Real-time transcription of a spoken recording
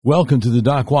Welcome to the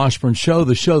Doc Washburn Show,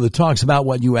 the show that talks about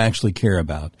what you actually care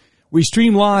about. We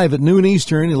stream live at noon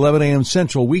Eastern, 11 a.m.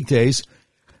 Central weekdays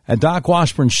at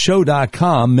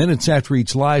DocWashburnShow.com. Minutes after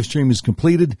each live stream is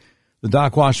completed, the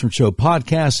Doc Washburn Show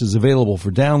podcast is available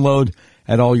for download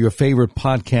at all your favorite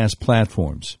podcast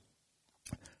platforms.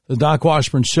 The Doc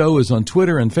Washburn Show is on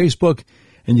Twitter and Facebook,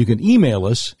 and you can email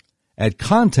us at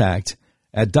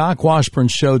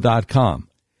contact@DocWashburnShow.com.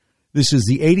 This is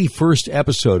the 81st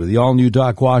episode of the all-new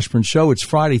Doc Washburn Show. It's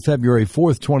Friday, February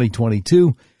 4th,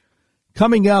 2022.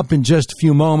 Coming up in just a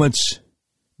few moments,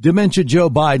 Dementia Joe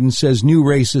Biden says new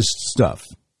racist stuff.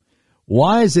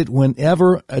 Why is it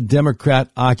whenever a Democrat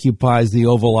occupies the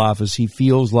Oval Office, he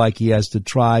feels like he has to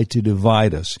try to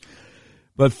divide us?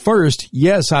 But first,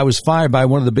 yes, I was fired by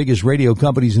one of the biggest radio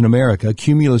companies in America,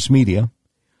 Cumulus Media,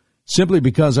 simply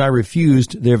because I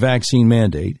refused their vaccine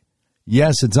mandate.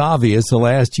 Yes, it's obvious the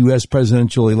last U.S.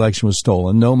 presidential election was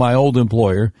stolen. No, my old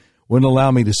employer wouldn't allow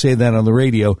me to say that on the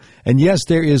radio. And yes,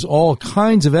 there is all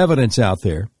kinds of evidence out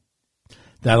there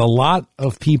that a lot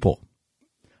of people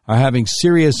are having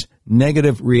serious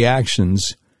negative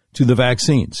reactions to the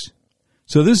vaccines.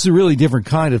 So this is a really different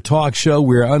kind of talk show.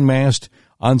 We're unmasked,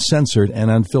 uncensored, and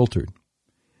unfiltered.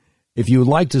 If you would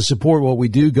like to support what we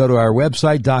do, go to our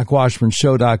website,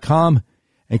 DocWashburnShow.com,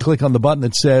 and click on the button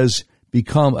that says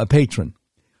Become a Patron.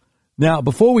 Now,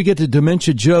 before we get to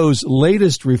Dementia Joe's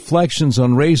latest reflections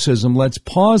on racism, let's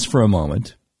pause for a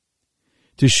moment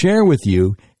to share with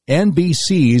you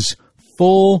NBC's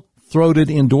full-throated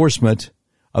endorsement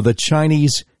of the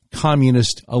Chinese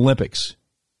Communist Olympics.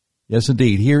 Yes,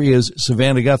 indeed. Here is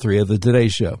Savannah Guthrie of the Today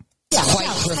Show.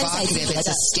 Quite provocative. It's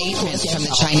a statement from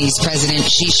the Chinese President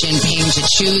Xi Jinping to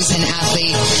choose an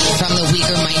athlete from the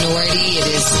weaker minority. It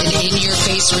is an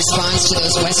in-your-face response to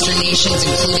those Western nations,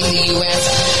 including the U.S.,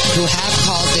 who have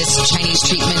called this Chinese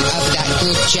treatment of that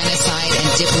group genocide and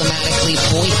diplomatically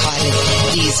boycotted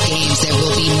these games. There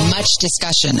will be much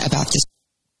discussion about this.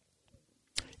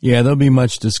 Yeah, there'll be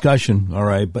much discussion, all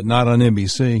right, but not on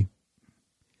NBC.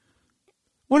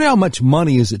 Wonder how much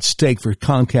money is at stake for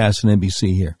Comcast and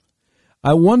NBC here.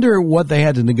 I wonder what they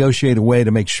had to negotiate away to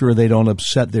make sure they don't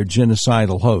upset their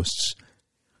genocidal hosts.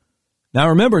 Now,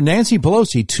 remember, Nancy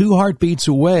Pelosi, 2 heartbeats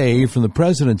away from the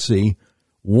presidency,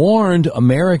 warned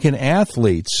American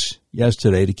athletes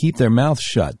yesterday to keep their mouths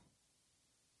shut.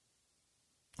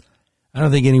 I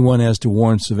don't think anyone has to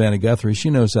warn Savannah Guthrie.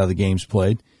 She knows how the game's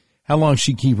played. How long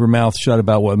she'd keep her mouth shut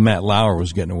about what Matt Lauer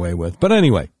was getting away with. But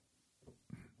anyway,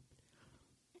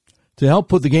 to help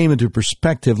put the game into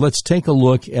perspective, let's take a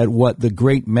look at what the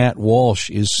great Matt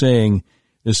Walsh is saying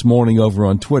this morning over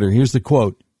on Twitter. Here's the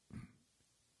quote.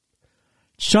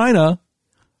 China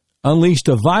unleashed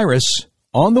a virus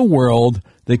on the world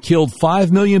that killed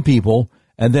 5 million people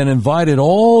and then invited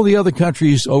all the other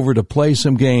countries over to play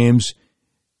some games.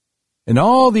 And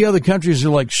all the other countries are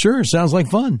like, sure, sounds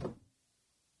like fun.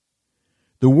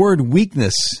 The word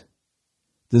weakness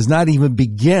does not even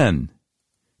begin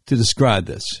to describe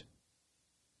this.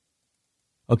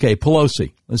 Okay,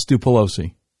 Pelosi. Let's do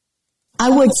Pelosi. I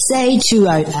would say to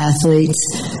our athletes,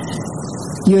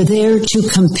 you're there to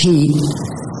compete.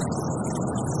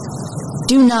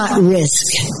 Do not risk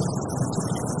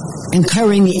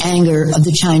incurring the anger of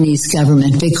the Chinese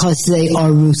government because they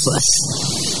are ruthless.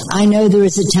 I know there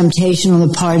is a temptation on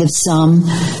the part of some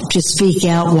to speak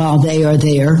out while they are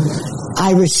there.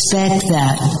 I respect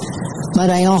that, but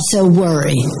I also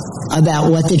worry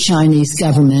about what the Chinese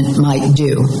government might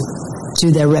do to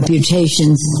their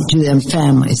reputations, to their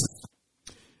families.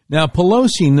 Now,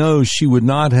 Pelosi knows she would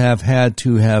not have had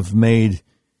to have made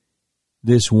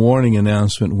this warning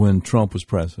announcement when Trump was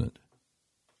president.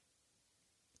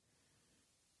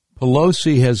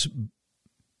 Pelosi has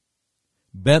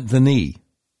bent the knee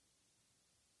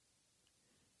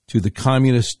to the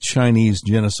communist Chinese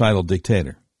genocidal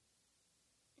dictator.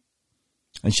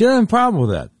 And she doesn't have a problem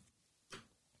with that.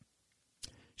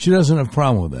 She doesn't have a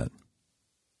problem with that.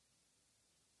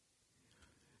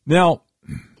 Now,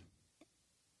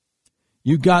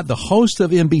 you've got the host of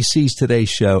NBC's Today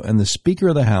Show and the Speaker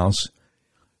of the House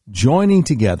joining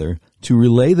together to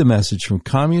relay the message from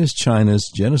Communist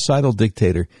China's genocidal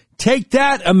dictator. Take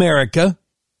that, America!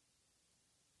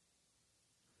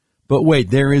 But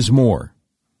wait, there is more.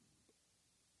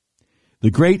 The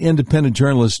great independent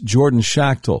journalist Jordan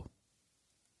Schachtel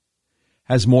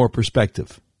has more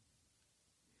perspective.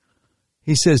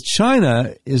 He says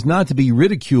China is not to be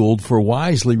ridiculed for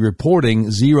wisely reporting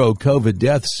 0 COVID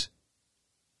deaths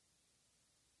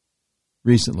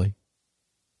recently.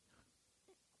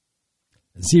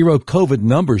 0 COVID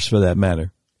numbers, for that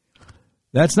matter.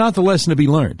 That's not the lesson to be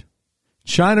learned.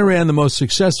 China ran the most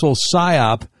successful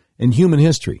PSYOP in human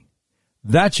history.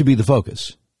 That should be the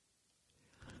focus.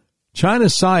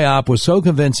 China's PSYOP was so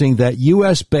convincing that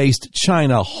U.S.-based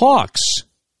China hawks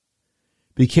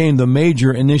became the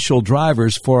major initial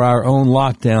drivers for our own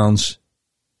lockdowns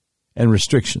and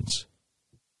restrictions.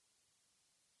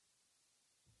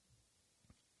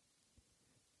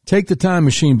 Take the time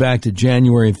machine back to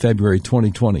January and February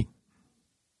 2020.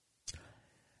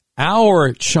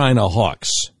 Our China hawks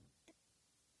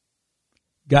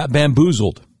got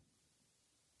bamboozled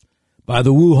by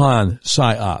the Wuhan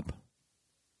PSYOP.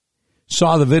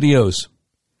 Saw the videos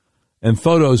and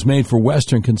photos made for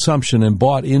Western consumption and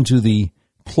bought into the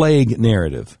plague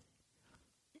narrative.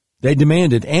 They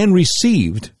demanded and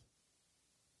received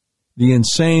the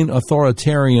insane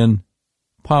authoritarian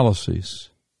policies.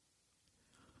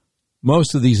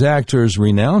 Most of these actors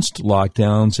renounced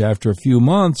lockdowns after a few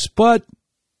months, but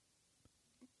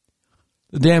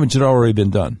the damage had already been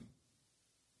done.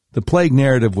 The plague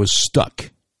narrative was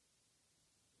stuck.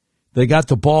 They got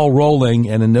the ball rolling,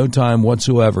 and in no time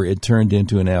whatsoever, it turned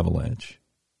into an avalanche.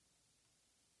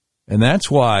 And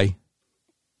that's why,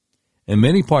 in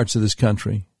many parts of this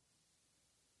country,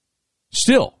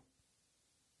 still,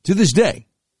 to this day,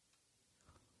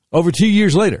 over 2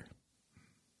 years later,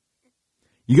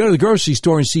 you go to the grocery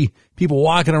store and see people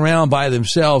walking around by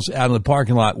themselves out in the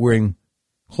parking lot wearing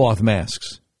cloth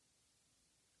masks.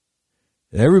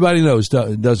 Everybody knows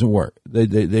it doesn't work.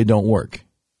 They don't work.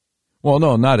 Well,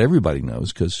 no, not everybody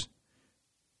knows, because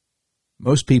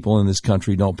most people in this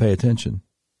country don't pay attention.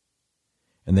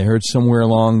 And they heard somewhere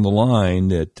along the line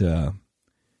that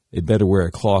they better wear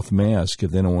a cloth mask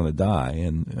if they don't want to die.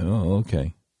 And, oh,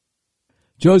 okay.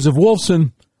 Joseph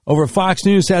Wolfson over at Fox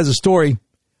News has a story.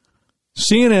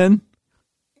 CNN,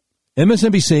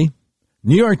 MSNBC,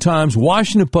 New York Times,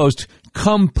 Washington Post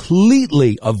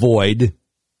completely avoid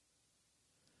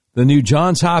the new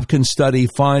Johns Hopkins study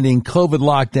finding COVID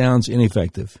lockdowns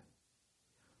ineffective.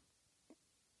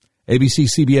 ABC,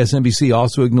 CBS, NBC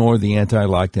also ignore the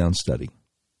anti-lockdown study.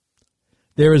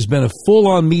 There has been a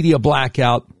full-on media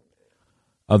blackout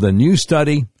of the new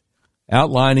study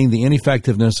outlining the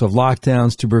ineffectiveness of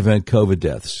lockdowns to prevent COVID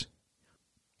deaths.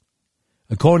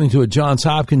 According to a Johns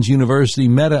Hopkins University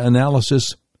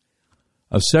meta-analysis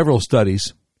of several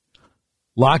studies,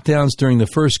 lockdowns during the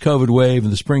first COVID wave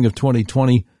in the spring of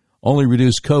 2020 only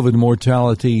reduced COVID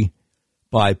mortality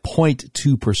by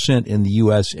 0.2% in the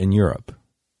U.S. and Europe.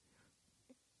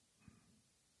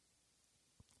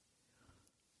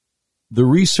 The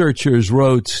researchers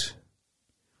wrote,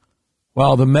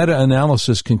 while the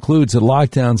meta-analysis concludes that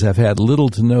lockdowns have had little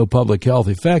to no public health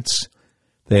effects,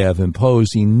 they have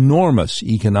imposed enormous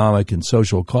economic and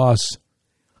social costs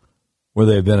where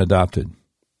they have been adopted.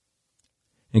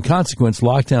 In consequence,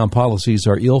 lockdown policies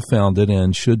are ill-founded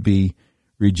and should be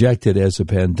rejected as a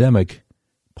pandemic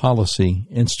policy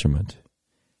instrument.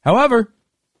 However,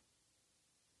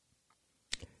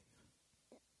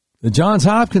 the Johns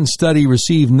Hopkins study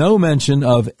received no mention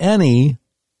of any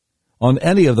on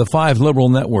any of the 5 liberal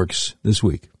networks this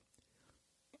week.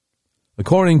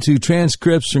 According to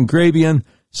transcripts from Grabien,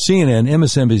 CNN,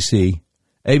 MSNBC,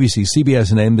 ABC,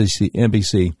 CBS, and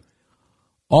NBC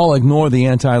all ignore the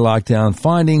anti-lockdown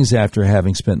findings after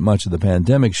having spent much of the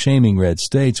pandemic shaming red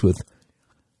states with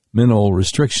minimal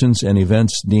restrictions and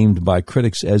events deemed by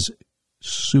critics as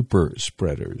super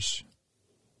spreaders.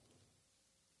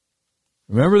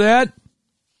 Remember that?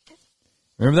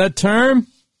 Remember that term?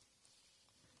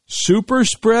 Super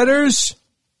spreaders?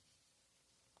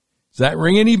 Does that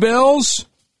ring any bells?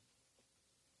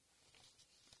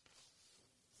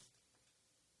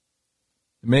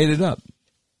 They made it up.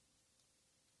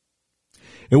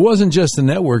 It wasn't just the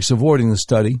networks avoiding the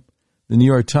study. The New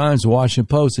York Times, the Washington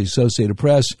Post, the Associated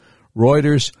Press,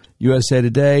 Reuters, USA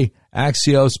Today,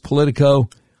 Axios, Politico,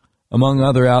 among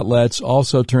other outlets,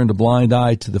 also turned a blind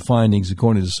eye to the findings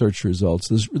according to search results.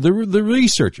 The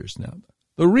researchers now.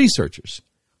 The researchers.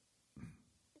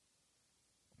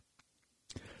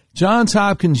 Johns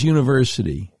Hopkins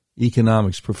University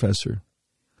economics professor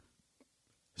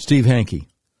Steve Hanke,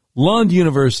 Lund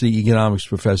University economics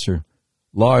professor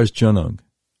Lars Jonung,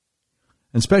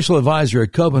 and special advisor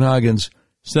at Copenhagen's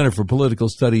Center for Political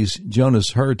Studies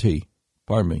Jonas Herby,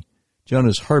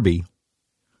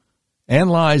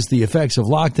 analyzed the effects of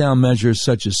lockdown measures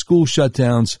such as school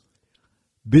shutdowns,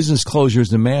 business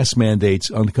closures, and mask mandates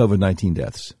on COVID-19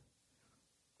 deaths.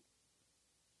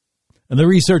 And the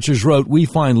researchers wrote, we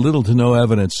find little to no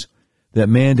evidence that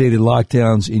mandated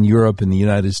lockdowns in Europe and the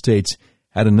United States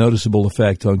had a noticeable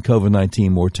effect on COVID-19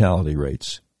 mortality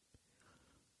rates.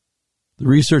 The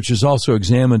researchers also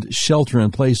examined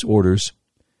shelter-in-place orders,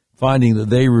 finding that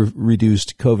they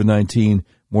reduced COVID-19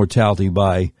 mortality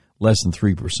by less than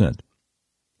 3%.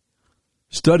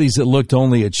 Studies that looked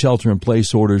only at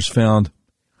shelter-in-place orders found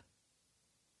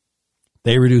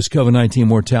they reduced COVID-19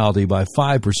 mortality by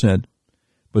 5%,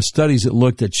 but studies that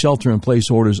looked at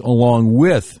shelter-in-place orders along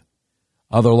with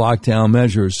other lockdown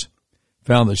measures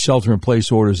found that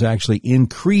shelter-in-place orders actually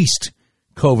increased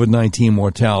COVID-19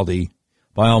 mortality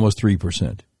by almost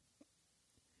 3%.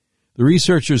 The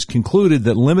researchers concluded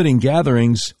that limiting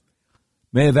gatherings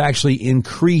may have actually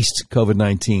increased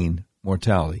COVID-19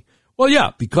 mortality. Well,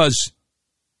 yeah, because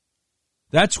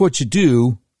that's what you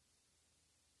do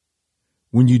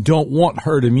when you don't want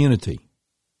herd immunity.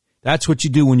 That's what you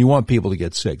do when you want people to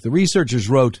get sick. The researchers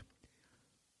wrote,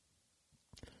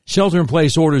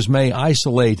 shelter-in-place orders may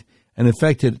isolate an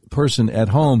infected person at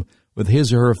home with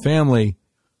his or her family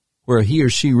where he or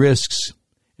she risks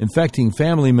infecting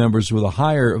family members with a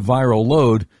higher viral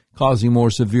load, causing more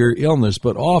severe illness.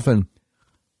 But often,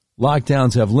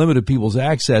 lockdowns have limited people's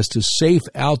access to safe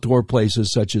outdoor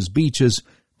places such as beaches,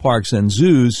 parks, and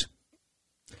zoos,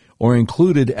 or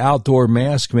included outdoor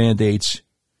mask mandates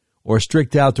or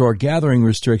strict outdoor gathering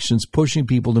restrictions, pushing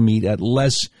people to meet at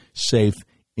less safe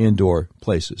indoor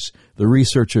places. The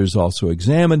researchers also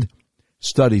examined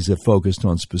studies that focused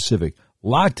on specific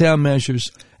lockdown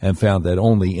measures and found that the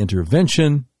only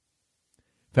intervention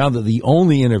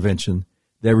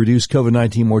that reduced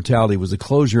COVID-19 mortality was the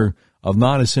closure of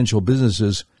non-essential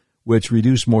businesses, which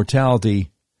reduced mortality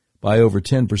by over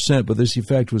 10%, but this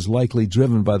effect was likely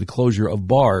driven by the closure of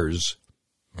bars.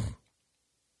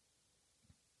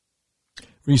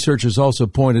 Researchers also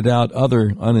pointed out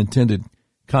other unintended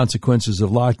consequences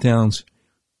of lockdowns,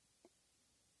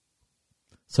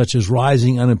 such as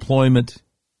rising unemployment,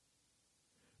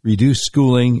 reduced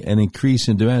schooling, an increase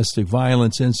in domestic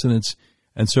violence incidents,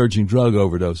 and surging drug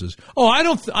overdoses. Oh, I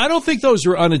don't think those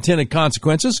are unintended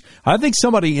consequences. I think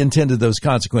somebody intended those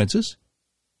consequences.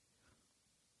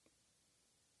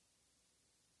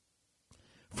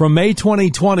 From May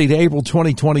 2020 to April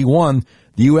 2021,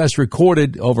 the U.S.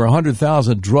 recorded over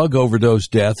 100,000 drug overdose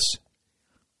deaths,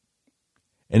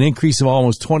 an increase of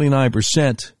almost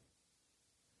 29%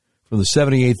 from the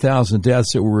 78,000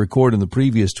 deaths that were recorded in the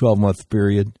previous 12-month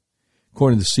period,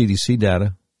 according to CDC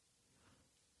data.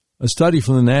 A study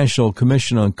from the National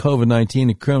Commission on COVID-19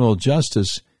 and Criminal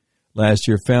Justice last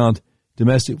year found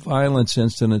domestic violence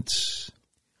incidents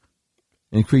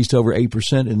increased over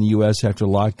 8% in the U.S. after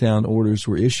lockdown orders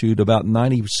were issued. About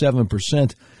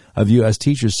 97% of U.S.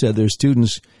 teachers said their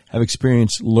students have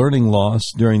experienced learning loss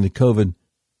during the COVID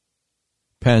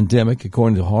pandemic,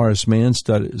 according to Horace Mann's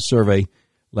survey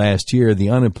last year.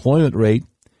 The unemployment rate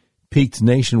peaked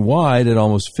nationwide at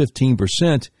almost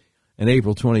 15% in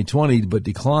April 2020, but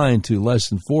declined to less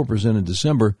than 4% in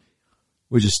December,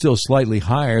 which is still slightly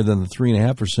higher than the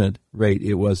 3.5% rate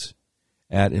it was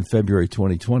at in February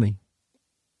 2020.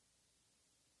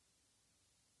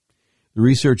 The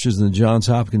researchers in the Johns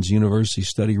Hopkins University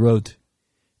study wrote,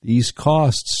 these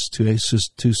costs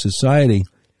to society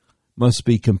must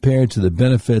be compared to the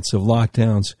benefits of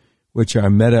lockdowns, which our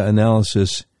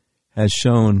meta-analysis has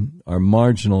shown are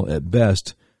marginal at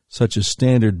best. Such a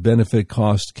standard benefit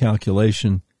cost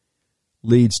calculation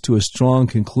leads to a strong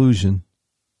conclusion,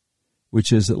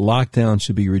 which is that lockdown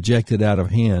should be rejected out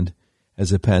of hand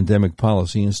as a pandemic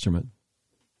policy instrument.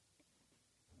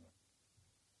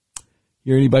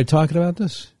 You hear anybody talking about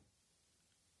this?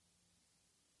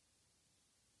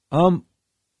 I'm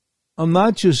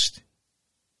not just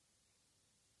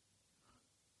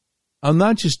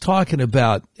talking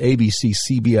about ABC,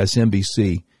 CBS,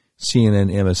 NBC,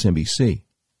 CNN, MSNBC.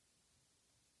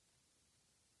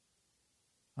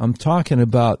 I'm talking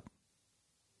about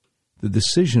the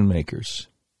decision makers,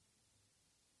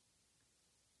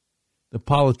 the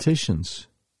politicians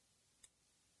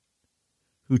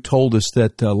who told us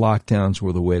that lockdowns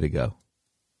were the way to go.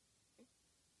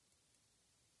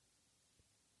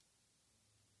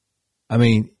 I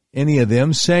mean, any of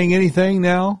them saying anything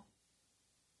now?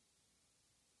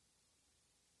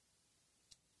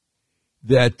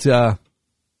 That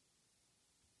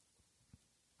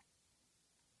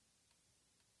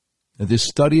this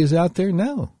study is out there?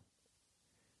 No.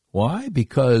 Why?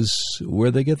 Because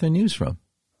where they get their news from?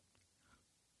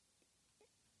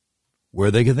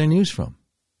 Where they get their news from?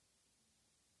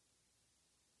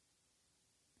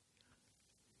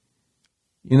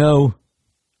 You know,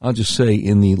 I'll just say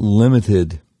in the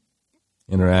limited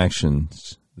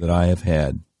interactions that I have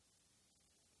had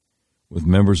with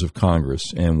members of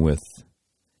Congress and with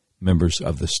members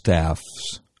of the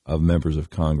staffs of members of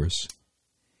Congress,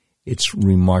 it's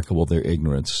remarkable their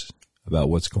ignorance about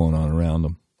what's going on around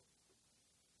them.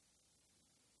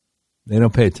 They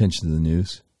don't pay attention to the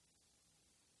news.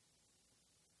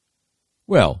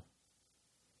 Well,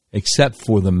 except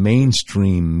for the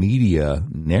mainstream media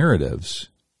narratives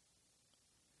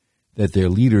that their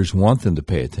leaders want them to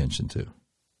pay attention to.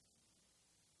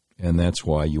 And that's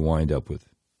why you wind up with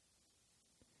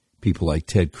people like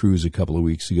Ted Cruz a couple of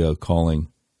weeks ago calling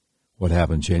what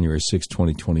happened January 6,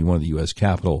 2021 at the U.S.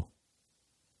 Capitol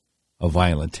a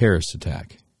violent terrorist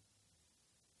attack,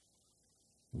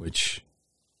 which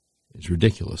is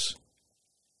ridiculous.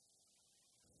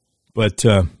 But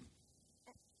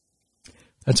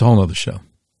that's a whole other show.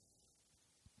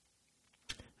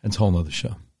 That's a whole other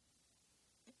show.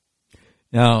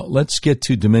 Now, let's get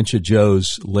to Dementia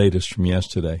Joe's latest from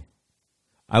yesterday.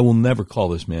 I will never call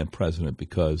this man president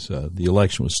because the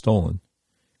election was stolen.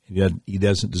 He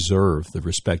doesn't deserve the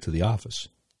respect of the office.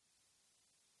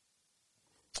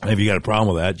 And if you got a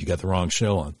problem with that, you got the wrong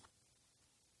show on.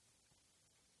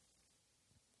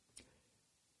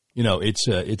 You know, it's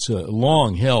a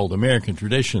long-held American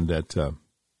tradition that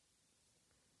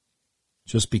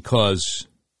just because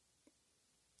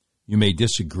you may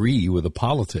disagree with the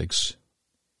politics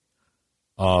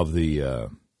of the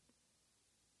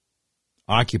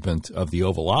occupant of the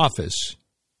Oval Office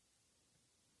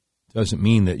doesn't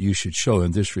mean that you should show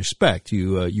them disrespect.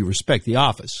 You respect the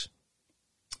office.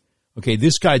 Okay,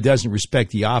 this guy doesn't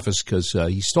respect the office because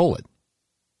he stole it.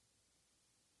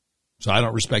 So I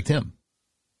don't respect him.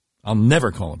 I'll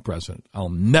never call him president. I'll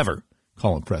never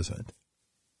call him president.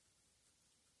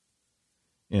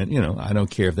 And, you know, I don't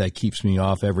care if that keeps me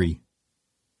off every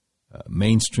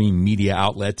mainstream media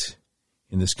outlet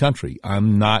in this country.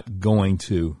 I'm not going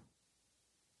to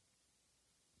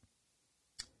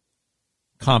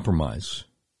compromise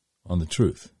on the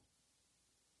truth.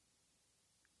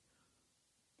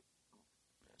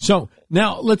 So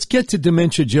now let's get to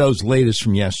Dementia Joe's latest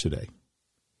from yesterday.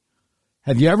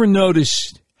 Have you ever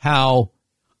noticed how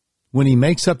when he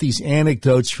makes up these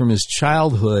anecdotes from his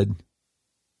childhood,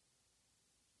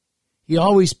 he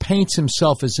always paints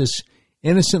himself as this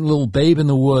innocent little babe in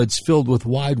the woods filled with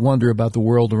wide wonder about the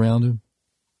world around him?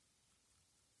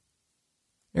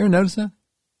 You ever notice that?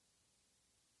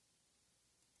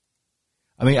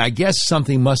 I mean, I guess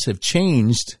something must have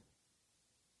changed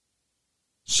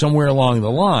somewhere along the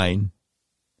line,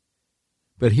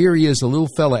 but here he is, a little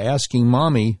fella asking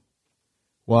mommy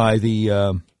why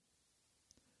the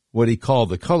what he called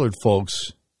the colored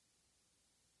folks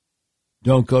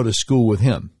don't go to school with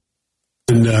him.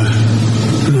 And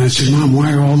I said, Mom,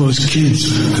 why are all those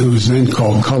kids, it was then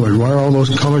called colored, why are all those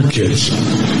colored kids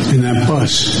in that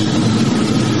bus?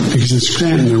 Because in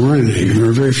Scranton, there weren't any. There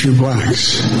were very few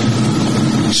blacks.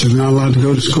 So they're not allowed to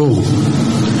go to school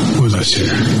with us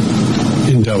here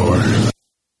in Delaware.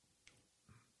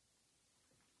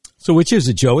 So which is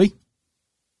it, Joey?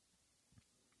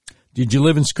 Did you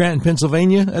live in Scranton,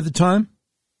 Pennsylvania at the time?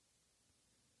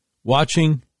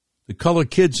 Watching the colored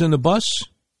kids in the bus?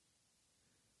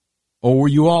 Or were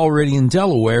you already in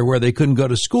Delaware where they couldn't go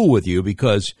to school with you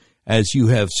because, as you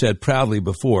have said proudly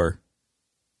before,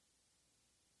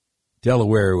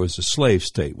 Delaware was a slave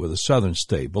state with a southern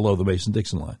state below the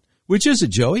Mason-Dixon line? Which is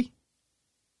it, Joey?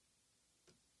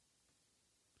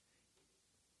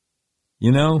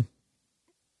 You know,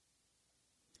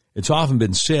 it's often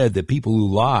been said that people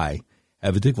who lie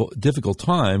have a difficult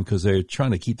time because they're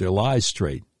trying to keep their lies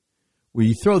straight. Well,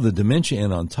 you throw the dementia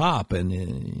in on top, and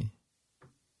he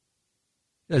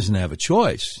doesn't have a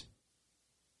choice.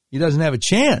 He doesn't have a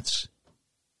chance.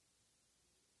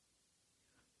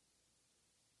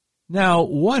 Now,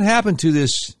 what happened to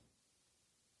this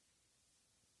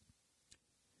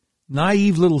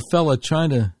naive little fella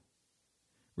trying to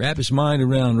wrap his mind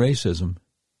around racism?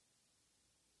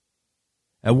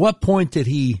 At what point did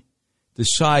he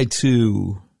decide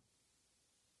to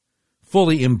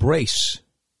fully embrace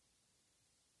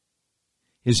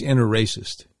his inner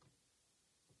racist?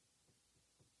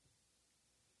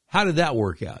 How did that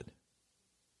work out?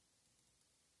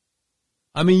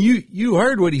 I mean, you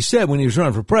heard what he said when he was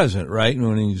running for president, right?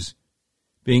 When he was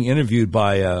being interviewed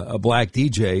by a black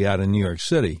DJ out in New York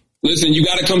City. Listen, you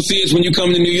got to come see us when you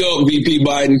come to New York, VP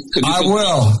Biden. I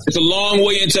will. It's a long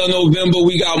way until November.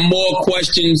 We got more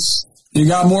questions. You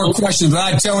got more questions, but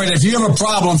I tell you, if you have a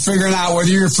problem figuring out whether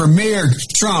you're for me or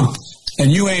Trump,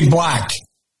 and you ain't black.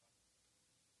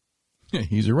 Yeah,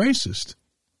 he's a racist.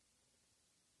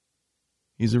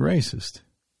 He's a racist.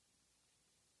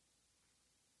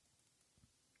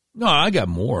 No, I got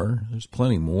more. There's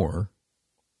plenty more.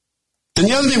 And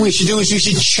the other thing we should do is we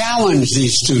should challenge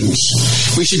these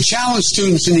students. We should challenge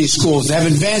students in these schools to have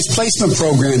advanced placement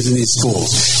programs in these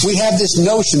schools. We have this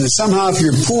notion that somehow if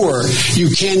you're poor,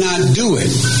 you cannot do it.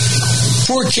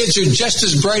 Poor kids are just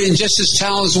as bright and just as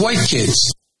talented as white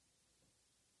kids.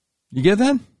 You get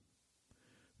that?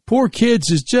 Poor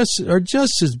kids are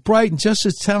just as bright and just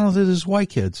as talented as white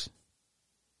kids.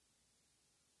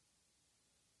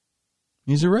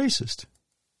 He's a racist.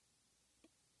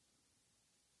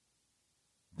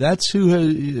 That's who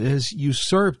has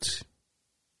usurped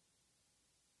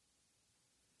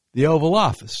the Oval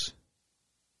Office.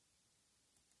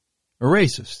 A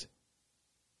racist.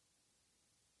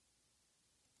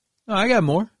 Oh, I got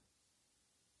more.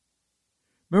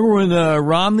 Remember when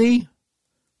Romney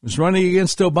was running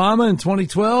against Obama in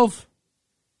 2012?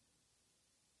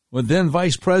 When then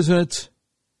Vice President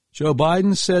Joe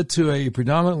Biden said to a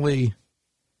predominantly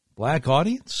black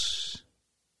audience?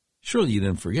 Surely you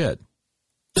didn't forget.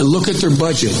 And look at their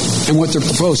budget and what they're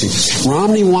proposing.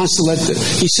 Romney wants to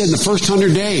he said in the first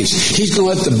 100 days, he's going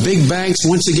to let the big banks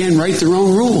once again write their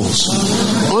own rules.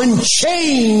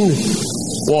 Unchain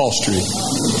Wall Street.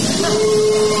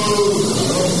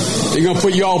 They're going to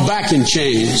put you all back in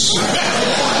chains.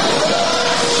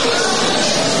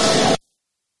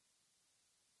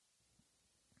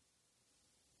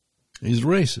 He's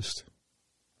racist.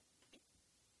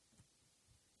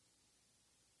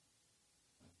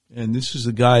 And this is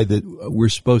the guy that we're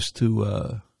supposed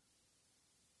to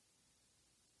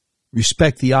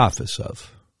respect the office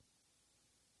of.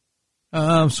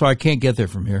 I'm sorry, I can't get there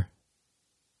from here.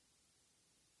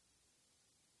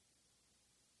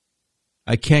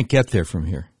 I can't get there from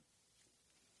here.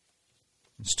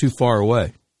 It's too far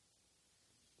away.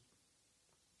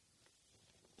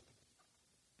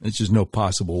 There's just no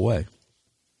possible way.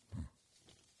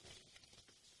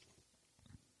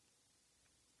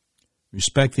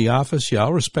 Respect the office? Yeah,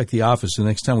 I'll respect the office the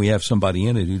next time we have somebody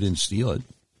in it who didn't steal it.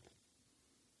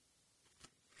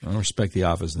 I'll respect the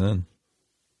office then.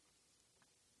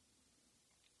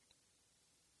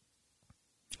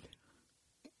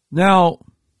 Now,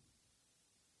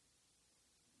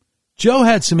 Joe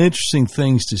had some interesting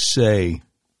things to say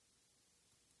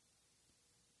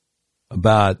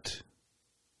about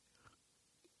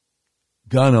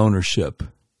gun ownership.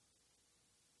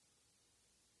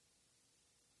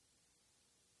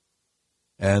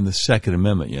 And the Second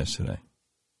Amendment yesterday.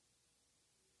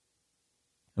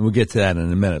 And we'll get to that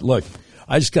in a minute. Look,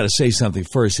 I just got to say something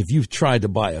first. If you've tried to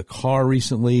buy a car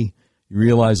recently, you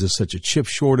realize there's such a chip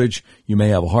shortage, you may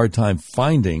have a hard time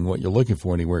finding what you're looking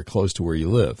for anywhere close to where you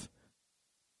live.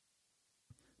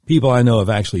 People I know have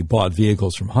actually bought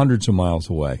vehicles from hundreds of miles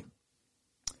away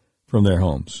from their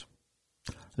homes.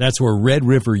 That's where Red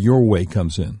River Your Way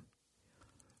comes in.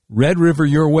 Red River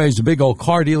Your Way is a big old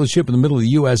car dealership in the middle of the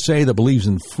USA that believes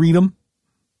in freedom,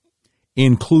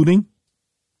 including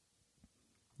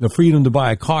the freedom to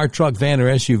buy a car, truck, van,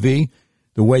 or SUV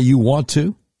the way you want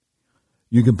to.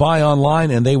 You can buy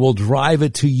online and they will drive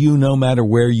it to you no matter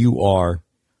where you are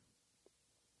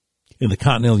in the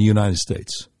continental United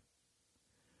States.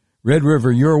 Red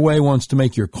River Your Way wants to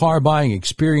make your car buying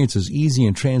experience as easy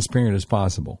and transparent as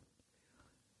possible.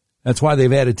 That's why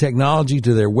they've added technology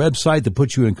to their website that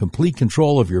puts you in complete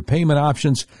control of your payment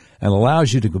options and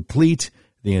allows you to complete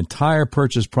the entire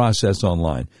purchase process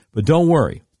online. But don't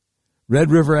worry. Red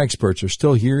River experts are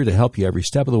still here to help you every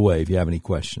step of the way if you have any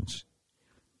questions.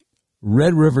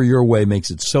 Red River Your Way makes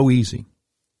it so easy.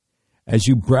 As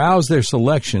you browse their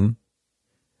selection,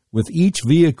 with each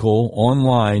vehicle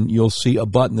online, you'll see a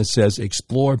button that says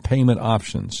Explore Payment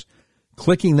Options.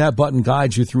 Clicking that button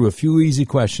guides you through a few easy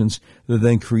questions that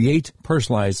then create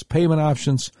personalized payment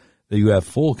options that you have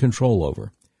full control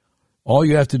over. All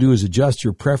you have to do is adjust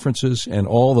your preferences, and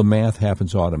all the math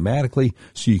happens automatically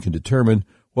so you can determine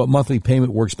what monthly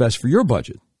payment works best for your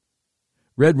budget.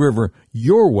 Red River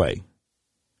Your Way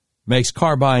makes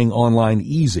car buying online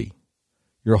easy.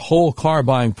 Your whole car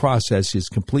buying process is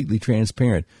completely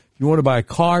transparent. If you want to buy a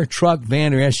car, truck,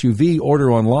 van, or SUV,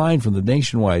 order online from the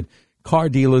nationwide car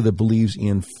dealer that believes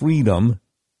in freedom,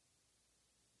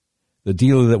 the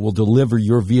dealer that will deliver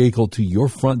your vehicle to your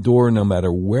front door no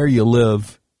matter where you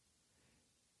live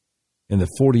in the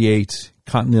 48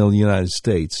 continental United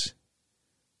States.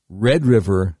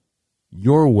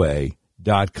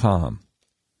 RedRiverYourWay.com.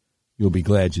 You'll be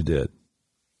glad you did.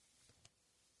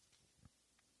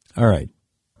 All right.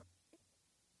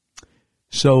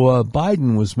 So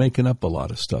Biden was making up a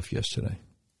lot of stuff yesterday.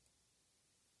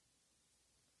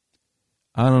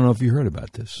 I don't know if you heard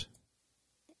about this.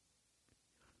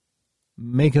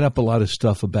 Making up a lot of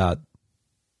stuff about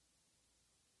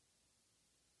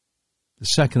the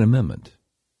Second Amendment,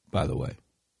 by the way.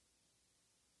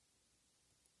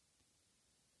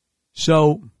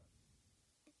 So,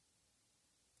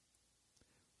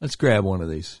 let's grab one of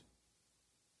these.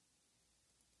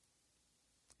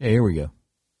 Hey, here we go.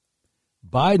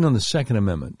 Biden on the Second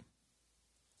Amendment.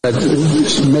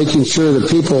 Making sure that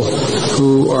people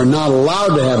who are not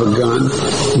allowed to have a gun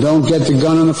don't get the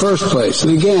gun in the first place.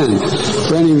 And again,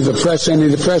 for any of the press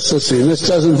listening, this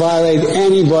doesn't violate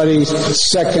anybody's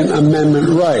Second Amendment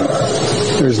right.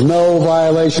 There's no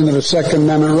violation of a Second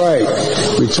Amendment right.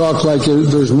 We talk like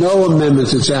there's no amendment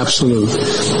that's absolute.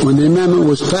 When the amendment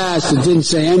was passed, it didn't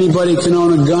say anybody can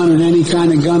own a gun and any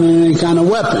kind of gun and any kind of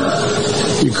weapon.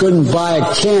 You couldn't buy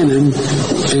a cannon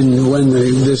when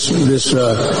this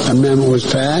amendment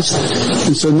was passed,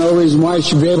 and so no reason why you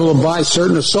should be able to buy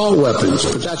certain assault weapons,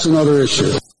 but that's another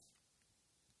issue.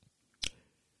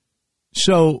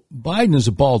 So Biden is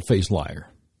a bald-faced liar,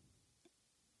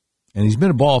 and he's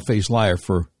been a bald-faced liar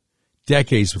for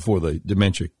decades before the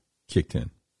dementia kicked in.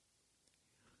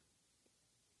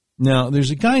 Now,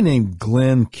 there's a guy named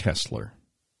Glenn Kessler.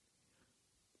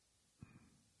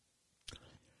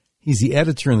 He's the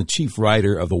editor and the chief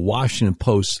writer of the Washington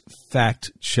Post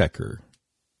Fact Checker.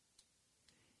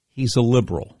 He's a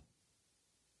liberal.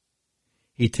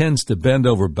 He tends to bend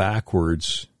over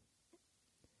backwards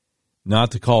not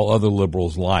to call other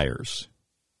liberals liars.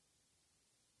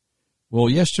 Well,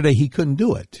 yesterday he couldn't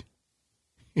do it.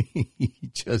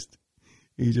 He just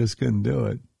couldn't do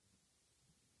it.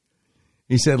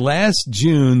 He said last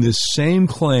June this same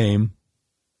claim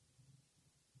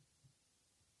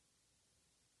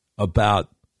about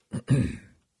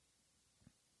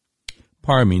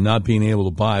not being able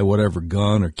to buy whatever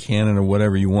gun or cannon or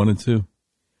whatever you wanted to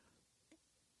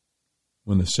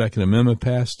when the Second Amendment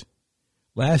passed.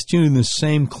 Last June, the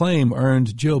same claim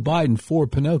earned Joe Biden 4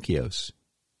 Pinocchios.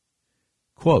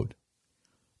 Quote,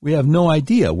 "We have no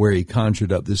idea where he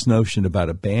conjured up this notion about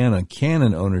a ban on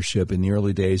cannon ownership in the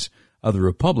early days of the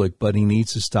Republic, but he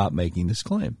needs to stop making this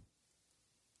claim."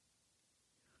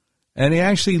 And he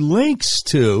actually links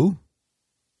to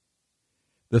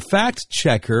the Fact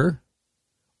Checker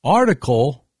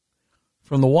article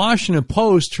from the Washington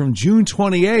Post from June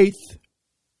 28th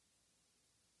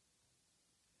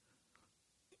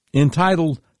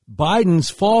entitled Biden's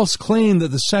False Claim That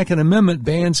the Second Amendment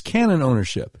Bans Cannon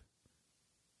Ownership.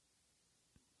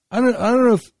 I don't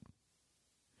know if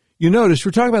you noticed,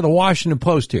 we're talking about the Washington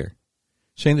Post here,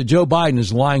 saying that Joe Biden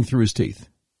is lying through his teeth.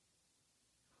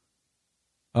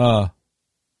 No,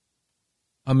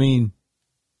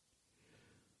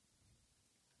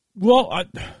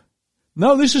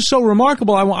 this is so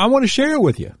remarkable. I want to share it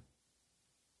with you.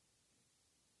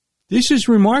 This is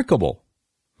remarkable.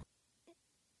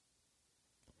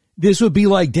 This would be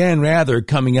like Dan Rather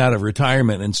coming out of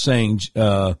retirement and saying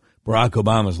Barack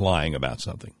Obama's lying about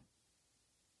something.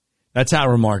 That's how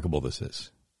remarkable this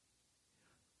is.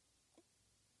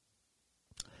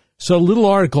 So a little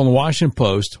article in the Washington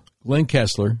Post, Glenn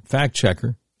Kessler, fact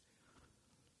checker,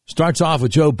 starts off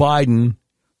with Joe Biden,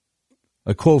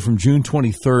 a quote from June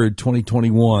 23rd,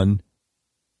 2021.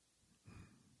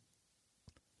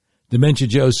 Dementia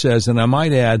Joe says, and I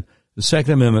might add, the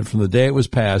Second Amendment from the day it was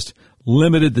passed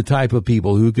limited the type of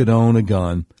people who could own a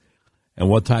gun and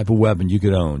what type of weapon you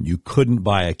could own. You couldn't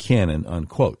buy a cannon,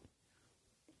 unquote.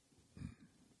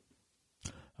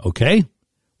 Okay.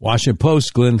 Washington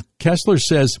Post, Glenn Kessler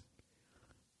says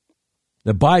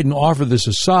that Biden offered this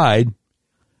aside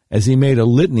as he made a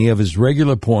litany of his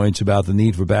regular points about the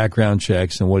need for background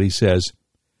checks and what he says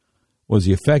was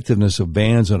the effectiveness of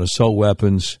bans on assault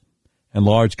weapons and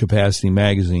large capacity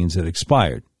magazines that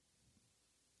expired.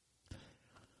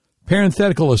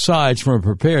 Parenthetical asides from a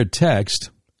prepared text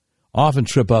often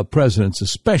trip up presidents,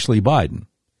 especially Biden.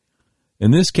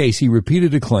 In this case, he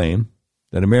repeated a claim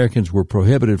that Americans were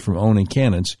prohibited from owning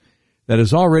cannons that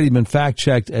has already been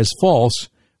fact-checked as false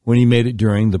when he made it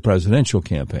during the presidential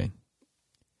campaign.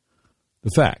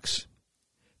 The facts.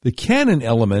 The cannon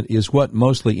element is what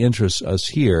mostly interests us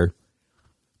here,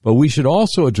 but we should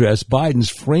also address Biden's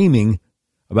framing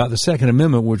about the Second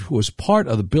Amendment, which was part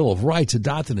of the Bill of Rights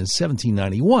adopted in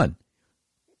 1791.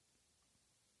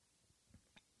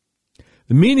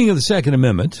 The meaning of the Second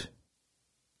Amendment,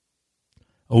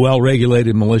 a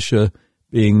well-regulated militia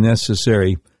being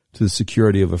necessary to the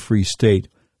security of a free state,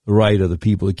 the right of the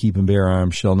people to keep and bear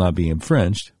arms shall not be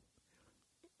infringed,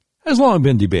 has long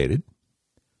been debated.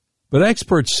 But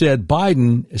experts said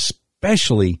Biden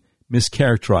especially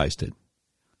mischaracterized it.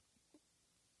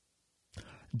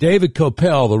 David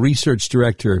Coppell, the research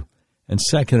director and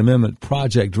Second Amendment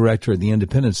project director at the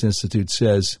Independence Institute,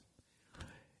 says,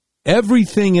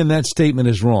 everything in that statement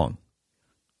is wrong.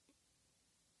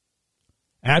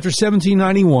 After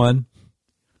 1791,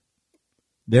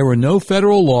 there were no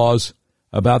federal laws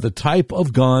about the type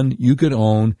of gun you could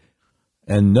own,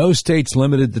 and no states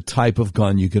limited the type of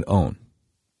gun you could own.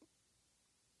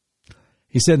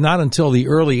 He said not until the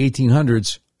early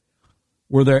 1800s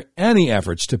were there any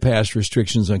efforts to pass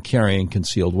restrictions on carrying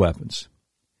concealed weapons?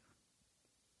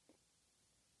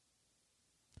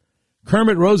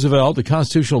 Kermit Roosevelt, a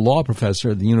constitutional law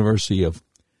professor at the University of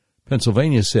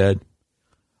Pennsylvania, said,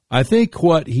 I think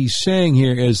what he's saying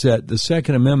here is that the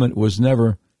Second Amendment was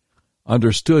never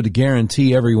understood to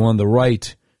guarantee everyone the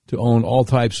right to own all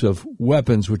types of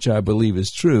weapons, which I believe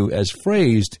is true. As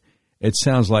phrased, it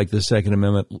sounds like the Second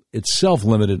Amendment itself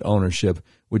limited ownership,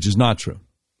 which is not true.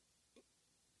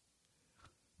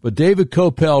 But David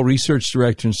Coppell, research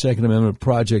director and Second Amendment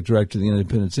project director of the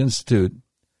Independence Institute,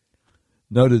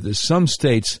 noted that some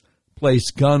states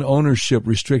placed gun ownership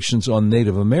restrictions on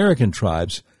Native American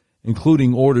tribes,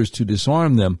 including orders to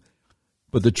disarm them,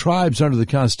 but the tribes under the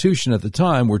Constitution at the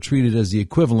time were treated as the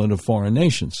equivalent of foreign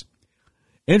nations.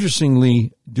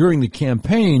 Interestingly, during the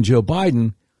campaign, Joe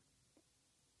Biden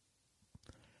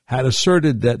had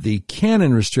asserted that the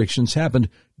cannon restrictions happened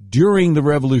during the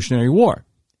Revolutionary War.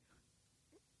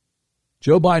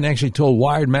 Joe Biden actually told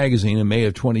Wired magazine in May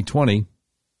of 2020,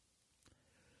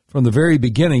 from the very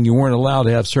beginning, you weren't allowed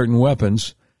to have certain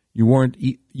weapons. You weren't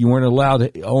allowed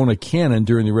to own a cannon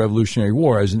during the Revolutionary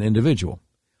War as an individual.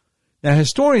 Now,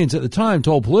 historians at the time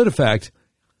told PolitiFact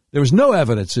there was no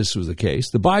evidence this was the case.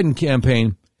 The Biden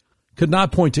campaign could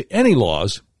not point to any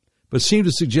laws, but seemed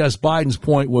to suggest Biden's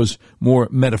point was more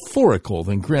metaphorical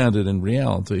than grounded in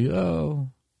reality. Oh,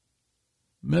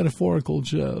 metaphorical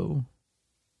Joe.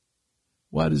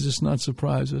 Why does this not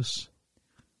surprise us?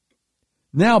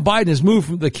 Now Biden has moved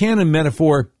from the cannon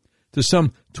metaphor to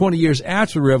some 20 years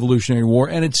after the Revolutionary War,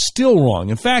 and it's still wrong.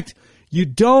 In fact, you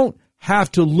don't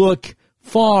have to look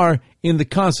far in the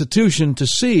Constitution to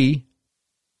see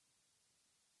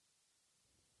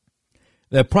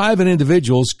that private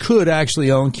individuals could actually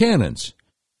own cannons.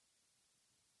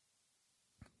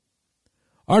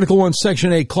 Article 1,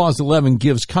 Section 8, Clause 11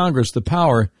 gives Congress the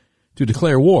power to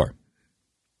declare war.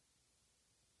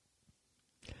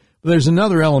 But there's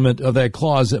another element of that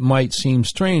clause that might seem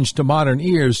strange to modern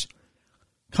ears.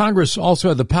 Congress also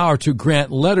had the power to grant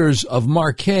letters of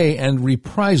marque and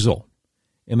reprisal,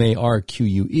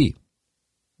 M-A-R-Q-U-E.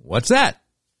 What's that?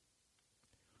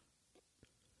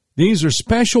 These are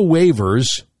special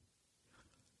waivers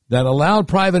that allowed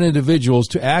private individuals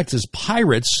to act as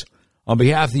pirates on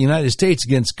behalf of the United States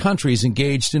against countries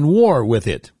engaged in war with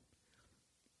it.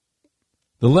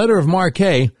 The letter of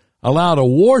marque allowed a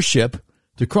warship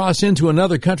to cross into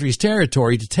another country's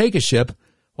territory to take a ship,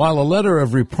 while a letter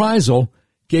of reprisal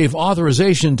gave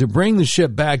authorization to bring the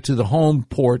ship back to the home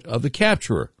port of the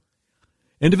capturer.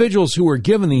 Individuals who were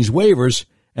given these waivers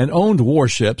and owned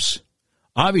warships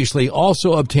obviously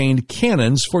also obtained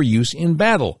cannons for use in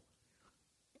battle.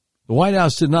 The White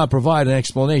House did not provide an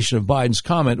explanation of Biden's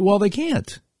comment. Well, they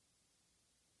can't.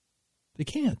 They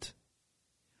can't.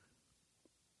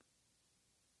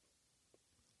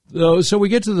 So we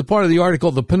get to the part of the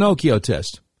article, the Pinocchio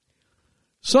test.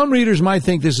 Some readers might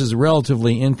think this is a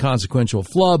relatively inconsequential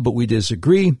flub, but we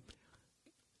disagree.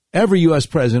 Every U.S.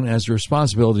 president has the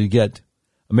responsibility to get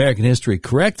American history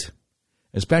correct,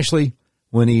 especially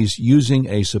when he's using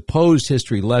a supposed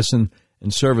history lesson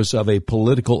in service of a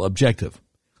political objective.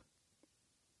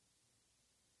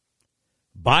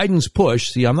 Biden's push,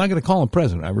 see, I'm not going to call him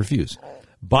president, I refuse.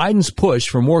 Biden's push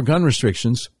for more gun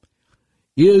restrictions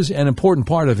is an important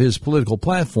part of his political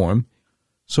platform,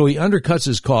 so he undercuts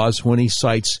his cause when he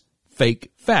cites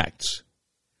fake facts.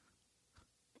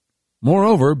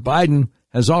 Moreover, Biden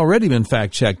has already been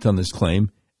fact-checked on this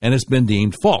claim, and it's been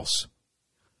deemed false.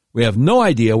 We have no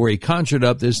idea where he conjured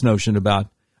up this notion about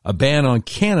a ban on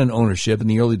cannon ownership in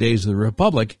the early days of the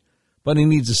Republic, but he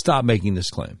needs to stop making this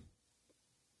claim.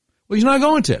 Well, he's not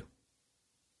going to.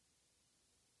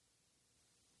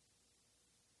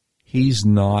 He's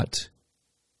not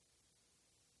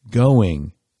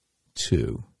going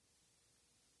to.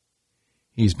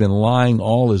 He's been lying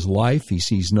all his life. He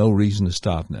sees no reason to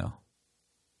stop now.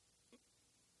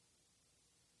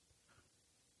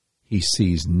 He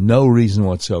sees no reason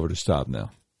whatsoever to stop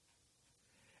now.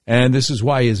 And this is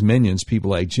why his minions,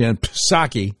 people like Jen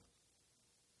Psaki,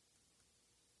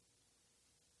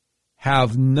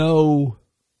 have no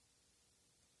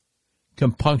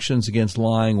compunctions against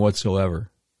lying whatsoever.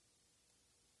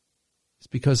 It's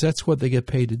because that's what they get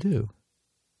paid to do.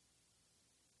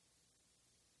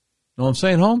 Know what I'm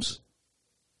saying, Holmes?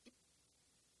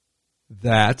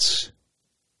 That's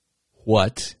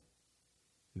what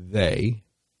they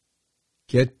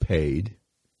get paid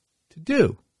to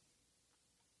do.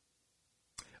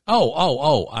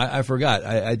 I forgot.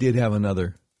 I did have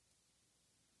another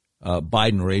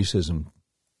Biden racism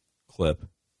clip.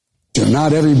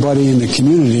 Not everybody in the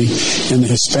community, in the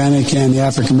Hispanic and the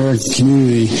African American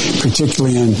community,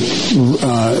 particularly in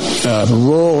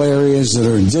rural areas that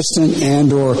are distant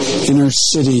and or inner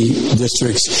city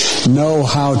districts, know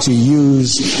how to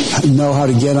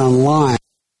get online.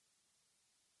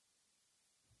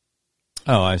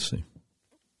 Oh, I see.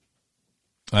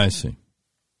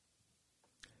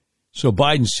 So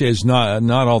Biden says not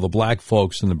all the black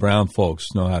folks and the brown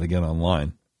folks know how to get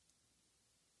online.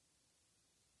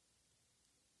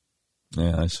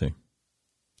 Yeah, I see.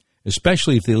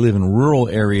 Especially if they live in rural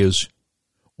areas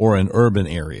or in urban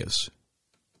areas.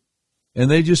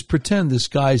 And they just pretend this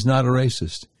guy's not a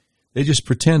racist. They just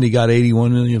pretend he got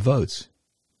 81 million votes.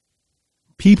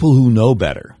 People who know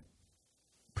better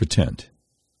pretend.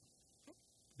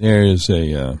 There is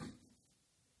a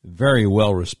very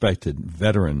well-respected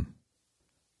veteran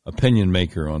opinion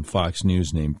maker on Fox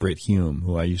News named Brit Hume,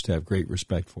 who I used to have great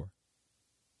respect for.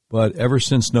 But ever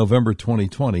since November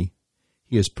 2020,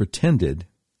 he has pretended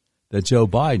that Joe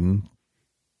Biden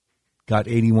got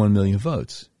 81 million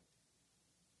votes.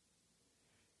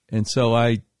 And so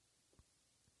I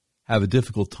have a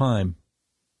difficult time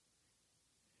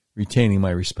retaining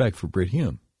my respect for Brit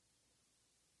Hume.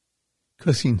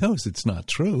 Because he knows it's not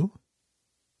true.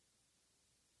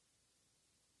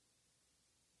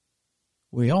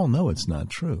 We all know it's not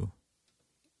true.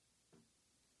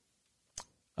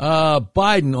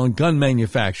 Biden on gun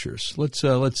manufacturers. Let's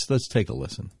take a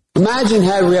listen. Imagine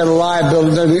had we had a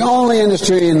liability. They're the only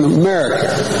industry in America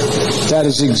that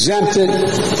is exempted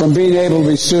from being able to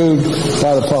be sued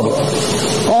by the public.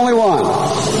 Only one.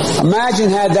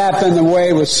 Imagine had that been the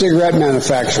way with cigarette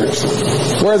manufacturers.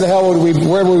 Where the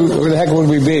heck would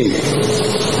we be?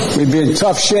 We'd be in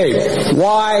tough shape.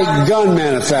 Why gun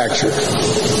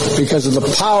manufacturers? Because of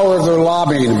the power of their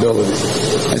lobbying ability.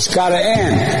 It's got to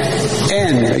end.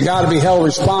 They got to be held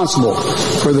responsible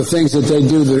for the things that they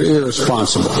do that are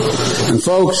irresponsible. And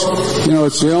folks,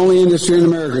 it's the only industry in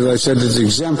America, as I said, that's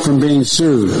exempt from being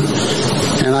sued.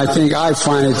 And I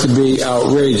find it to be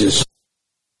outrageous.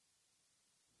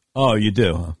 Oh, you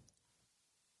do, huh?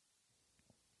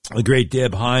 The great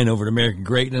Deb Hine over at American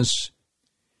Greatness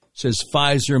says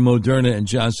Pfizer, Moderna, and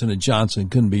Johnson & Johnson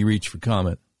couldn't be reached for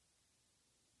comment.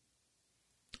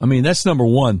 I mean, that's number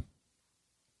one.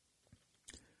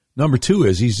 Number two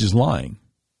is he's just lying.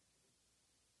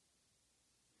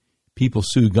 People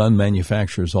sue gun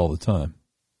manufacturers all the time.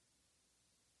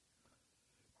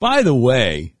 By the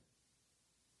way,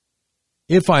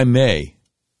 if I may,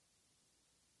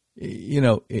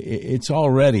 it's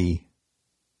already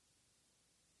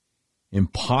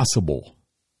impossible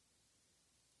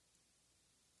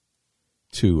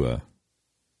to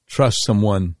trust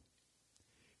someone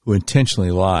who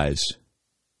intentionally lies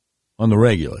on the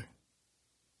regular,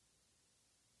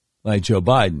 like Joe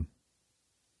Biden.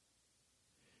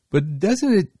 But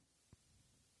doesn't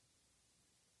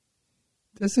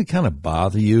it kind of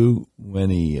bother you when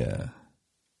he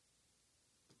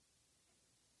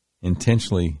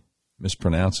intentionally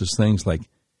mispronounces things like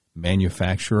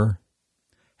manufacturer?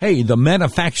 Hey, the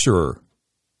manufacturer.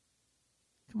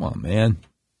 Come on, man.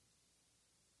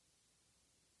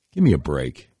 Give me a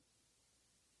break.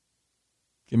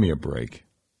 Give me a break.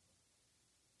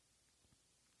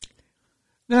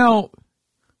 Now,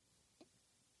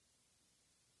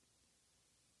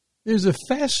 there's a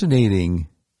fascinating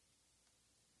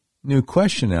new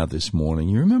question out this morning.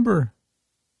 You remember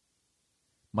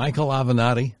Michael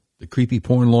Avenatti, the creepy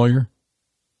porn lawyer?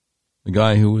 The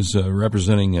guy who was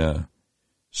representing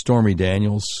Stormy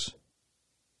Daniels,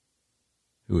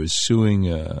 who is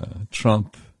suing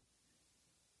Trump,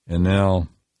 and now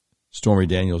Stormy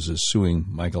Daniels is suing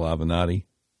Michael Avenatti,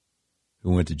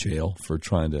 who went to jail for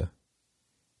trying to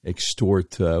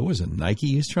extort, what was it, Nike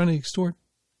he was trying to extort?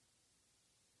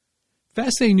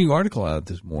 Fascinating new article out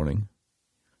this morning.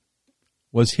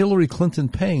 Was Hillary Clinton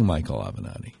paying Michael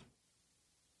Avenatti?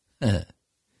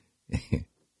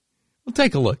 We'll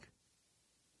take a look.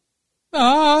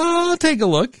 I'll take a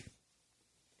look.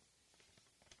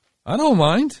 I don't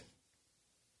mind.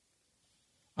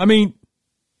 I mean,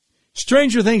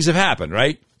 stranger things have happened,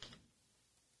 right?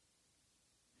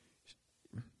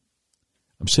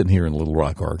 I'm sitting here in Little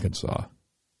Rock, Arkansas.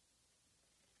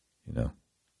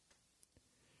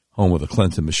 Home of the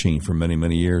Clinton machine for many,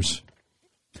 many years.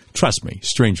 Trust me,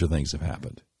 stranger things have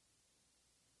happened.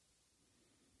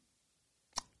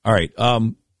 All right.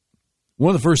 One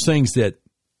of the first things that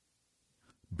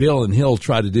Bill and Hill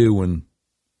tried to do when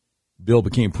Bill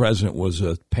became president was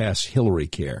pass Hillary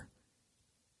Care.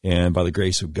 And by the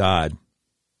grace of God,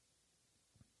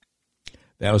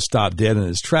 that was stopped dead in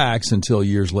its tracks until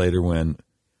years later when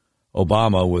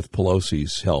Obama, with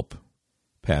Pelosi's help,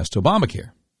 passed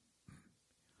Obamacare.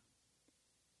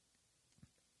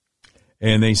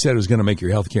 And they said it was going to make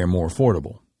your health care more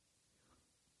affordable.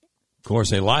 Of course,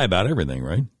 they lie about everything,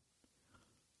 right?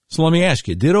 So let me ask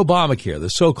you, did Obamacare, the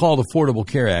so-called Affordable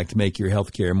Care Act, make your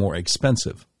health care more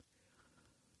expensive?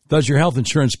 Does your health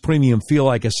insurance premium feel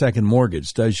like a second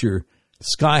mortgage? Does your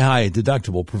sky-high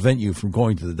deductible prevent you from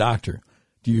going to the doctor?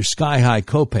 Do your sky-high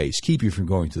copays keep you from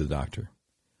going to the doctor?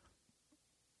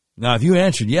 Now, if you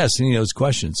answered yes to any of those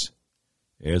questions,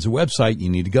 there's a website you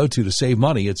need to go to save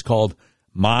money. It's called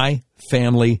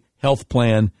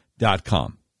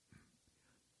myfamilyhealthplan.com.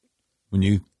 When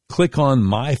you click on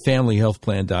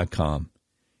myfamilyhealthplan.com,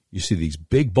 you see these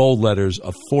big, bold letters,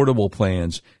 affordable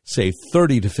plans, save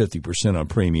 30 to 50% on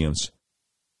premiums.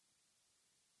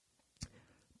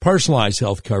 Personalized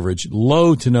health coverage,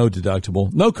 low to no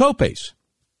deductible, no copays.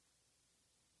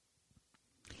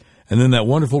 And then that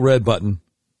wonderful red button,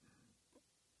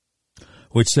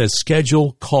 which says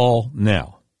schedule call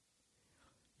now.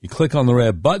 You click on the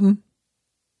red button,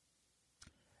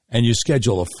 and you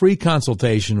schedule a free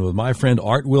consultation with my friend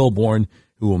Art Wilborn,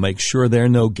 who will make sure there are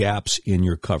no gaps in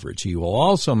your coverage. He will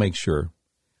also make sure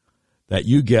that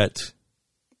you get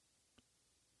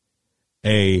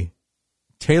a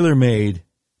tailor-made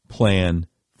plan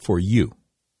for you.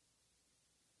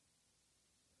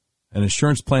 An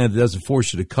insurance plan that doesn't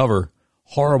force you to cover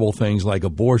horrible things like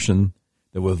abortion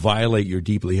that would violate your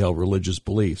deeply held religious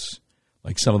beliefs,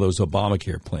 like some of those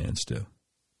Obamacare plans do.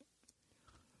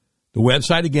 The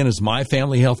website, again, is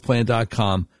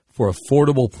myfamilyhealthplan.com for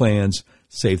affordable plans.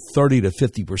 Save 30 to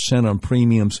 50% on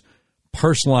premiums,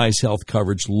 personalized health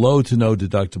coverage, low to no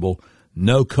deductible,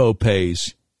 no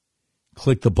copays.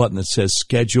 Click the button that says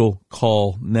schedule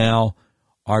call now.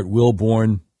 Art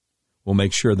Wilborn will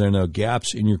make sure there are no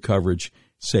gaps in your coverage.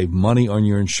 Save money on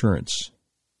your insurance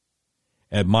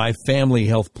at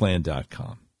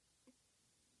myfamilyhealthplan.com.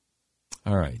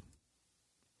 All right.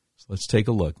 So let's take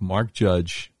a look. Mark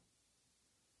Judge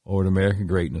over at American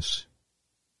Greatness.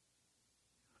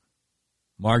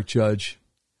 Mark Judge,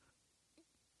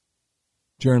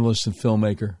 journalist and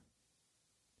filmmaker,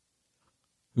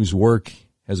 whose work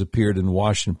has appeared in the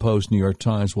Washington Post, New York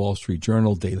Times, Wall Street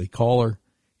Journal, Daily Caller.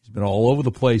 He's been all over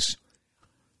the place.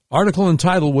 Article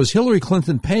entitled, Was Hillary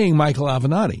Clinton Paying Michael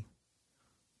Avenatti?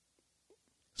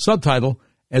 Subtitle,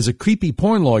 As a Creepy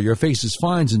Porn Lawyer Faces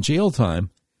Fines and Jail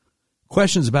Time,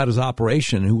 Questions about his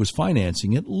operation and who was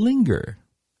financing it linger.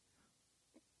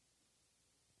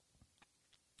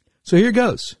 So here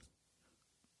goes.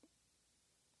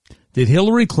 Did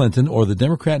Hillary Clinton or the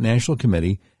Democrat National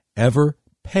Committee ever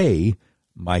pay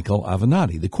Michael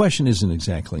Avenatti? The question isn't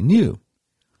exactly new.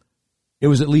 It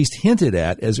was at least hinted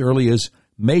at as early as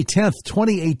May 10th,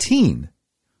 2018.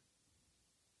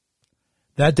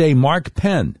 That day, Mark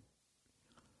Penn,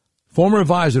 former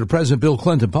advisor to President Bill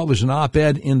Clinton, published an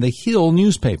op-ed in the Hill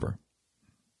newspaper.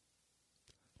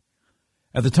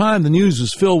 At the time, the news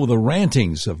was filled with the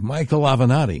rantings of Michael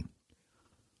Avenatti,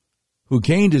 who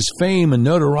gained his fame and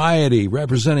notoriety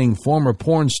representing former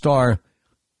porn star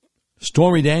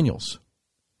Stormy Daniels.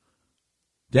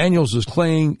 Daniels was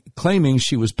claiming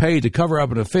she was paid to cover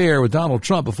up an affair with Donald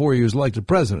Trump before he was elected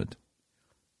president.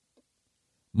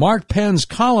 Mark Penn's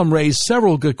column raised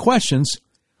several good questions.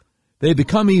 They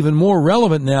become even more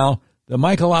relevant now that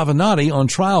Michael Avenatti, on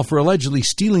trial for allegedly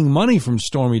stealing money from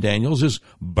Stormy Daniels, is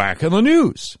back in the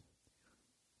news.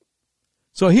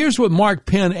 So here's what Mark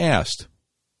Penn asked.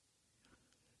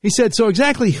 He said, so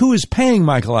exactly who is paying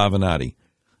Michael Avenatti?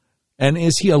 And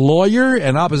is he a lawyer,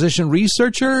 an opposition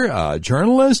researcher, a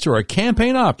journalist, or a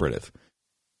campaign operative?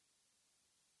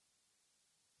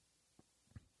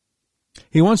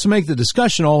 He wants to make the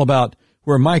discussion all about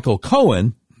where Michael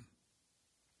Cohen,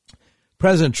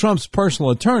 President Trump's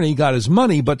personal attorney, got his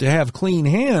money, but to have clean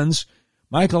hands,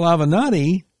 Michael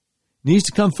Avenatti needs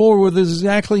to come forward with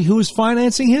exactly who is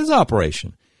financing his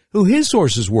operation, who his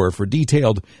sources were for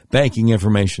detailed banking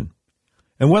information,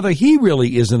 and whether he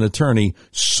really is an attorney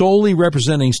solely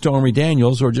representing Stormy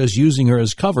Daniels or just using her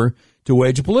as cover to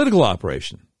wage a political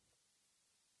operation.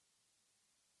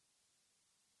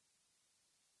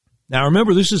 Now,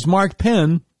 remember, this is Mark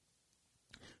Penn,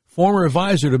 former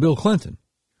advisor to Bill Clinton.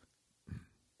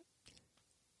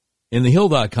 In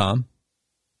thehill.com,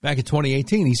 back in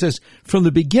 2018, he says, from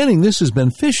the beginning, this has been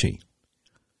fishy.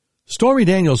 Stormy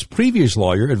Daniels' previous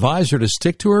lawyer advised her to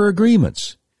stick to her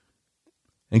agreements.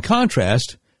 In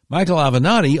contrast, Michael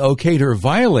Avenatti okayed her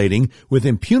violating with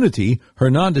impunity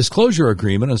her non-disclosure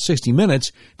agreement on 60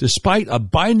 Minutes despite a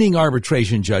binding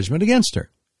arbitration judgment against her.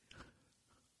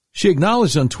 She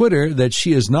acknowledged on Twitter that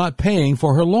she is not paying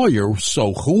for her lawyer,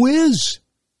 so who is?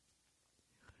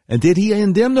 And did he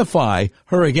indemnify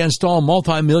her against all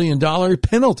multi-million-dollar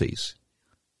penalties?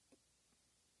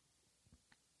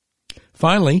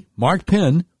 Finally, Mark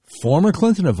Penn, former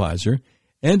Clinton advisor,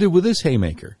 ended with this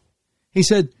haymaker. He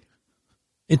said,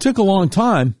 it took a long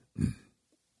time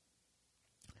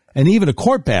and even a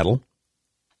court battle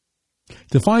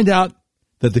to find out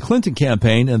that the Clinton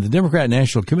campaign and the Democrat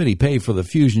National Committee paid for the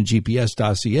Fusion GPS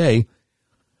dossier,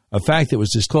 a fact that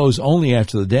was disclosed only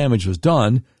after the damage was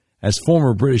done, as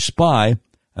former British spy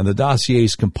and the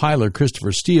dossier's compiler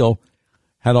Christopher Steele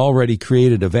had already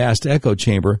created a vast echo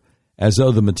chamber as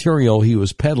though the material he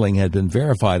was peddling had been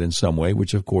verified in some way,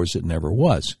 which of course it never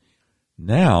was.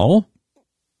 Now,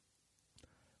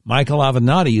 Michael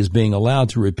Avenatti is being allowed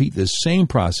to repeat this same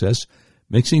process,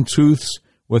 mixing truths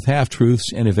with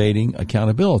half-truths and evading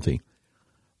accountability.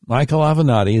 Michael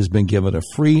Avenatti has been given a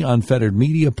free, unfettered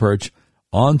media perch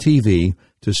on TV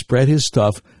to spread his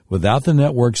stuff without the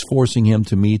networks forcing him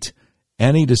to meet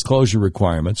any disclosure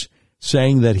requirements,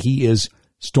 saying that he is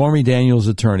Stormy Daniels'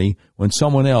 attorney when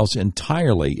someone else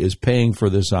entirely is paying for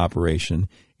this operation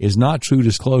is not true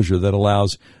disclosure that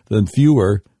allows the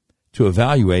viewer to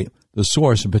evaluate the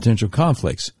source of potential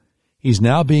conflicts. He's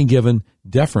now being given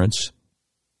deference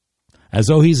as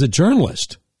though he's a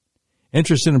journalist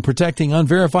interested in protecting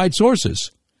unverified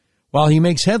sources, while he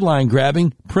makes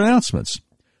headline-grabbing pronouncements.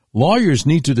 Lawyers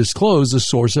need to disclose the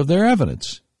source of their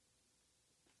evidence.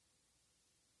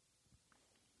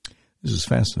 This is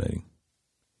fascinating.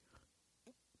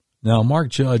 Now, Mark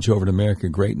Judge over at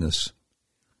American Greatness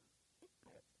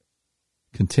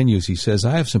continues. He says,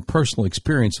 I have some personal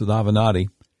experience with Avenatti,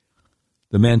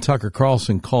 the man Tucker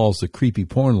Carlson calls the creepy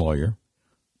porn lawyer.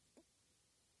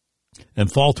 In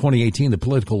fall 2018, the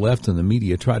political left and the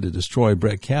media tried to destroy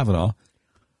Brett Kavanaugh,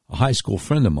 a high school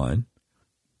friend of mine.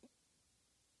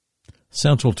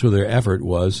 Central to their effort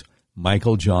was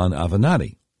Michael John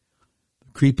Avenatti,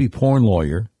 the creepy porn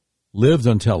lawyer, lived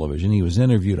on television. He was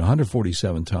interviewed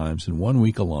 147 times in 1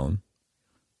 week alone.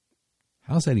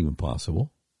 How's that even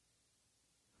possible?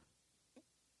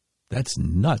 That's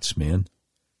nuts, man.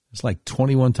 It's like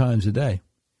 21 times a day.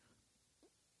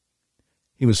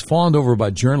 He was fawned over by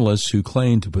journalists who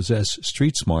claimed to possess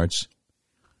street smarts,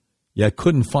 yet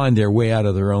couldn't find their way out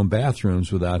of their own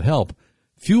bathrooms without help,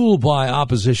 fueled by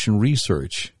opposition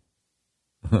research.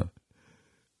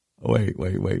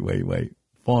 Wait.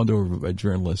 Fawned over by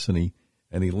journalists, and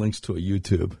he links to a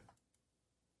YouTube.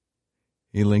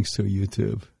 He links to a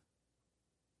YouTube.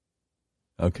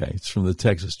 Okay, it's from the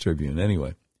Texas Tribune.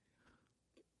 Anyway.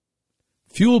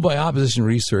 Fueled by opposition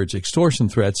research, extortion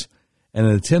threats, and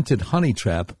an attempted honey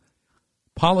trap,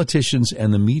 politicians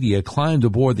and the media climbed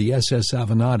aboard the SS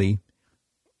Avenatti,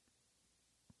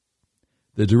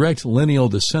 the direct lineal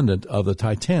descendant of the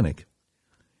Titanic.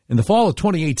 In the fall of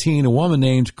 2018, a woman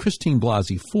named Christine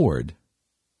Blasey Ford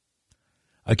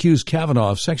accused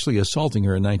Kavanaugh of sexually assaulting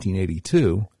her in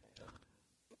 1982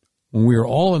 when we were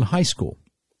all in high school.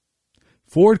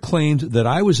 Ford claimed that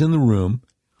I was in the room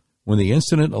when the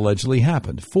incident allegedly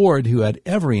happened. Ford, who had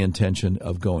every intention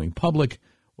of going public,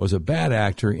 was a bad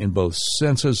actor in both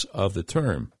senses of the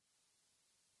term.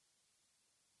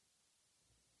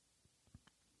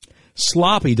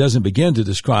 Sloppy doesn't begin to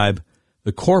describe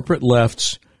the corporate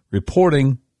left's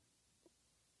reporting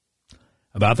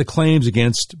about the claims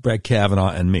against Brett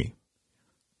Kavanaugh and me.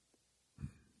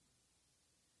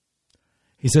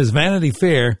 He says Vanity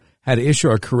Fair had to issue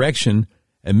a correction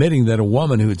admitting that a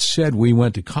woman who had said we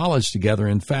went to college together,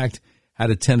 in fact,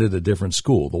 had attended a different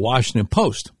school. The Washington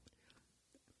Post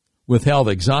withheld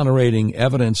exonerating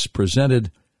evidence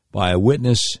presented by a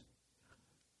witness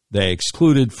they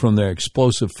excluded from their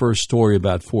explosive first story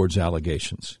about Ford's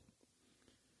allegations.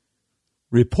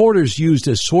 Reporters used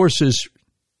as sources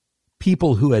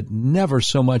people who had never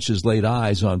so much as laid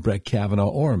eyes on Brett Kavanaugh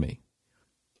or me.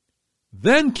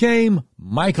 Then came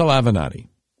Michael Avenatti.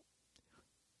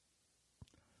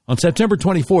 On September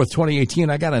 24th, 2018,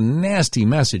 I got a nasty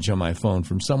message on my phone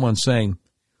from someone saying,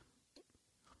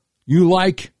 "You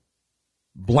like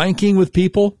blanking with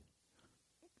people?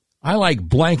 I like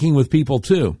blanking with people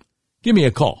too. Give me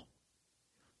a call."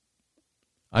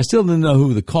 I still didn't know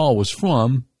who the call was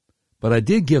from, but I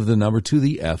did give the number to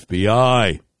the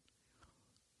FBI.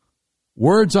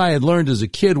 Words I had learned as a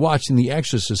kid watching The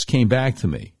Exorcist came back to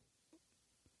me.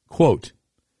 Quote,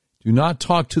 "Do not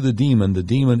talk to the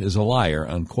demon is a liar,"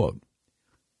 unquote.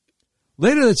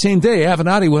 Later that same day,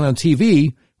 Avenatti went on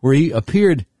TV where he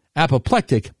appeared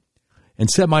apoplectic and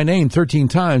said my name 13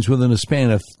 times within a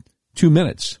span of 2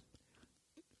 minutes.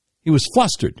 He was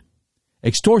flustered.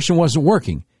 Extortion wasn't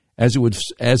working, as it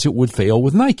would fail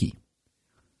with Nike.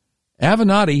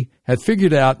 Avenatti had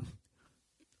figured out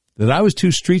that I was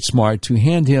too street smart to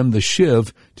hand him the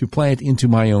shiv to plant into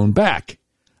my own back.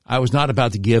 I was not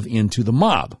about to give in to the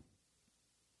mob.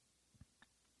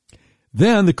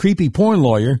 Then the creepy porn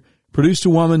lawyer produced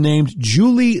a woman named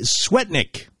Julie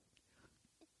Swetnick.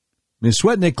 Ms.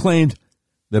 Swetnick claimed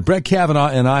that Brett Kavanaugh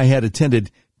and I had attended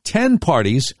 10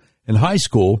 parties in high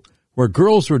school where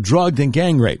girls were drugged and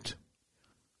gang raped.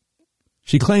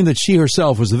 She claimed that she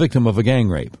herself was the victim of a gang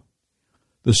rape.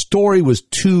 The story was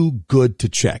too good to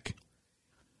check.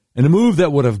 In a move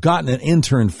that would have gotten an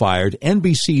intern fired,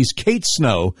 NBC's Kate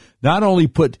Snow not only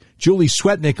put Julie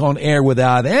Swetnick on air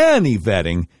without any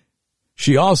vetting,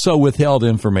 she also withheld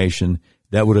information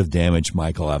that would have damaged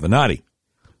Michael Avenatti.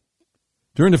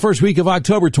 During the first week of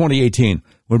October 2018,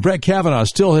 when Brett Kavanaugh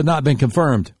still had not been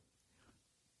confirmed,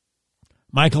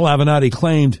 Michael Avenatti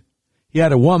claimed he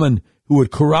had a woman who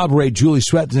would corroborate Julie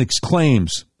Swetnick's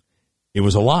claims. It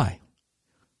was a lie.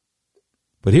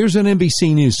 But here's what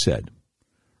NBC News said.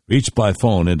 Reached by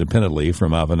phone independently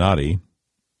from Avenatti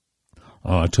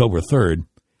on October 3rd,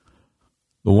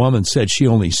 the woman said she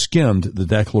only skimmed the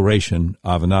declaration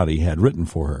Avenatti had written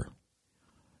for her.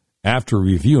 After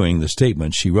reviewing the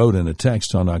statement, she wrote in a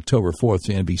text on October 4th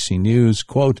to NBC News,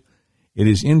 quote, "It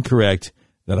is incorrect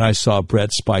that I saw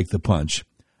Brett spike the punch.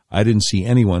 I didn't see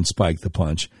anyone spike the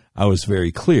punch. I was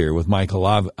very clear with Michael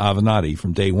Avenatti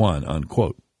from day one,"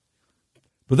 unquote.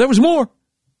 But there was more.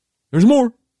 There's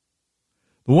more.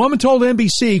 The woman told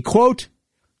NBC, quote,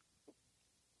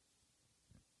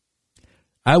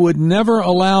 "I would never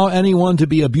allow anyone to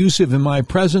be abusive in my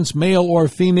presence, male or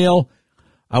female.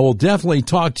 I will definitely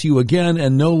talk to you again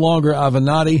and no longer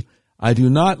Avenatti. I do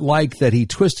not like that he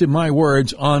twisted my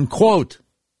words," unquote.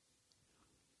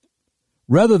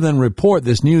 Rather than report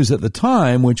this news at the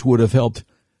time, which would have helped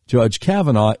Judge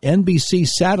Kavanaugh, NBC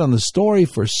sat on the story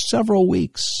for several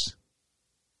weeks.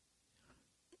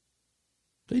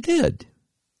 They did.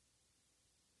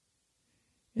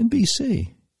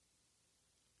 NBC.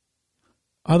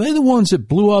 Are they the ones that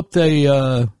blew up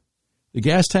the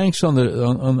gas tanks on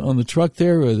the truck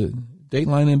there, or the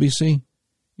Dateline NBC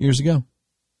years ago?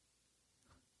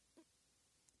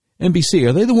 NBC,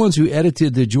 are they the ones who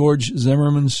edited the George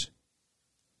Zimmerman's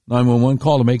 911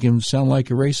 call to make him sound like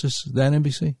a racist? Is that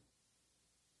NBC?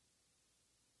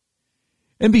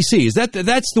 NBC,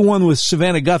 that's the one with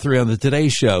Savannah Guthrie on the Today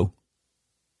Show,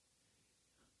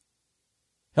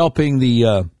 helping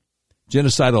the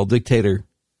genocidal dictator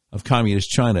of communist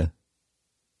China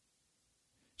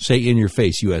say "in your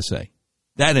face, USA."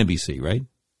 That NBC, right?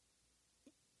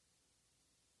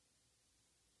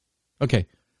 Okay,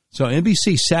 so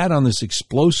NBC sat on this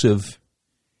explosive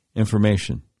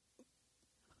information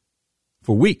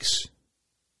for weeks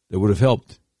that would have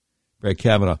helped Brett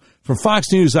Kavanaugh. From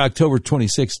Fox News, October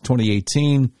 26,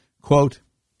 2018, quote,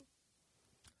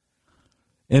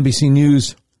 "NBC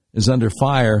News is under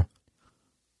fire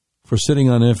for sitting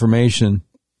on information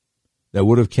that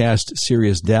would have cast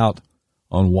serious doubt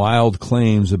on wild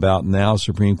claims about now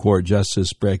Supreme Court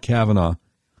Justice Brett Kavanaugh,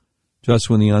 just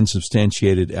when the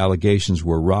unsubstantiated allegations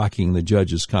were rocking the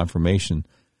judge's confirmation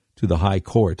to the high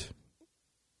court."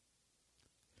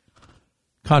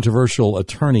 Controversial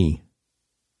attorney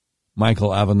Michael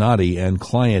Avenatti and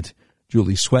client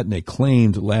Julie Swetnick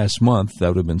claimed last month, that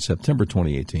would have been September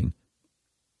 2018,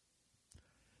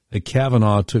 that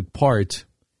Kavanaugh took part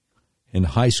in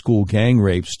high school gang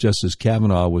rapes just as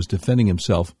Kavanaugh was defending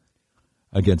himself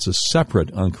against a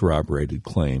separate uncorroborated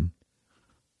claim.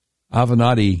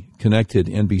 Avenatti connected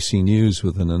NBC News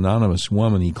with an anonymous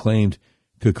woman he claimed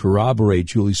could corroborate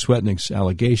Julie Swetnick's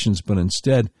allegations, but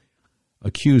instead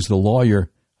accused the lawyer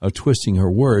of twisting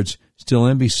her words. Still,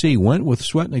 NBC went with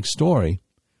Swetnick's story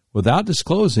without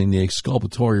disclosing the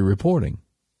exculpatory reporting.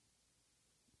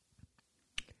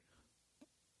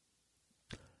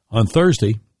 On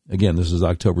Thursday, again, this is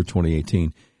October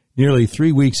 2018, nearly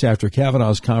 3 weeks after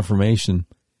Kavanaugh's confirmation,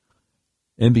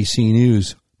 NBC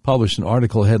News published an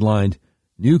article headlined,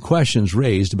 "New Questions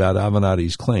Raised About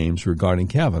Avenatti's Claims Regarding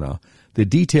Kavanaugh," that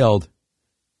detailed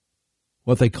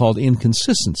what they called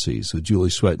inconsistencies with Julie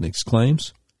Swetnick's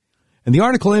claims. In the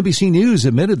article, NBC News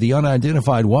admitted the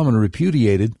unidentified woman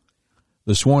repudiated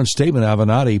the sworn statement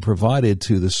Avenatti provided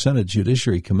to the Senate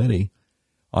Judiciary Committee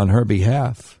on her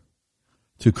behalf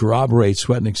to corroborate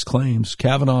Swetnick's claims.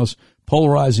 Kavanaugh's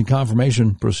polarizing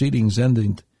confirmation proceedings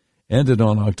ended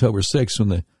on October 6th when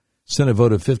the Senate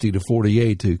voted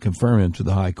 50-48 to confirm him to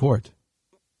the high court.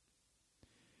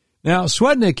 Now,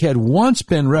 Swetnick had once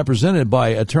been represented by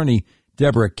attorney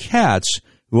Deborah Katz,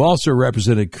 who also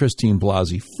represented Christine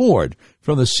Blasey Ford.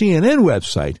 From the CNN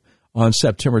website on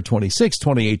September 26,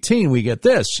 2018, we get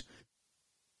this.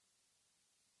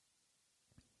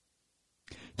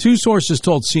 Two sources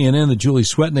told CNN that Julie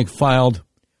Swetnick filed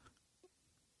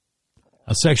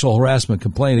a sexual harassment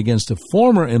complaint against a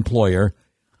former employer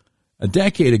a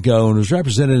decade ago and was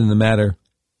represented in the matter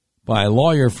by a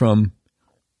lawyer from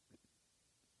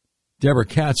Deborah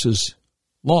Katz's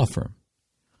law firm.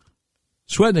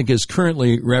 Swetnick is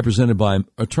currently represented by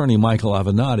attorney Michael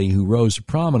Avenatti, who rose to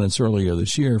prominence earlier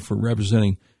this year for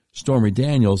representing Stormy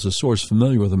Daniels. A source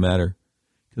familiar with the matter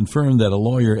confirmed that a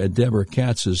lawyer at Deborah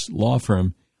Katz's law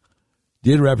firm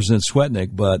did represent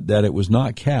Swetnick, but that it was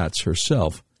not Katz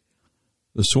herself.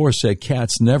 The source said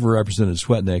Katz never represented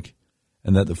Swetnick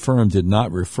and that the firm did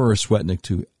not refer Swetnick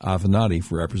to Avenatti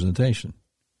for representation.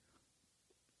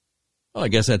 Well, I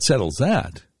guess that settles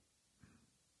that.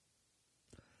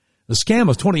 The scam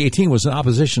of 2018 was an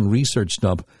opposition research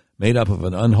dump made up of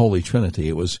an unholy trinity.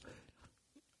 It was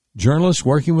journalists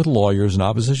working with lawyers and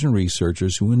opposition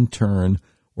researchers who in turn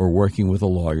were working with the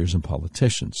lawyers and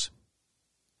politicians.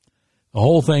 The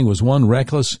whole thing was one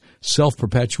reckless,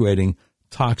 self-perpetuating,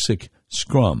 toxic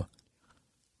scrum.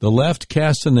 The left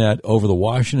cast a net over the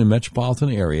Washington metropolitan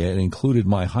area and included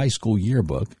my high school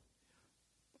yearbook.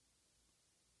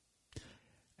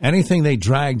 Anything they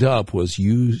dragged up was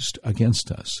used against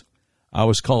us. I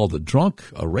was called a drunk,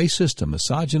 a racist, a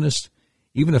misogynist,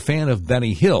 even a fan of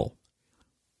Benny Hill.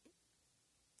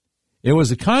 It was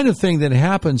the kind of thing that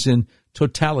happens in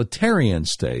totalitarian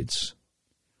states.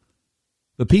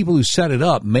 The people who set it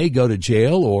up may go to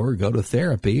jail or go to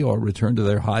therapy or return to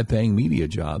their high-paying media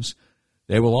jobs.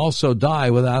 They will also die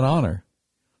without honor.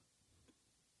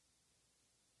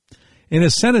 In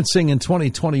his sentencing in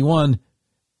 2021,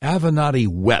 Avenatti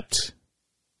wept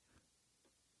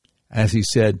as he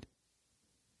said,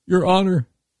 "Your Honor,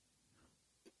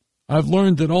 I've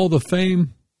learned that all the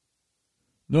fame,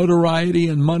 notoriety,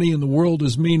 and money in the world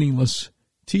is meaningless.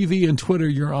 TV and Twitter,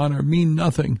 Your Honor, mean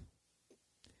nothing."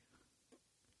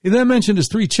 He then mentioned his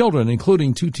 3 children,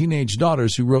 including 2 teenage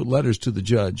daughters who wrote letters to the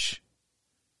judge.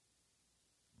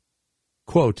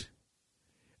 Quote,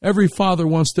 "Every father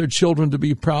wants their children to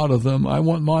be proud of them. I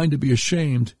want mine to be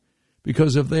ashamed,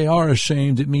 because if they are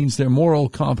ashamed, it means their moral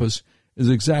compass is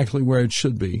exactly where it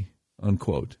should be."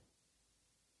 Unquote.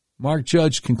 Mark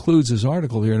Judge concludes his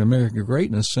article here in American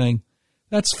Greatness saying,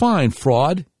 "That's fine,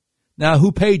 fraud. Now,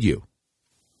 who paid you?"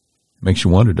 Makes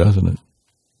you wonder, doesn't it?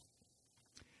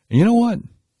 And you know what?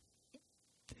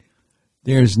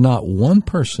 There's not one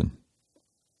person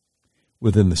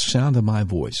within the sound of my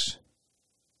voice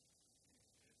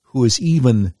who is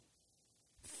even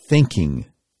thinking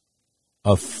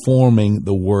of forming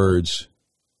the words,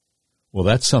 "Well,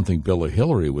 that's something Bill or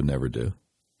Hillary would never do."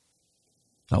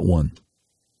 Not one.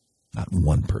 Not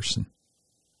one person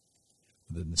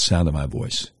within the sound of my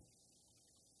voice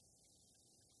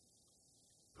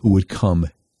who would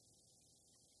come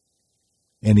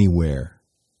anywhere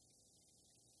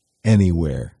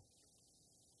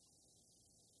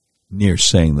near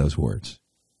saying those words.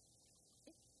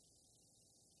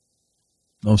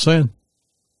 Know what I'm saying?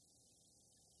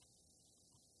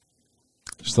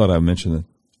 Just thought I'd mention it.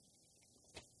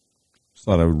 Just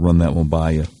thought I would run that one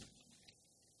by you.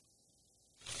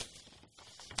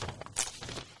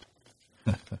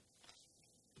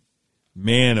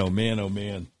 Man, oh man, oh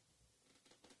man.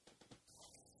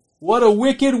 What a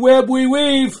wicked web we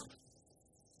weave.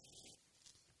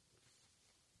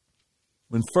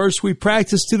 When first we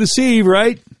practice to deceive,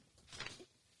 right?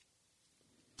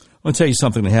 I want to tell you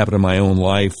something that happened in my own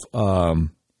life. New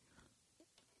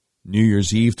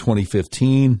Year's Eve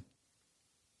 2015.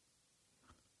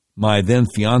 My then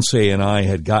fiance and I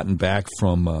had gotten back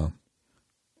from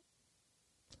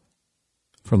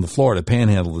the Florida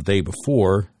Panhandle the day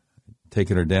before,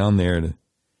 taking her down there to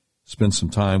spend some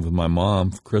time with my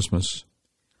mom for Christmas.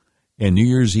 And New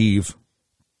Year's Eve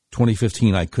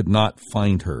 2015, I could not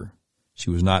find her. She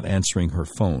was not answering her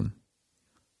phone.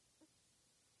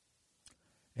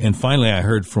 And finally, I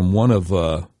heard from one of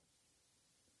her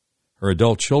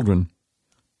adult children,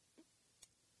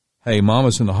 "Hey,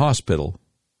 Mama's in the hospital."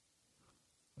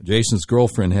 Jason's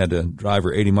girlfriend had to drive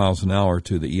her 80 miles an hour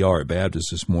to the ER at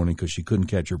Baptist this morning because she couldn't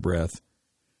catch her breath.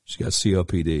 She's got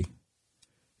COPD.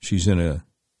 She's in a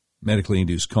medically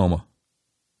induced coma.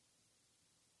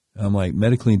 And I'm like,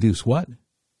 medically induced what?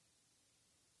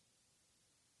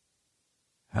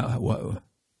 What?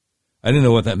 I didn't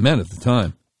know what that meant at the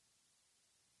time.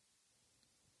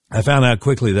 I found out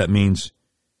quickly that means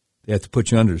they have to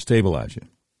put you under to stabilize you.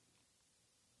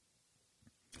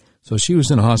 So she was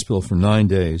in a hospital for 9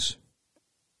 days,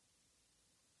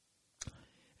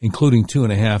 including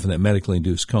 2.5 in that medically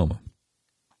induced coma.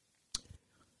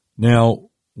 Now,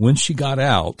 when she got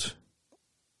out,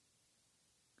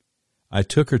 I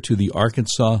took her to the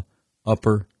Arkansas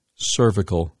Upper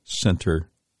Cervical Center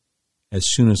as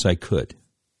soon as I could.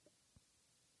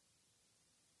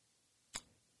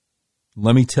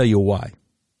 Let me tell you why.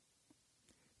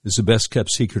 This is the best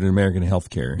kept secret in American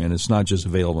healthcare, and it's not just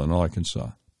available in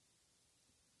Arkansas,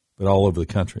 but all over the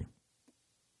country.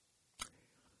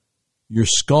 Your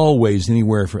skull weighs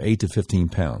anywhere from 8 to 15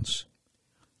 pounds.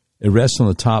 It rests on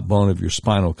the top bone of your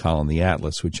spinal column, the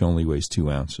atlas, which only weighs 2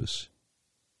 ounces.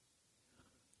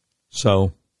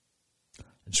 So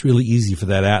it's really easy for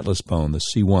that atlas bone, the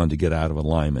C1, to get out of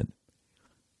alignment.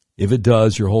 If it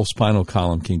does, your whole spinal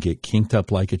column can get kinked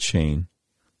up like a chain,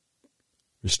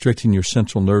 restricting your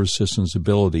central nervous system's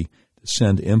ability to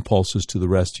send impulses to the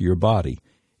rest of your body.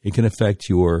 It can affect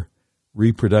your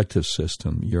reproductive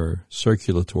system, your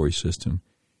circulatory system,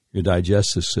 your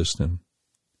digestive system.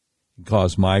 It can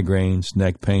cause migraines,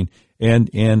 neck pain,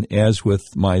 and as with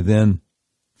my then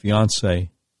fiance,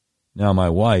 now my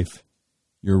wife,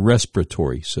 your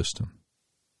respiratory system.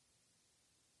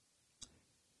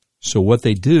 So what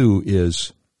they do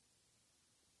is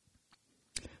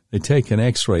they take an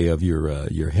X-ray of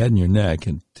your head and your neck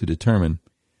and to determine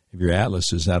if your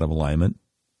atlas is out of alignment.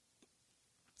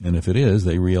 And if it is,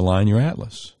 they realign your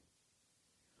atlas.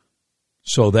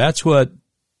 So that's what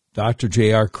Dr.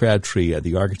 J.R. Crabtree at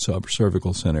the Arkansas Upper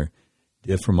Cervical Center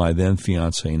did for my then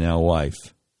fiance, now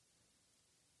wife.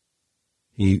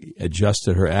 He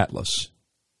adjusted her atlas.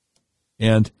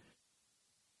 And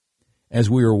as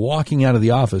we were walking out of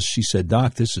the office, she said,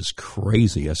 "Doc, this is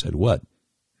crazy." I said, "What?"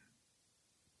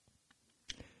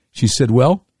 She said,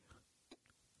 "Well,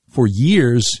 for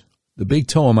years, the big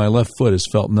toe on my left foot has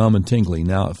felt numb and tingly.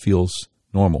 Now it feels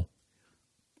normal."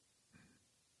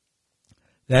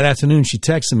 That afternoon, she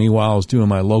texted me while I was doing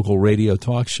my local radio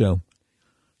talk show.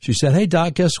 She said, "Hey,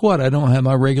 Doc, guess what? I don't have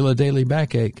my regular daily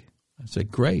backache." I said,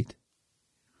 "Great."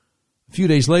 A few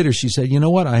days later, she said, "You know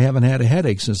what? I haven't had a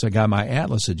headache since I got my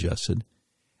atlas adjusted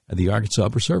at the Arkansas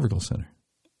Upper Cervical Center."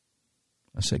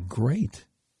 I said, "Great.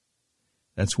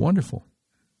 That's wonderful."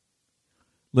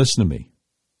 Listen to me.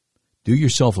 Do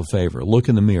yourself a favor. Look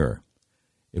in the mirror.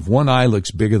 If one eye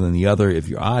looks bigger than the other, if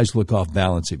your eyes look off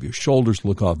balance, if your shoulders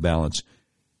look off balance,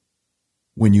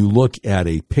 when you look at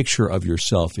a picture of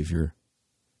yourself, if you're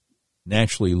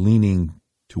naturally leaning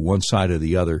to one side or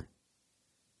the other,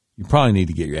 you probably need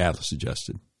to get your atlas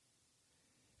adjusted.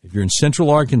 If you're in Central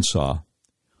Arkansas,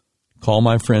 call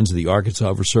my friends at the Arkansas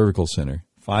Upper Cervical Center,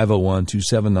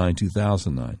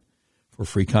 501-279-2009, for a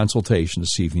free consultation to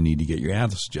see if you need to get your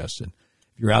atlas adjusted.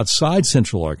 If you're outside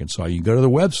Central Arkansas, you can go to their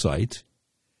website,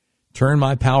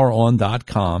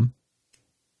 turnmypoweron.com,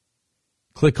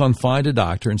 click on Find a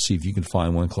Doctor, and see if you can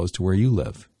find one close to where you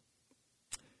live.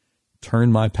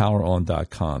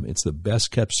 Turnmypoweron.com. It's the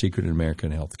best kept secret in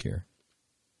American healthcare.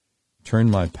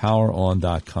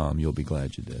 Turnmypoweron.com. You'll be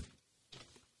glad you did.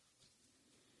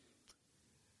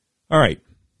 All right.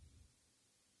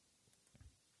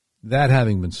 That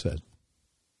having been said,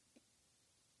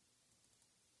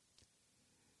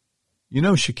 you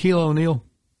know Shaquille O'Neal?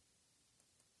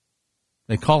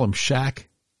 They call him Shaq.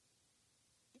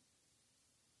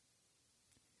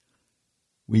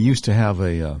 We used to have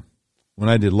when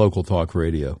I did local talk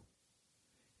radio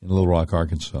in Little Rock,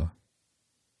 Arkansas,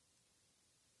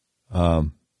 a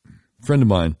friend of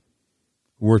mine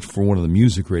who worked for one of the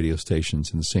music radio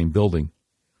stations in the same building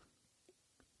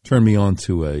turned me on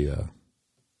to a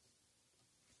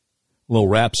little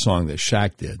rap song that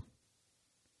Shaq did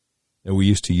that we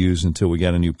used to use until we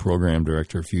got a new program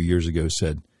director a few years ago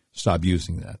said, "Stop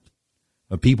using that."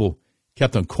 But people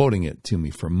kept on quoting it to me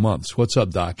for months. "What's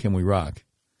up, Doc? Can we rock?"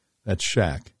 That's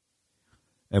Shaq.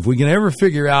 If we can ever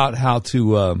figure out how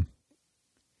to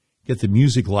get the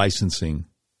music licensing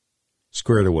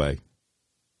squared away,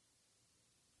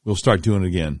 we'll start doing it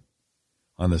again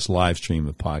on this live stream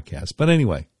of podcasts. But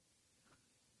anyway,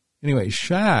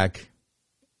 Shaq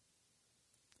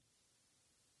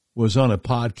was on a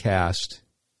podcast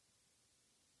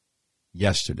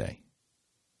yesterday.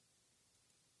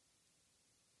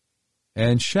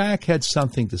 And Shaq had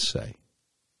something to say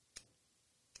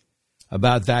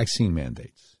about vaccine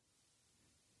mandates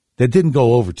that didn't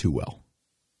go over too well.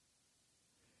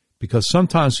 Because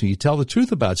sometimes when you tell the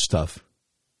truth about stuff,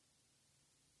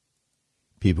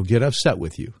 people get upset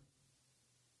with you.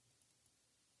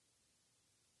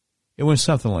 It went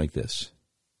something like this.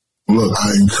 Look,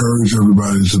 I encourage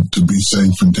everybody to be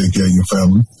safe and take care of your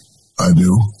family. I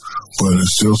do. But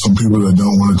there's still some people that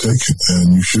don't want to take it,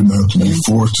 and you shouldn't have to be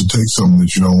forced to take something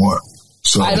that you don't want.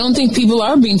 So I don't think people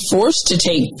are being forced to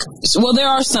take. Well, there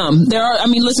are some.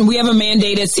 Listen, we have a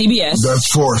mandate at CBS.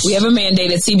 That's force. We have a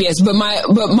mandate at CBS. But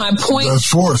my point. That's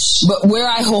force. But where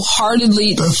I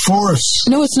wholeheartedly. That's force.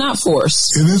 No, it's not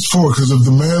force. It is force, because if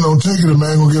the man don't take it, the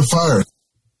man will get fired.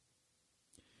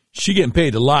 She getting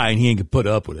paid to lie, and he ain't gonna put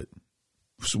up with it.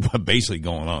 That's what's basically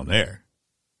going on there.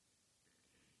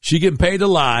 She getting paid to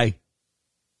lie,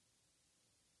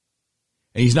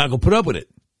 and he's not gonna put up with it.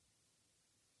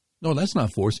 No, that's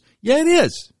not force. Yeah, it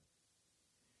is.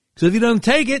 Because if he doesn't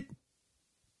take it,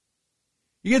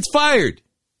 he gets fired.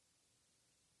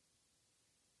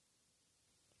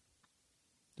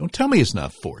 Don't tell me it's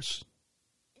not force.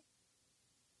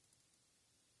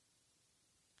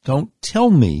 Don't tell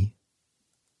me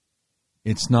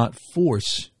it's not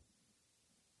force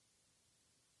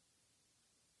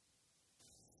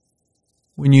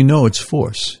when you know it's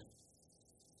force.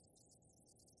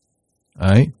 All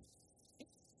right?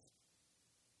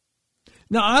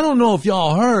 Now, I don't know if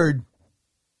y'all heard,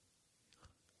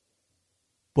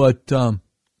 but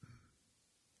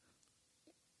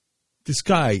this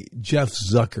guy, Jeff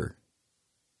Zucker,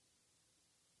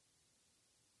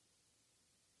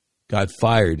 got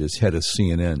fired as head of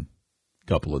CNN a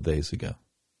couple of days ago.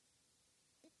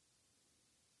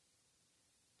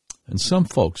 And some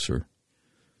folks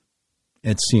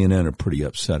at CNN are pretty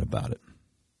upset about it.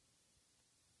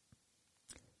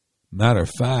 Matter of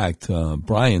fact,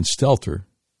 Brian Stelter,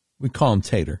 we call him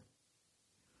Tater.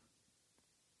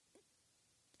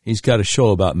 He's got a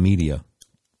show about media,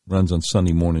 runs on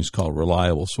Sunday mornings, called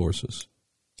Reliable Sources.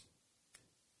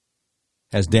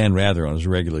 Has Dan Rather on as a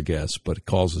regular guest, but it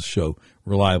calls his show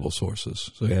Reliable Sources,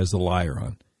 so he has the liar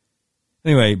on.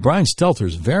 Anyway, Brian Stelter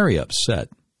is very upset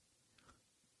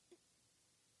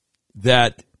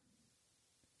that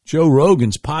Joe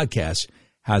Rogan's podcast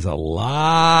has a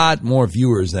lot more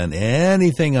viewers than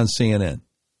anything on CNN.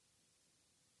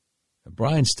 And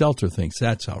Brian Stelter thinks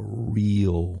that's a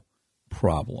real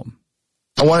problem.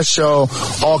 I want to show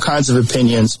all kinds of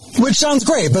opinions. Which sounds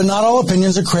great, but not all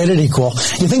opinions are created equal.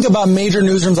 You think about major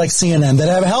newsrooms like CNN that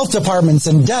have health departments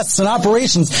and desks and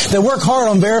operations that work hard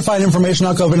on verified information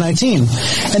on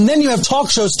COVID-19. And then you have talk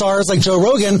show stars like Joe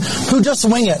Rogan who just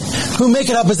wing it, who make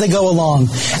it up as they go along.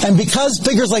 And because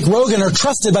figures like Rogan are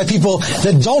trusted by people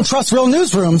that don't trust real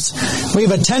newsrooms, we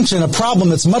have a tension, a problem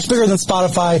that's much bigger than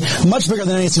Spotify, much bigger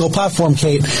than any single platform,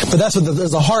 Kate. But that's what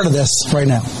there's the heart of this right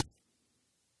now.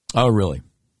 Oh, really?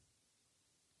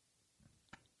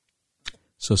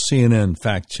 So CNN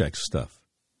fact-checks stuff.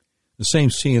 The same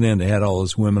CNN that had all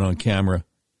those women on camera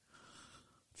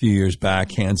a few years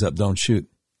back, hands up, don't shoot,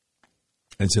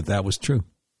 as if that was true.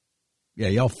 Yeah,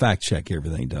 y'all fact-check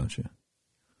everything, don't you?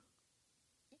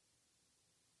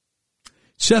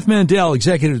 Seth Mandel,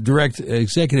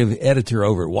 executive editor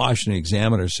over at Washington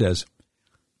Examiner, says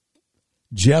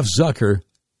Jeff Zucker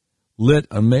lit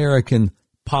American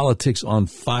politics on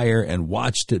fire and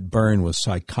watched it burn with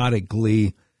psychotic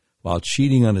glee while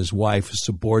cheating on his wife's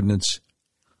subordinates.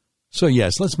 So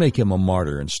yes, let's make him a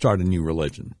martyr and start a new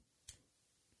religion.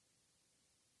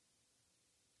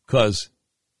 Because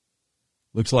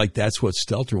looks like that's what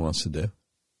Stelter wants to do.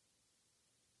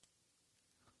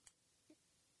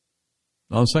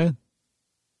 Know what I'm saying?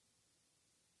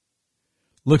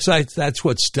 Looks like that's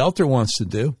what Stelter wants to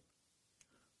do.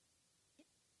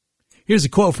 Here's a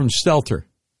quote from Stelter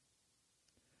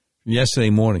from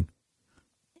yesterday morning.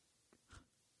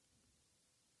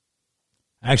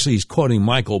 Actually, he's quoting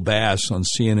Michael Bass on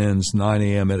CNN's 9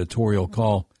 a.m. editorial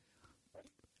call.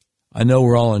 I know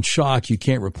we're all in shock. You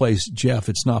can't replace Jeff.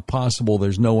 It's not possible.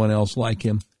 There's no one else like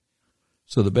him.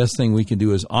 So the best thing we can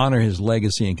do is honor his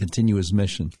legacy and continue his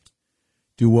mission.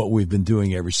 Do what we've been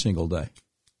doing every single day.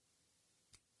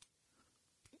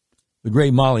 The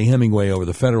great Molly Hemingway over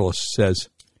the Federalist says,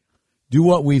 do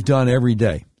what we've done every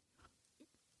day.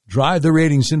 Drive the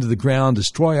ratings into the ground,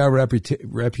 destroy our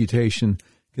reputation,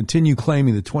 continue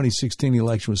claiming the 2016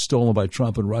 election was stolen by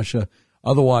Trump and Russia,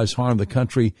 otherwise harm the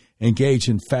country, engage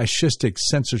in fascistic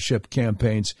censorship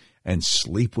campaigns, and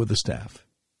sleep with the staff.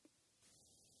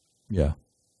 Yeah.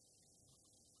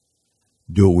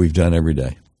 Do what we've done every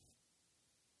day.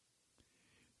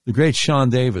 The great Sean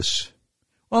Davis.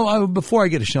 Well, before I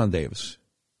get to Sean Davis,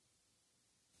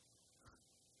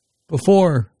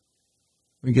 before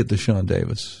we get to Sean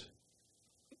Davis,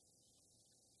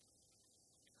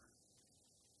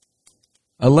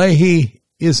 Alehi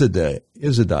Izzadai,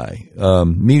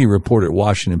 media reporter at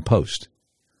Washington Post,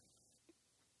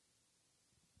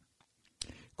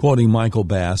 quoting Michael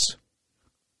Bass,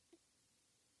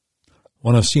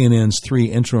 one of CNN's 3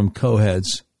 interim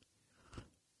co-heads,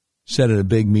 said at a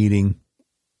big meeting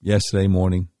yesterday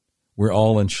morning, we're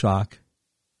all in shock.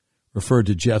 referred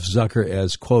to Jeff Zucker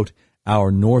as, quote,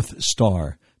 our North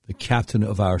Star, the captain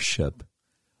of our ship.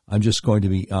 I'm just going to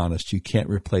be honest. You can't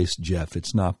replace Jeff.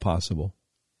 It's not possible.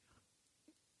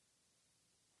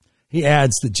 He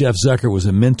adds that Jeff Zucker was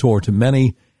a mentor to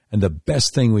many, and the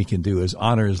best thing we can do is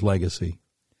honor his legacy,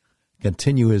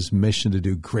 continue his mission to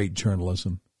do great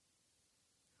journalism.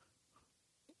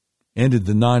 Ended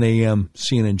the 9 a.m.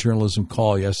 CNN journalism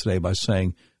call yesterday by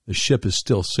saying, the ship is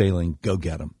still sailing. Go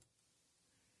get him.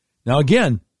 Now,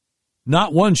 again,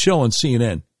 not one show on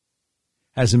CNN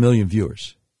has 1 million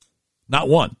viewers. Not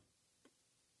one.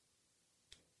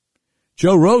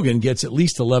 Joe Rogan gets at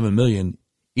least 11 million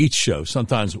each show,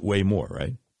 sometimes way more,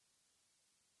 right?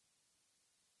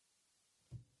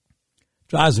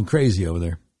 Drives them crazy over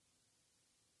there.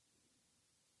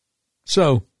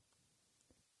 So,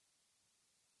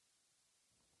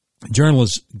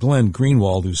 journalist Glenn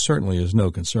Greenwald, who certainly is no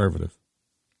conservative,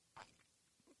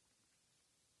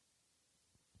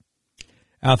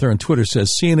 out there on Twitter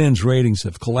says CNN's ratings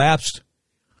have collapsed.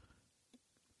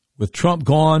 With Trump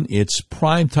gone, its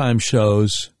primetime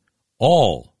shows,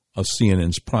 all of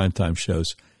CNN's primetime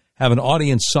shows, have an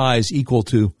audience size equal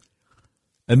to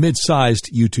a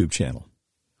mid-sized YouTube channel.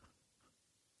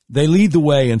 They lead the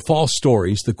way in false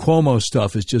stories. The Cuomo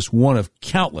stuff is just one of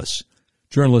countless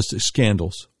journalistic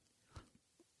scandals.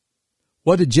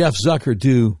 What did Jeff Zucker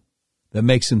do that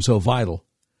makes him so vital?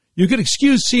 You could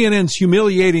excuse CNN's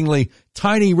humiliatingly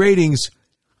tiny ratings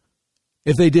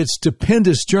if they did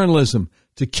stupendous journalism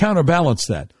to counterbalance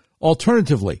that.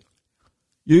 Alternatively,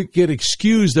 you could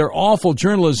excuse their awful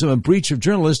journalism and breach of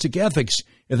journalistic ethics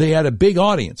if they had a big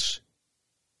audience.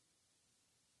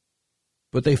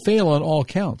 But they fail on all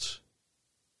counts.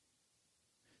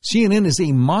 CNN is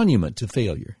a monument to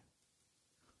failure.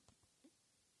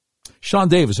 Sean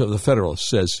Davis of The Federalist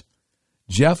says,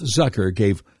 Jeff Zucker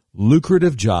gave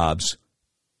lucrative jobs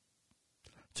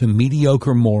to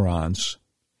mediocre morons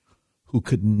who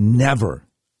could never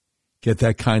get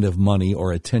that kind of money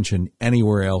or attention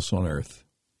anywhere else on earth,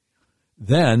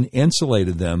 then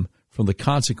insulated them from the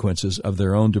consequences of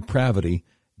their own depravity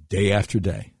day after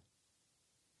day.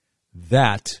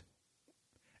 That,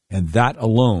 and that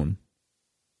alone,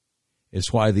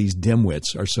 is why these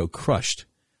dimwits are so crushed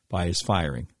by his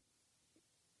firing.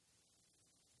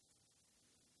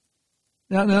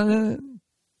 Now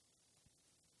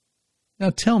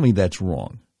tell me that's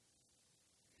wrong.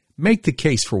 Make the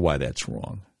case for why that's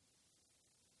wrong.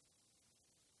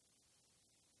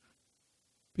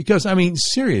 Because, I mean,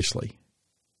 seriously,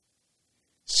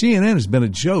 CNN has been a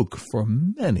joke for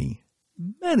many,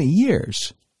 many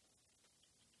years.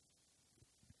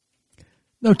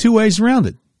 No two ways around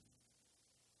it.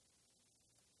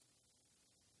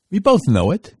 We both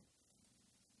know it.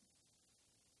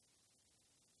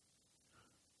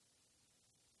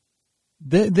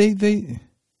 They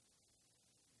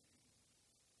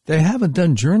haven't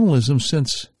done journalism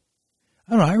since,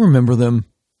 I don't know, I remember them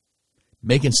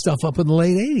making stuff up in the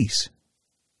late 80s.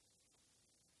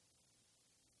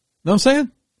 Know what I'm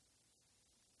saying?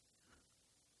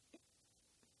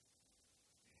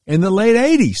 In the late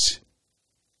 80s.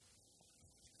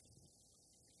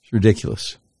 It's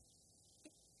ridiculous.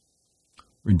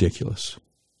 Ridiculous.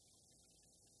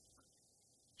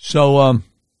 So,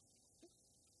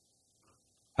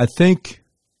 I think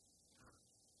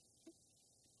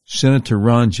Senator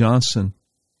Ron Johnson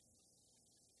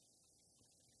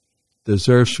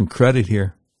deserves some credit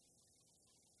here.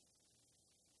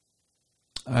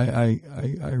 I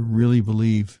really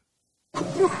believe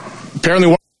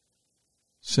apparently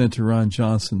Senator Ron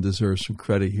Johnson deserves some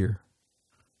credit here.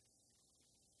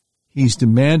 He's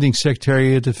demanding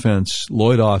Secretary of Defense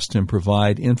Lloyd Austin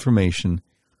provide information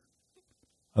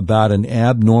about an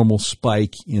abnormal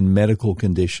spike in medical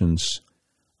conditions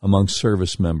among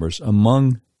service members.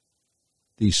 Among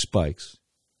these spikes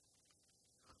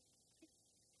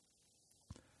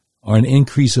are an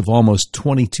increase of almost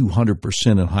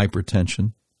 2,200% in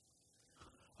hypertension,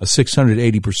 a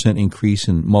 680% increase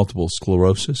in multiple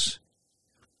sclerosis,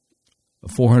 a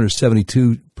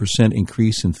 472%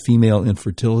 increase in female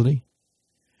infertility,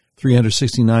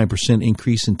 369%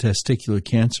 increase in testicular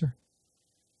cancer.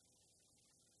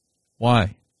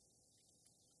 Why?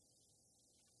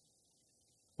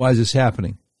 Why is this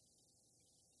happening?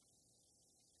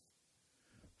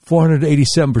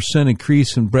 487%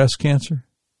 increase in breast cancer,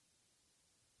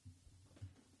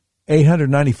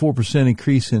 894%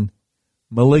 increase in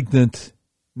malignant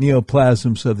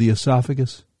neoplasms of the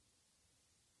esophagus.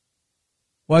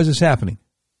 Why is this happening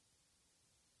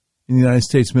in the United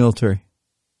States military?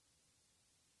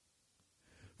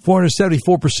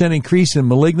 474% increase in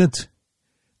malignant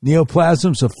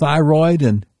neoplasms of thyroid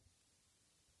and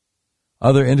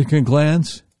other endocrine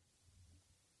glands.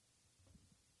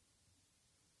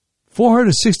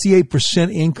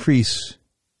 468% increase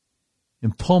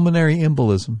in pulmonary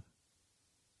embolism.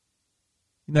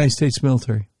 United States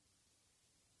military.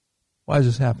 Why is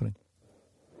this happening?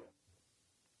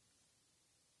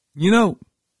 You know,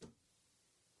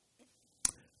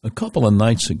 a couple of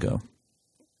nights ago,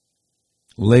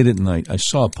 late at night, I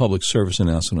saw a public service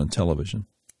announcement on television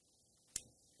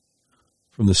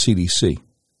from the CDC.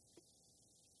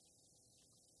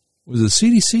 Was it the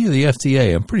CDC or the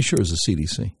FDA? I'm pretty sure it was the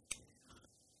CDC.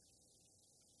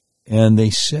 And they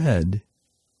said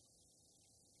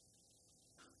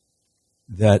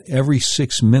that every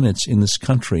 6 minutes in this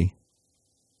country,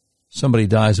 somebody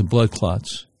dies of blood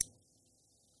clots.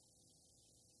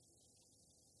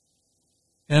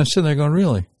 And I'm sitting there going,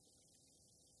 really?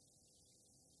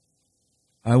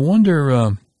 I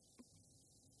wonder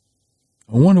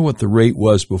what the rate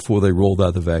was before they rolled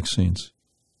out the vaccines.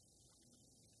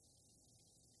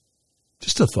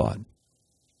 Just a thought.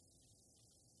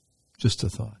 Just a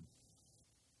thought.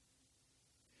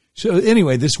 So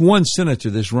anyway, this one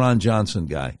senator, this Ron Johnson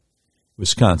guy,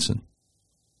 Wisconsin,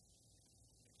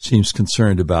 seems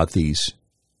concerned about these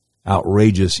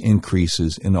outrageous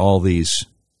increases in all these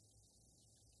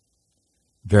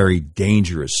very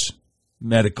dangerous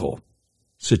medical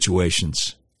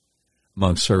situations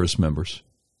among service members.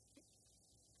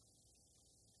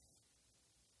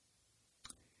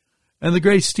 And the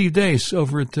great Steve Deace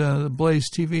over at Blaze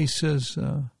TV says,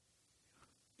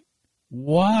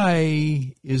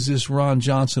 why is this Ron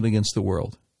Johnson against the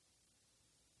world?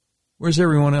 Where's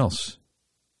everyone else?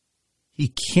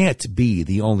 He can't be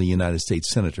the only United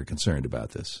States senator concerned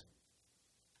about this.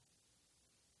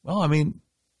 Well, I mean,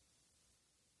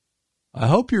 I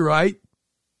hope you're right.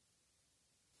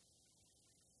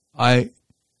 I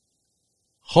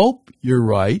hope you're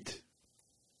right.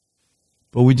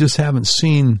 But we just haven't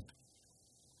seen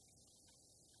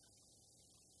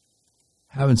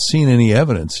any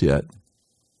evidence yet,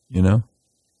 you know?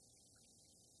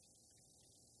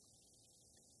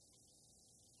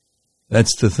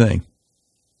 That's the thing.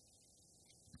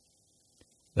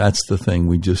 That's the thing.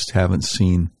 We just haven't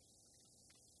seen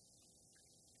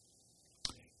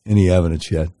any evidence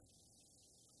yet.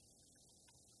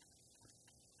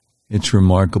 It's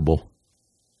remarkable.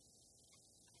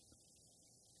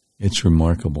 It's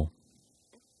remarkable.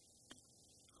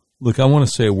 Look, I want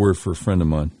to say a word for a friend of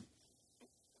mine.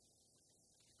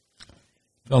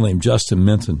 A fellow named Justin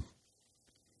Minton.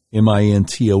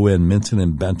 Minton, Minton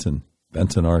in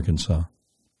Benton, Arkansas.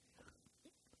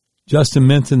 Justin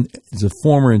Minton is a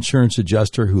former insurance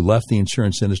adjuster who left the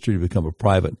insurance industry to become a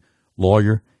private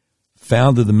lawyer,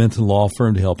 founded the Minton Law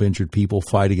Firm to help injured people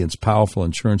fight against powerful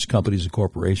insurance companies and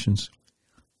corporations.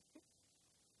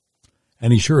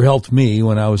 And he sure helped me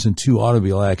when I was in 2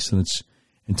 automobile accidents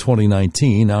in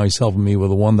 2019. Now he's helping me with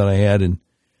the one that I had in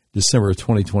December of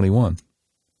 2021.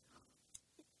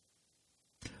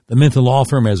 The Minton Law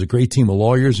Firm has a great team of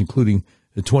lawyers, including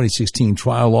the 2016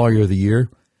 Trial Lawyer of the Year,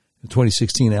 the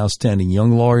 2016 Outstanding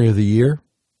Young Lawyer of the Year.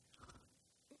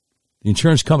 The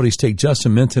insurance companies take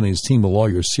Justin Minton and his team of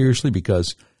lawyers seriously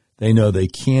because they know they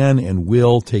can and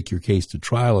will take your case to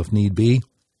trial if need be.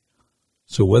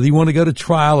 So whether you want to go to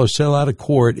trial or settle out of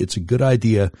court, it's a good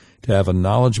idea to have a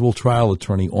knowledgeable trial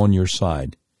attorney on your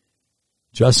side.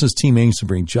 Justin's team aims to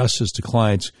bring justice to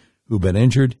clients who've been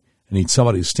injured and need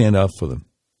somebody to stand up for them.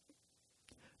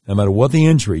 No matter what the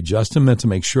injury, Justin Minton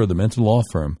makes sure the Minton Law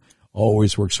Firm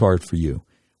always works hard for you.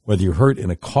 Whether you're hurt in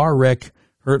a car wreck,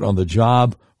 hurt on the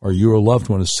job, or your loved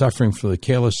one is suffering for the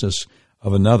carelessness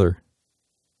of another,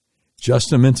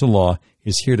 Justin Minton Law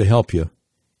is here to help you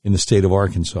in the state of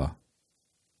Arkansas.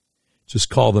 Just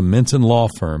call the Minton Law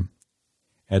Firm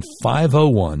at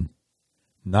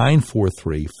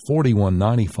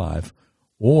 501-943-4195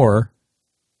 or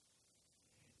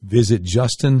visit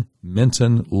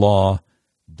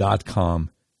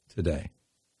justinmintonlaw.com today.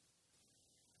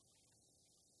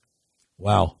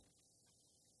 Wow.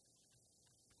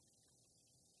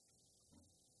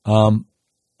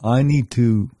 I need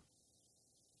to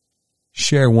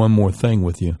share one more thing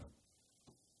with you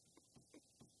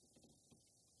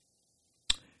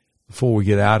before we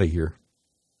get out of here.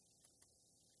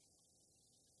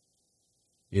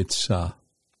 It's a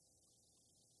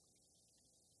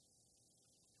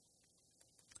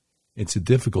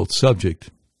difficult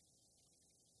subject,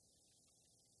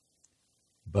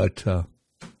 but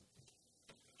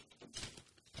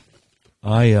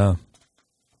I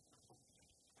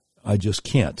just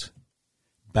can't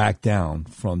back down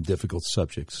from difficult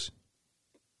subjects.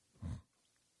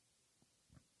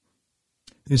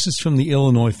 This is from the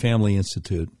Illinois Family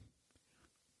Institute.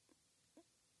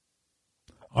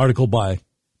 Article by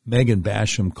Megan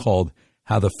Basham called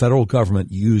How the Federal Government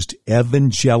Used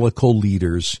Evangelical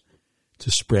Leaders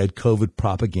to Spread COVID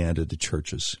Propaganda to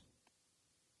Churches.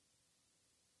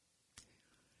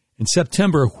 In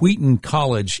September, Wheaton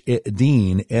College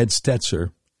Dean Ed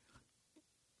Stetzer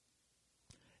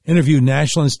interviewed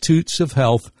National Institutes of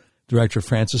Health Director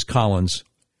Francis Collins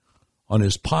on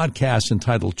his podcast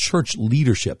entitled Church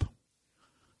Leadership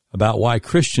about why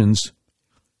Christians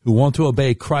who want to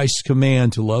obey Christ's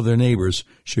command to love their neighbors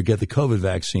should get the COVID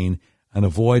vaccine and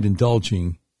avoid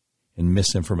indulging in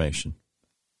misinformation.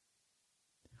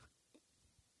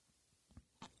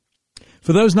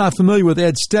 For those not familiar with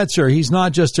Ed Stetzer, he's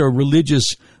not just a religious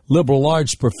liberal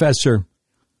arts professor,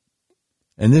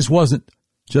 and this wasn't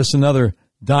just another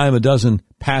dime a dozen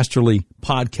pastorally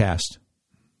podcast.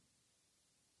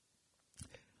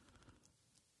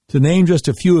 To name just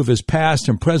a few of his past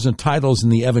and present titles in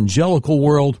the evangelical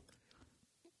world,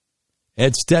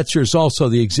 Ed Stetzer is also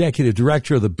the executive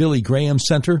director of the Billy Graham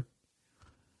Center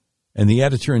and the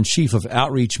editor-in-chief of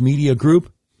Outreach Media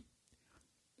Group.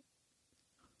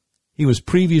 He was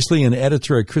previously an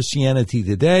editor at Christianity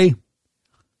Today,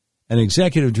 an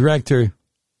executive director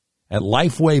at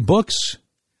Lifeway Books,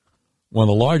 one of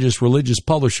the largest religious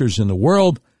publishers in the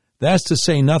world. That's to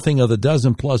say nothing of the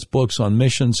dozen-plus books on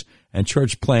missions and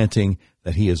church planting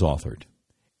that he has authored.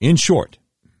 In short,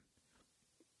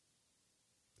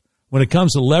 when it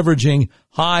comes to leveraging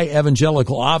high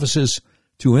evangelical offices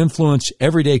to influence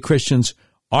everyday Christians,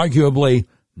 arguably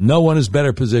no one is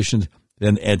better positioned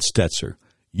than Ed Stetzer.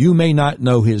 You may not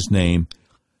know his name,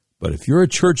 but if you're a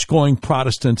church-going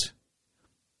Protestant,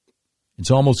 it's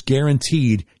almost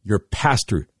guaranteed your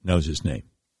pastor knows his name.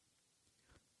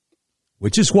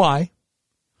 Which is why,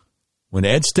 when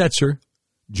Ed Stetzer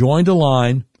joined a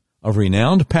line of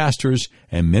renowned pastors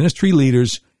and ministry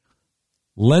leaders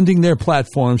lending their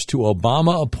platforms to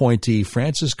Obama appointee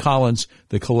Francis Collins,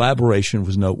 the collaboration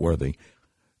was noteworthy.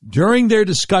 During their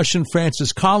discussion,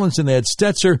 Francis Collins and Ed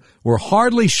Stetzer were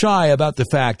hardly shy about the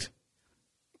fact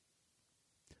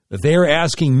that they are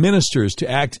asking ministers to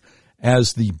act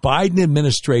as the Biden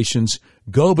administration's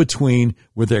go-between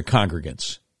with their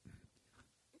congregants.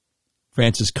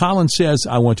 Francis Collins says,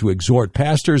 I want to exhort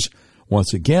pastors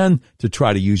once again to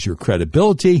try to use your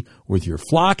credibility with your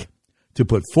flock to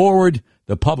put forward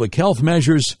the public health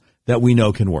measures that we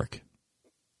know can work.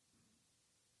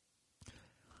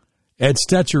 Ed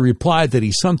Stetzer replied that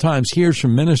he sometimes hears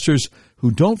from ministers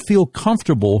who don't feel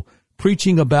comfortable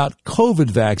preaching about COVID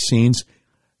vaccines,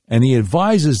 and he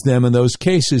advises them in those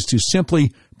cases to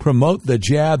simply promote the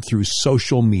jab through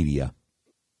social media.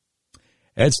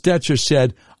 Ed Stetzer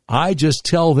said, I just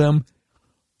tell them,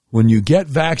 when you get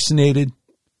vaccinated,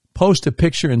 post a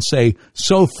picture and say,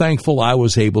 so thankful I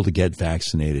was able to get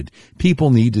vaccinated.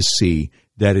 People need to see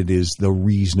that it is the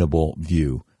reasonable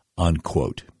view,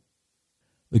 unquote.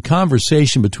 The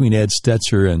conversation between Ed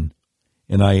Stetzer and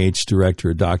NIH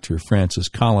Director Dr. Francis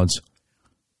Collins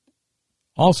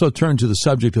also turned to the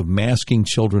subject of masking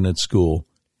children at school,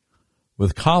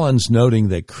 with Collins noting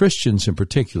that Christians in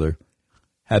particular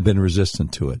have been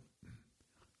resistant to it.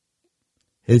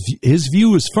 His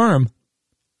view is firm.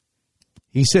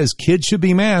 He says kids should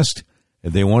be masked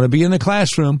if they want to be in the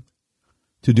classroom.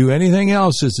 To do anything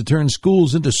else is to turn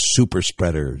schools into super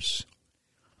spreaders.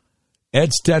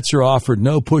 Ed Stetzer offered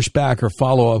no pushback or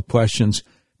follow-up questions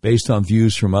based on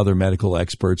views from other medical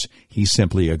experts. He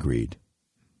simply agreed.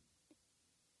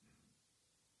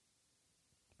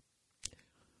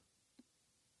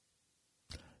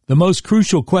 The most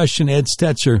crucial question Ed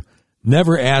Stetzer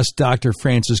never asked Dr.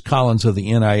 Francis Collins of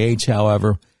the NIH,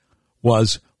 however,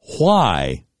 was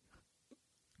why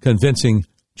convincing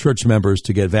church members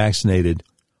to get vaccinated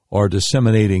or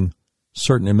disseminating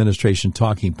certain administration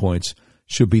talking points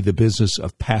should be the business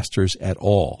of pastors at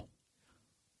all.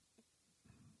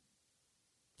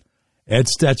 Ed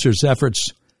Stetzer's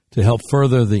efforts to help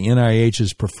further the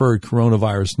NIH's preferred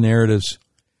coronavirus narratives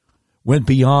went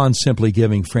beyond simply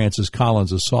giving Francis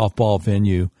Collins a softball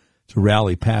venue to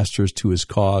rally pastors to his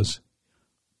cause.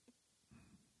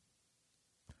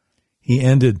 He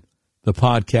ended the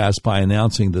podcast by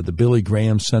announcing that the Billy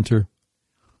Graham Center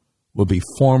will be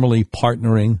formally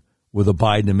partnering with the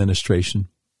Biden administration.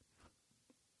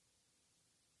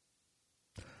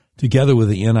 Together with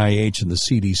the NIH and the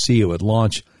CDC, it would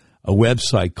launch a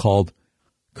website called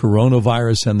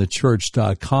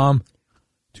coronavirusandthechurch.com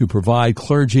to provide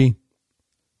clergy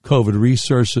COVID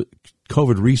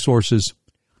resources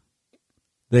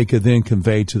they could then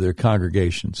convey to their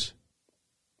congregations.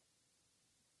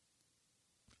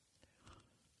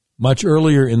 Much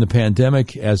earlier in the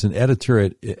pandemic, as an editor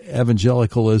at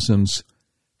Evangelicalism's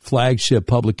flagship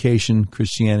publication,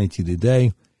 Christianity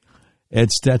Today, Ed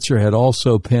Stetzer had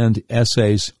also penned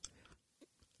essays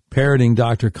parroting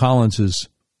Dr. Collins's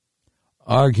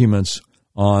arguments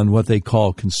on what they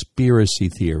call conspiracy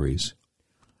theories.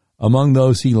 Among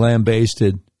those, he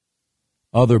lambasted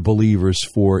other believers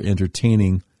for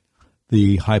entertaining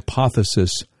the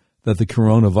hypothesis that the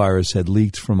coronavirus had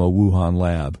leaked from a Wuhan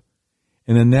lab.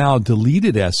 In a now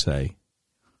deleted essay,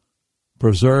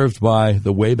 preserved by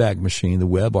the Wayback Machine, the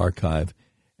web archive,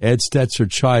 Ed Stetzer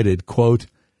chided, quote,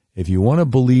 "If you want to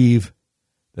believe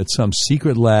that some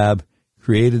secret lab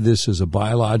created this as a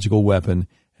biological weapon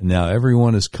and now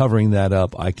everyone is covering that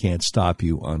up, I can't stop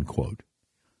you," unquote.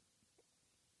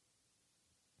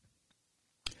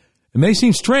 It may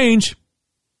seem strange,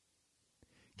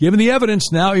 given the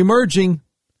evidence now emerging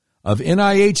of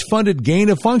NIH-funded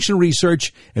gain-of-function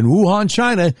research in Wuhan,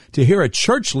 China, to hear a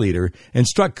church leader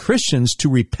instruct Christians to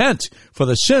repent for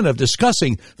the sin of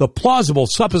discussing the plausible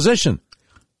supposition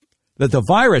that the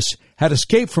virus had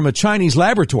escaped from a Chinese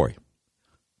laboratory.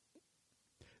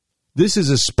 This is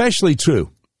especially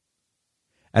true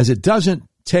as it doesn't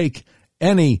take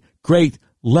any great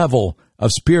level of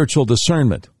spiritual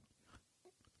discernment.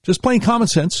 Just plain common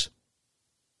sense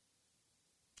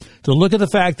to look at the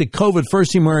fact that COVID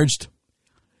first emerged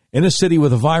in a city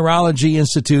with a virology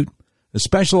institute that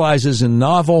specializes in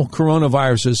novel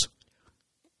coronaviruses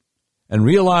and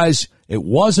realize it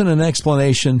wasn't an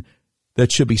explanation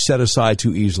that should be set aside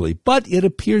too easily. But it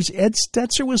appears Ed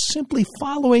Stetzer was simply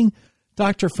following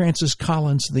Dr. Francis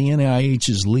Collins, the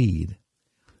NIH's lead.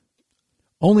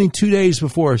 Only 2 days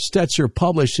before Stetzer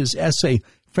published his essay,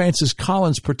 Francis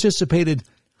Collins participated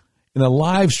in a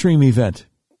live stream event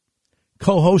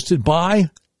co-hosted by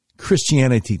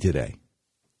Christianity Today.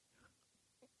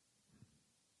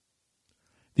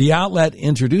 The outlet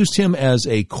introduced him as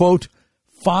a, quote,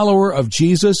 follower of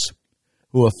Jesus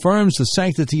who affirms the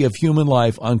sanctity of human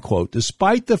life, unquote,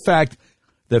 despite the fact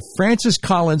that Francis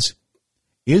Collins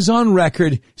is on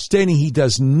record stating he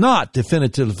does not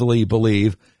definitively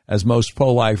believe, as most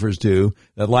pro-lifers do,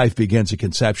 that life begins at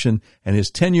conception, and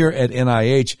his tenure at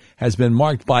NIH has been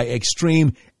marked by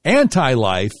extreme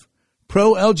anti-life,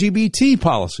 pro-LGBT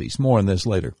policies. More on this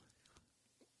later.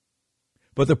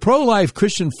 But the pro-life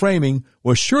Christian framing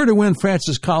was sure to win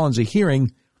Francis Collins a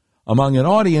hearing among an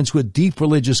audience with deep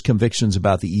religious convictions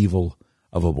about the evil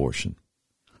of abortion.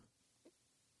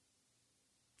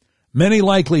 Many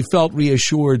likely felt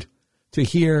reassured to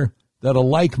hear that a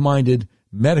like-minded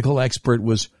medical expert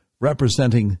was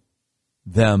representing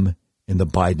them in the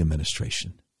Biden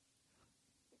administration.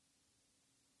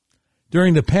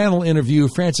 During the panel interview,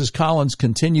 Francis Collins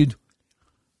continued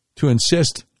to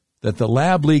insist that the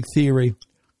lab leak theory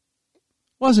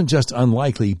wasn't just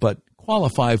unlikely, but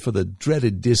qualified for the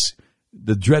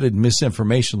dreaded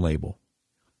misinformation label.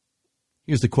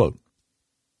 Here's the quote.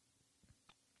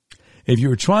 If you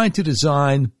were trying to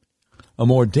design a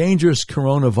more dangerous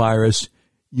coronavirus,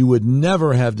 you would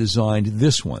never have designed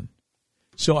this one.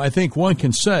 So I think one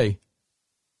can say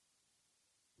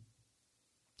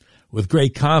with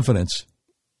great confidence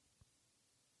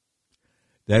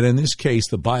that in this case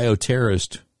the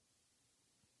bioterrorist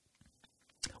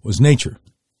was nature.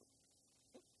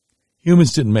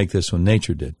 Humans didn't make this one,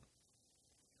 nature did.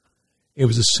 It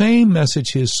was the same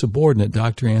message his subordinate,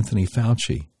 Dr. Anthony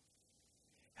Fauci,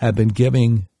 had been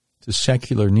giving to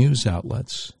secular news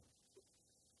outlets.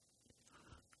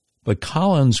 But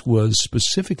Collins was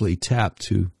specifically tapped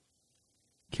to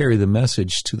carry the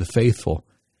message to the faithful.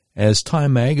 As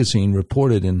Time magazine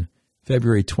reported in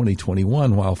February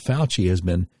 2021, while Fauci has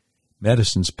been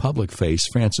medicine's public face,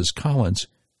 Francis Collins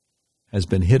has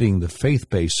been hitting the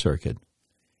faith-based circuit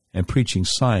and preaching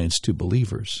science to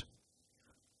believers.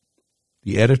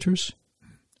 The editors,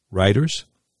 writers,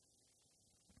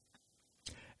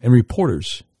 and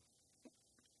reporters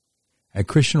at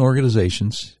Christian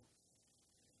organizations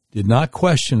did not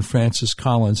question Francis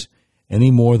Collins any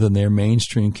more than their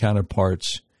mainstream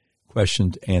counterparts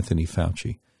questioned Anthony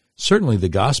Fauci. Certainly the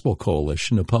Gospel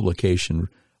Coalition, a publication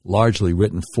largely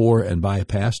written for and by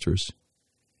pastors,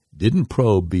 didn't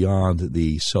probe beyond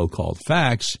the so-called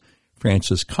facts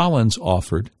Francis Collins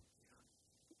offered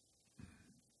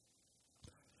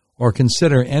or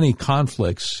consider any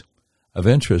conflicts of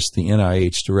interest the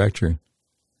NIH director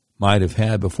might have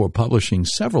had before publishing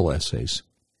several essays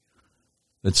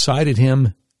that cited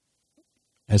him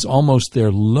as almost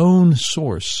their lone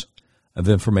source of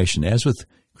information. As with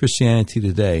Christianity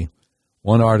Today,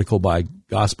 one article by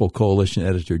Gospel Coalition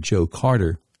editor Joe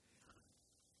Carter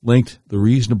linked the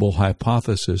reasonable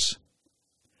hypothesis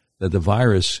that the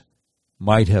virus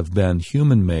might have been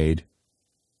human-made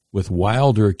with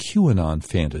wilder QAnon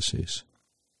fantasies.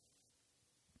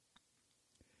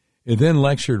 It then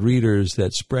lectured readers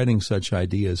that spreading such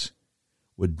ideas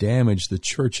would damage the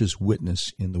church's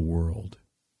witness in the world.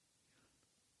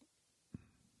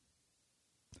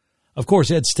 Of course,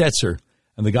 Ed Stetzer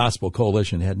and the Gospel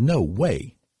Coalition had no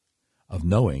way of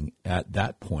knowing at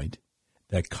that point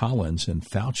that Collins and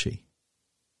Fauci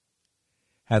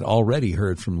had already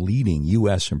heard from leading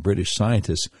U.S. and British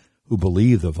scientists who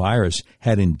believed the virus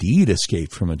had indeed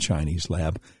escaped from a Chinese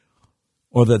lab,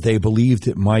 or that they believed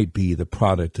it might be the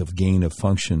product of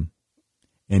gain-of-function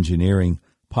engineering,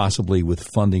 possibly with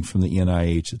funding from the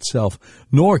NIH itself,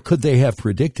 nor could they have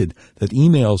predicted that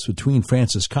emails between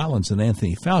Francis Collins and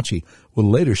Anthony Fauci would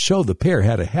later show the pair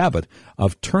had a habit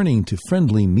of turning to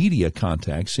friendly media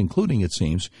contacts, including, it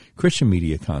seems, Christian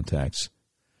media contacts,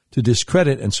 to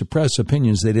discredit and suppress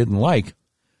opinions they didn't like,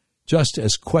 such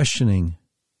as questioning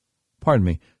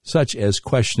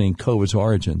COVID's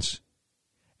origins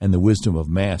and the wisdom of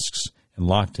masks and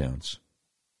lockdowns.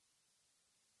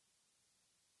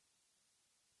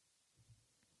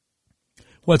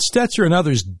 What Stetzer and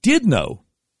others did know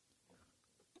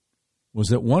was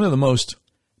that one of the most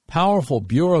powerful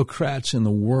bureaucrats in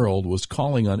the world was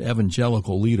calling on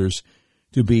evangelical leaders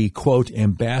to be, quote,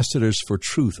 ambassadors for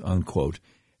truth, unquote,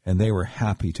 and they were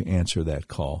happy to answer that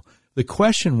call. The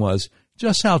question was,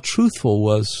 just how truthful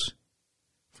was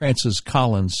Francis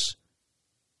Collins'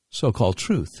 so-called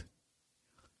truth?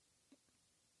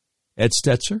 Ed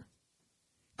Stetzer,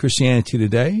 Christianity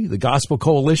Today, the Gospel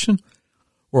Coalition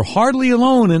were hardly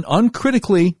alone in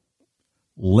uncritically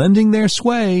lending their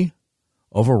sway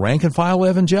over rank-and-file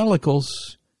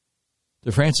evangelicals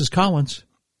to Francis Collins.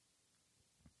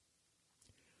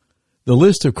 The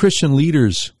list of Christian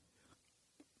leaders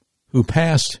who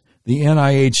passed the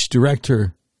NIH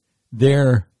director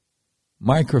their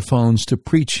microphones to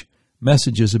preach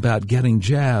messages about getting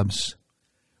jabs,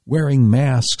 wearing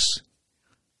masks,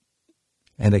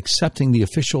 and accepting the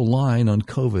official line on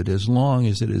COVID as long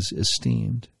as it is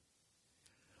esteemed.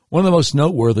 One of the most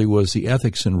noteworthy was the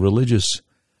Ethics and Religious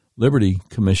Liberty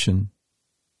Commission,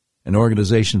 an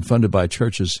organization funded by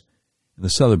churches in the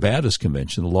Southern Baptist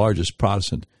Convention, the largest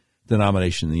Protestant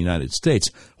denomination in the United States.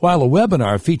 While a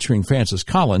webinar featuring Francis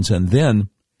Collins and then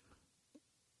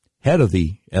head of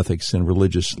the Ethics and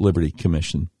Religious Liberty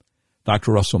Commission,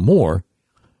 Dr. Russell Moore,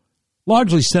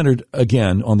 largely centered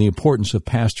again on the importance of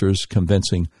pastors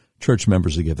convincing church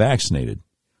members to get vaccinated.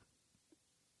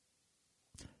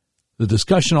 The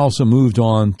discussion also moved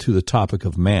on to the topic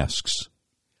of masks.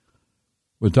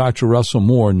 With Dr. Russell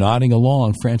Moore nodding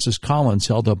along, Francis Collins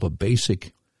held up a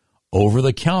basic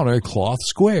over-the-counter cloth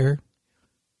square.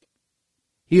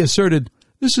 He asserted,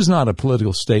 "This is not a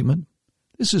political statement.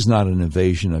 This is not an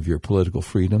invasion of your political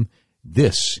freedom.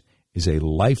 This is a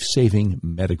life-saving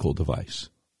medical device."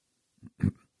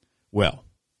 Well,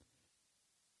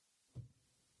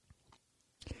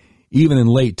 even in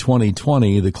late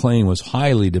 2020, the claim was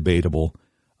highly debatable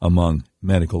among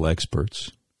medical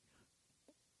experts.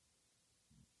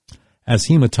 As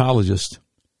hematologist,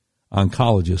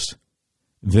 oncologist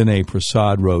Vinay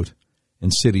Prasad wrote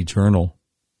in City Journal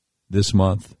this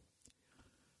month,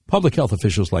 public health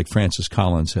officials like Francis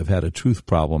Collins have had a truth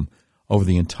problem over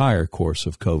the entire course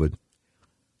of COVID,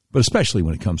 but especially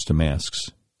when it comes to masks.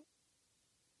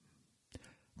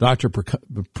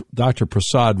 Dr.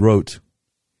 Prasad wrote,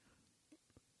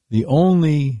 "The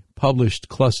only published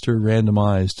cluster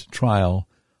randomized trial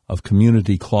of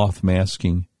community cloth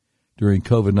masking during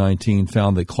COVID-19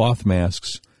 found that cloth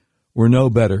masks were no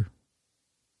better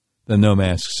than no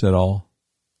masks at all.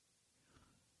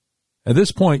 At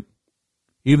this point,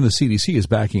 even the CDC is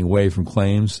backing away from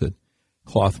claims that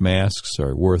cloth masks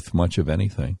are worth much of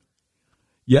anything.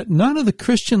 Yet none of the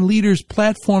Christian leaders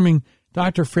platforming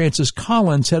Dr. Francis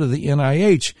Collins, head of the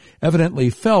NIH, evidently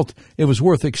felt it was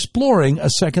worth exploring a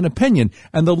second opinion.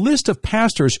 And the list of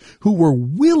pastors who were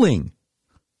willing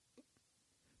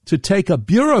to take a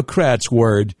bureaucrat's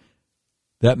word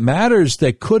that matters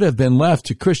that could have been left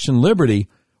to Christian liberty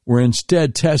were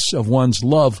instead tests of one's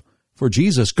love for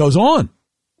Jesus goes on.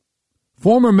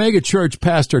 Former megachurch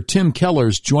pastor Tim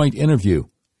Keller's joint interview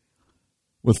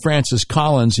with Francis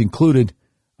Collins included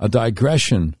a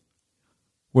digression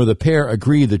where the pair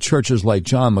agreed that churches like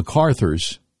John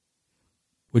MacArthur's,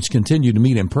 which continued to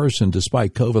meet in person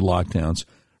despite COVID lockdowns,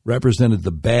 represented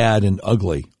the bad and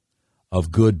ugly of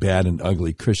good, bad, and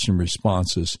ugly Christian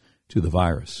responses to the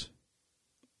virus.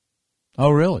 Oh,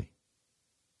 really?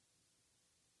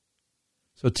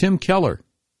 So Tim Keller,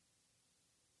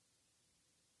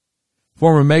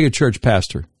 former megachurch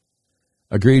pastor,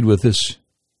 agreed with this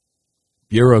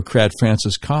bureaucrat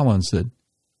Francis Collins that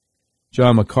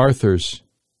John MacArthur's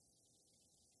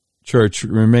church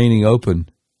remaining open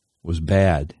was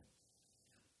bad.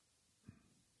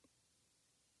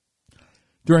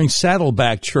 during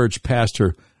Saddleback Church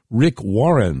pastor Rick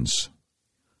Warren's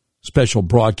special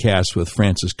broadcast with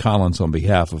Francis Collins on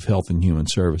behalf of Health and Human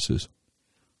Services.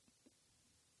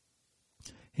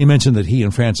 He mentioned that he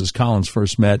and Francis Collins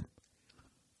first met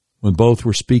when both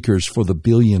were speakers for the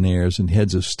billionaires and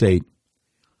heads of state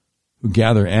who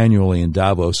gather annually in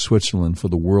Davos, Switzerland for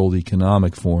the World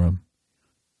Economic Forum.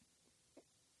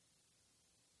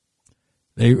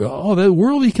 The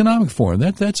World Economic Forum,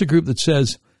 that's a group that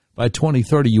says by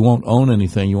 2030 you won't own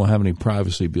anything, you won't have any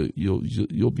privacy, but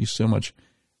you'll be so much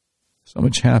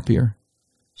happier.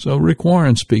 So Rick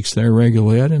Warren speaks there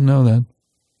regularly. I didn't know that.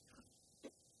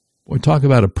 Boy, talk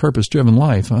about a purpose-driven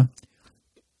life, huh?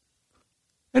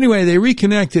 Anyway, they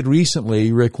reconnected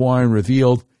recently, Rick Warren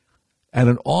revealed, at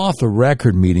an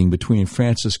off-the-record meeting between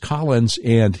Francis Collins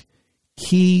and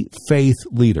key faith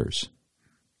leaders.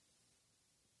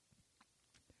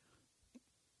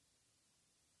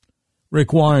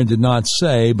 Rick Warren did not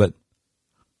say, but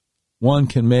one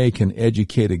can make an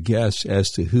educated guess as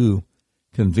to who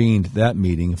convened that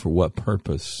meeting for what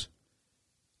purpose,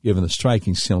 given the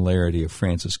striking similarity of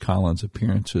Francis Collins'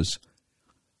 appearances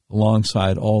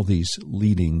alongside all these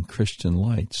leading Christian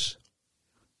lights.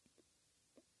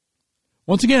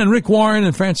 Once again, Rick Warren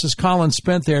and Francis Collins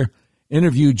spent their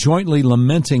interview jointly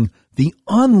lamenting the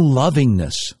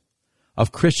unlovingness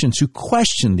of Christians who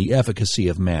question the efficacy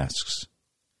of masks,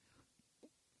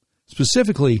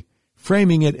 specifically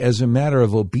framing it as a matter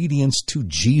of obedience to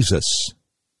Jesus.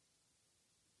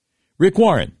 Rick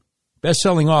Warren,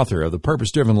 best-selling author of The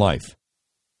Purpose-Driven Life,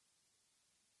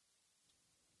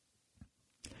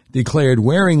 declared,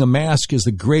 wearing a mask is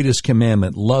the greatest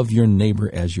commandment. Love your neighbor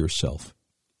as yourself.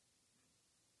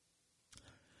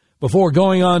 Before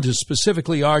going on to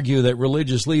specifically argue that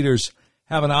religious leaders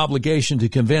have an obligation to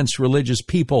convince religious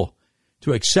people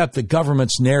to accept the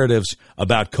government's narratives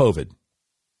about COVID,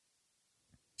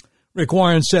 Rick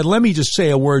Warren said, let me just say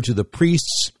a word to the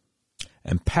priests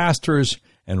and pastors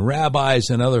and rabbis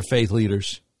and other faith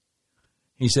leaders.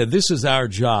 He said, this is our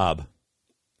job,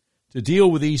 to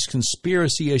deal with these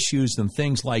conspiracy issues and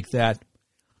things like that.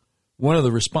 One of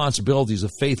the responsibilities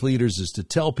of faith leaders is to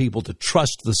tell people to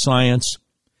trust the science.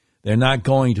 They're not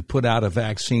going to put out a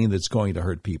vaccine that's going to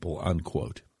hurt people,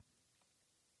 unquote.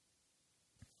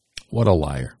 What a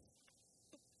liar.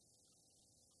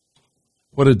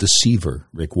 What a deceiver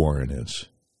Rick Warren is.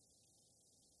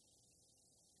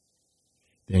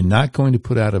 They're not going to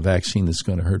put out a vaccine that's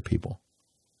going to hurt people.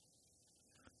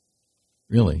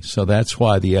 Really? So that's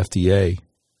why the FDA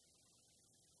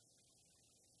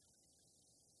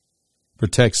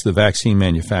protects the vaccine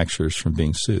manufacturers from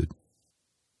being sued.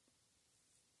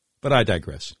 But I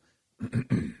digress.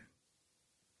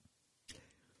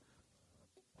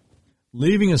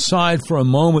 Leaving aside for a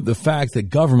moment the fact that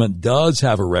government does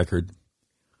have a record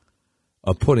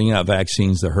of putting out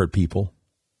vaccines that hurt people,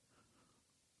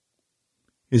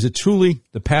 is it truly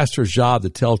the pastor's job to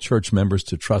tell church members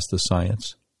to trust the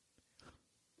science?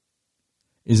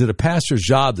 Is it a pastor's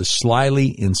job to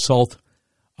slyly insult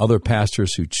other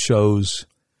pastors who chose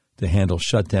to handle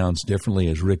shutdowns differently,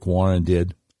 as Rick Warren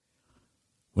did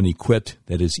when he quipped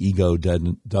that his ego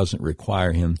doesn't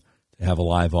require him to have a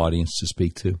live audience to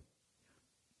speak to?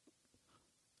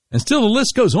 And still the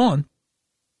list goes on.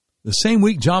 The same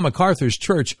week John MacArthur's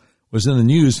church was in the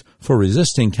news for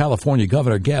resisting California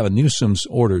Governor Gavin Newsom's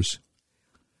orders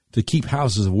to keep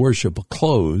houses of worship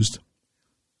closed,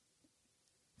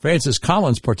 Francis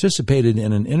Collins participated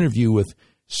in an interview with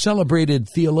celebrated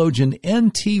theologian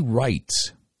N.T. Wright.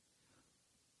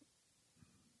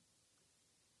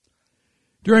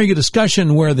 During a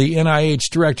discussion where the NIH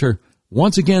director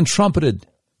once again trumpeted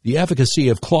the efficacy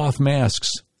of cloth masks,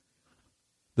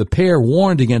 the pair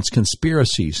warned against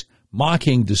conspiracies,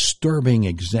 mocking disturbing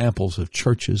examples of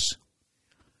churches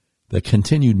that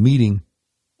continued meeting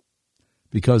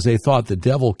because they thought the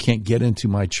devil can't get into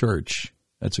my church.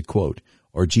 That's a quote.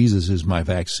 Or Jesus is my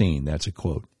vaccine. That's a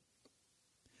quote.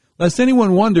 Lest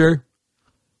anyone wonder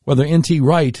whether N.T.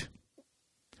 Wright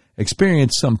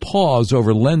experienced some pause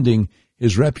over lending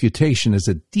his reputation as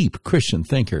a deep Christian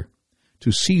thinker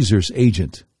to Caesar's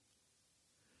agent,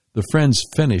 the friends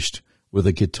finished with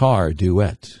a guitar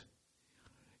duet.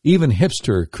 Even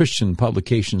hipster Christian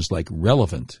publications like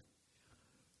Relevant,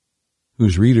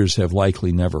 whose readers have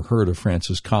likely never heard of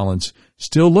Francis Collins,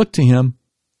 still look to him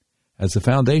as the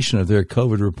foundation of their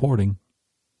COVID reporting.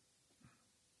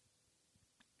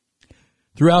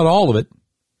 Throughout all of it,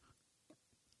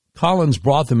 Collins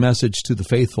brought the message to the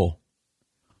faithful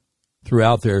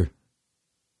throughout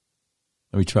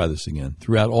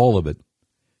all of it,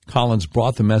 Collins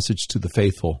brought the message to the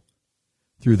faithful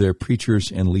through their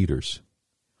preachers and leaders.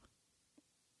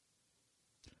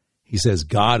 He says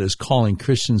God is calling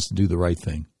Christians to do the right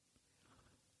thing.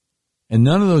 And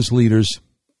none of those leaders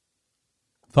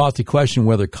thought to question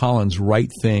whether Collins' right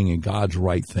thing and God's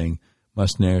right thing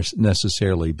must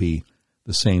necessarily be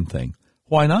the same thing.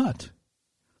 Why not?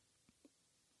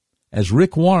 As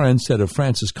Rick Warren said of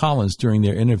Francis Collins during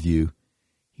their interview,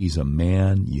 he's a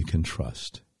man you can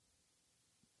trust.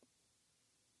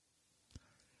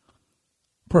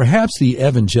 Perhaps the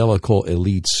evangelical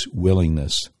elite's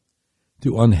willingness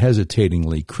to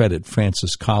unhesitatingly credit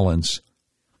Francis Collins,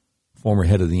 former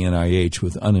head of the NIH,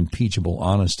 with unimpeachable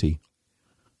honesty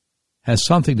has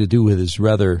something to do with his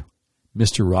rather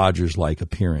Mr. Rogers-like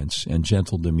appearance and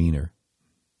gentle demeanor.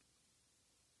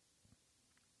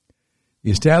 The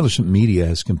establishment media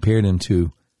has compared him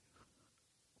to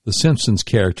the Simpsons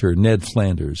character Ned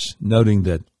Flanders, noting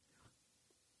that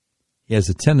he has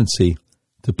a tendency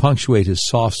to punctuate his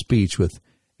soft speech with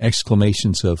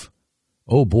exclamations of,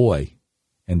 "Oh boy,"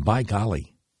 and "by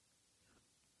golly."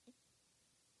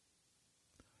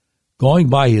 Going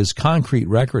by his concrete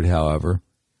record, however,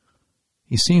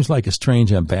 he seems like a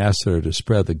strange ambassador to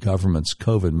spread the government's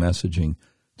COVID messaging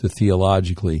to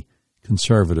theologically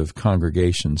conservative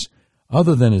congregations,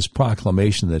 other than his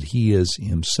proclamation that he is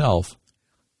himself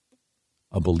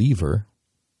a believer.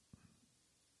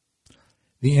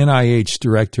 The NIH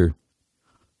director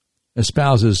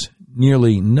espouses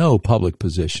nearly no public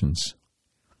positions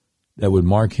that would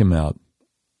mark him out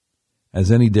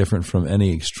as any different from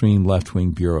any extreme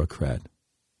left-wing bureaucrat.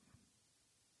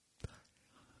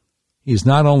 He has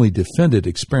not only defended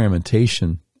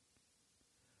experimentation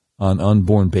on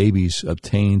unborn babies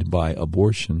obtained by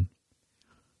abortion,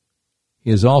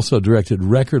 he has also directed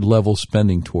record-level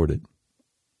spending toward it.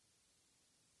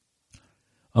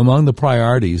 Among the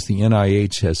priorities the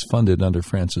NIH has funded under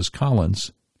Francis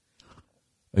Collins,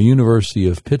 a University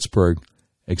of Pittsburgh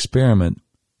experiment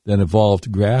that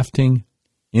involved grafting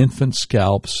infant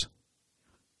scalps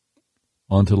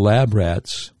onto lab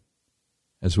rats,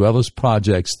 as well as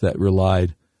projects that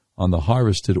relied on the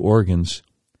harvested organs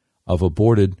of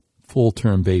aborted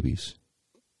full-term babies.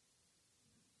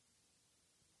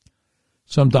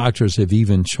 Some doctors have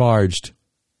even charged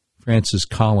Francis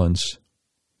Collins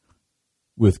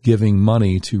with giving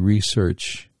money to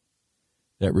research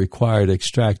that required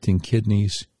extracting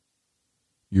kidneys,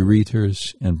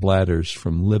 ureters, and bladders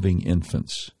from living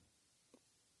infants.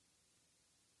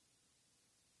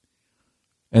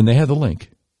 And they had the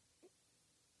link.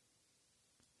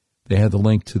 They had the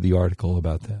link to the article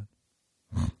about that.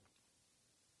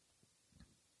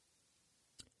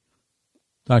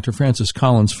 Dr. Francis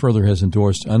Collins further has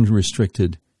endorsed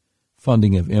unrestricted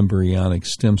funding of embryonic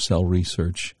stem cell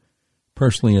research,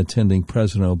 personally attending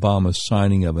President Obama's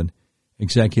signing of an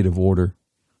executive order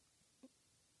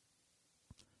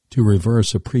to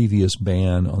reverse a previous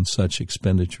ban on such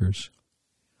expenditures.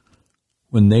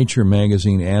 When Nature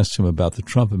magazine asked him about the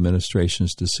Trump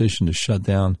administration's decision to shut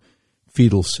down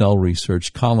fetal cell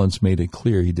research, Collins made it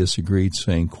clear he disagreed,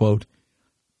 saying, quote,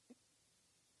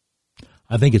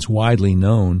 "I think it's widely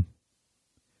known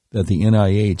that the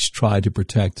NIH tried to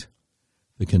protect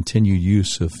the continued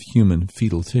use of human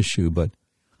fetal tissue, but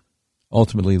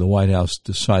ultimately the White House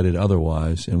decided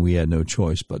otherwise, and we had no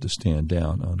choice but to stand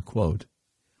down," unquote.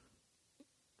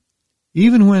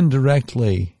 Even when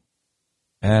directly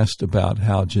asked about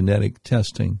how genetic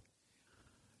testing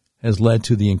has led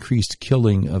to the increased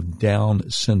killing of Down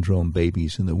syndrome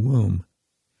babies in the womb,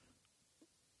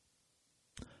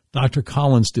 Dr.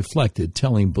 Collins deflected,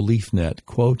 telling BeliefNet,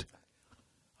 quote,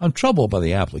 "I'm troubled by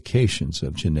the applications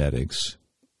of genetics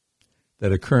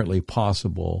that are currently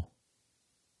possible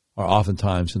are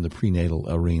oftentimes in the prenatal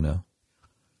arena.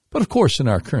 But of course, in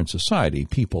our current society,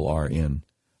 people are in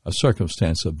a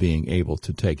circumstance of being able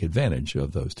to take advantage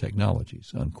of those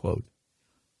technologies," unquote.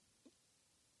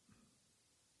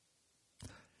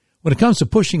 When it comes to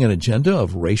pushing an agenda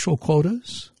of racial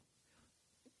quotas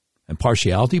and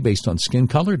partiality based on skin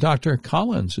color, Dr.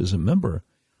 Collins is a member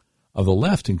of the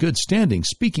left in good standing,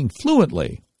 speaking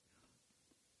fluently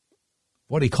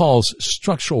what he calls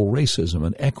structural racism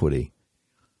and equity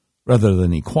rather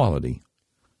than equality.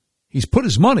 He's put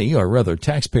his money, or rather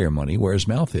taxpayer money, where his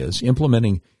mouth is,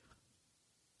 implementing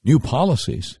new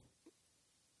policies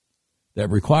that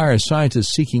require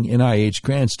scientists seeking NIH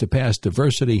grants to pass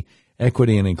diversity,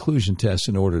 equity, and inclusion tests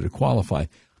in order to qualify.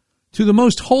 To the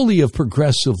most holy of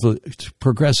progressive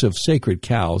sacred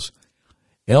cows,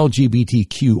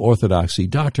 LGBTQ orthodoxy,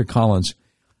 Dr. Collins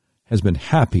has been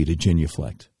happy to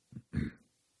genuflect.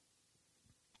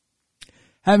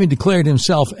 Having declared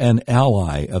himself an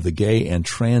ally of the gay and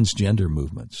transgender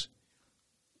movements,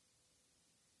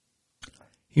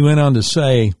 he went on to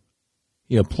say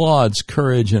He applauds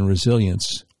courage and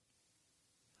resilience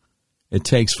it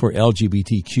takes for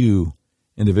LGBTQ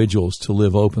individuals to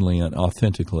live openly and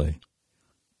authentically,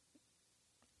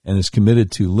 and is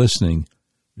committed to listening,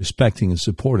 respecting, and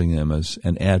supporting them as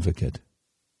an advocate.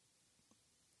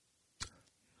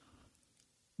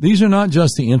 These are not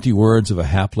just the empty words of a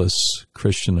hapless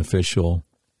Christian official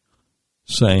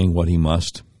saying what he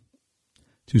must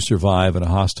to survive in a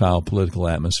hostile political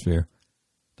atmosphere.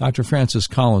 Dr. Francis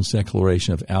Collins'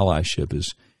 declaration of allyship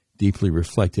is deeply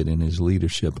reflected in his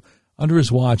leadership. Under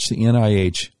his watch, the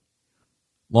NIH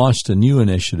launched a new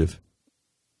initiative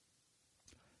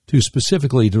to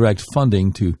specifically direct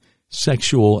funding to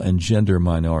sexual and gender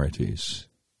minorities.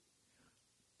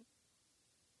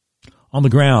 On the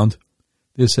ground,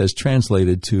 this has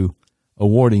translated to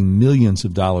awarding millions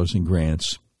of dollars in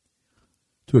grants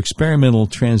to experimental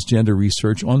transgender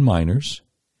research on minors,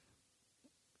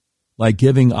 like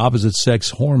giving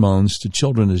opposite-sex hormones to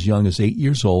children as young as 8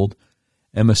 years old,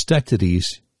 and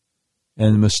mastectomies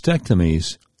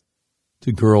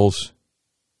to girls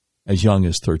as young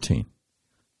as 13.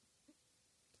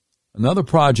 Another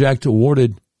project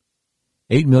awarded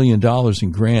 $8 million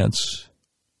in grants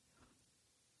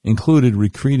included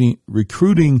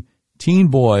recruiting teen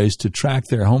boys to track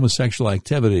their homosexual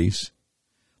activities,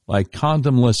 like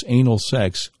condomless anal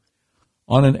sex,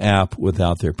 on an app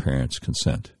without their parents'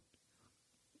 consent.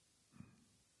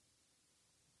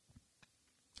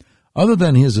 Other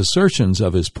than his assertions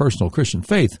of his personal Christian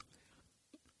faith,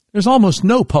 there's almost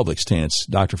no public stance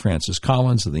Dr. Francis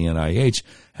Collins of the NIH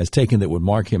has taken that would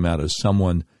mark him out as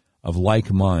someone of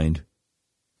like mind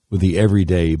with the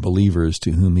everyday believers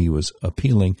to whom he was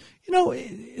appealing. You know,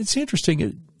 it's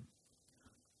interesting.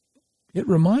 It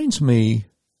reminds me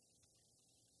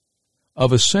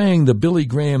of a saying the Billy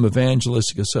Graham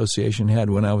Evangelistic Association had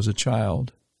when I was a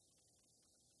child.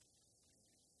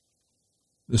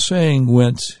 The saying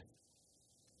went,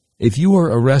 if you were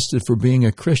arrested for being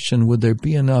a Christian, would there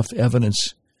be enough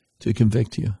evidence to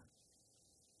convict you?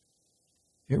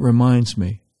 It reminds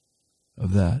me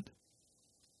of that.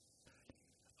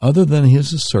 Other than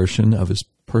his assertion of his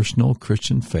personal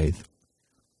Christian faith,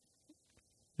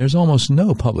 there's almost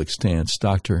no public stance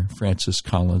Dr. Francis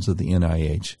Collins of the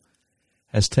NIH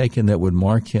has taken that would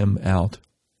mark him out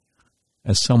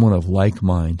as someone of like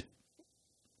mind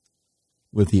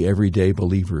with the everyday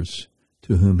believers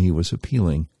to whom he was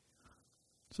appealing.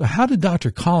 So how did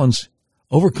Dr. Collins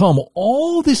overcome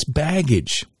all this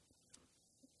baggage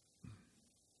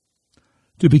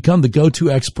to become the go-to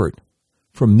expert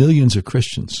for millions of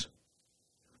Christians?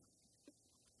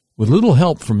 With little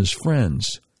help from his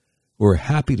friends who are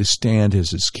happy to stand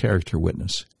as his character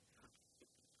witness.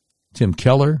 Tim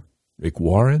Keller, Rick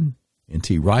Warren,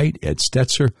 N.T. Wright, Ed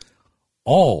Stetzer,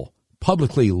 all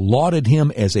publicly lauded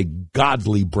him as a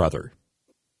godly brother.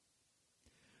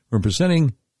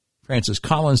 Representing Francis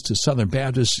Collins to Southern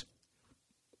Baptists,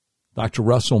 Dr.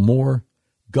 Russell Moore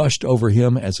gushed over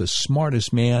him as the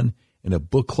smartest man in a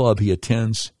book club he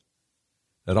attends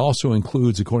that also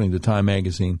includes, according to Time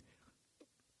magazine,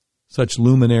 such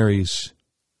luminaries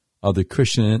of the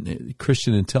Christian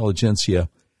intelligentsia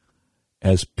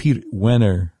as Pete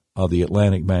Wenner of the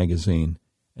Atlantic magazine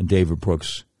and David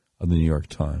Brooks of the New York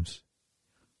Times.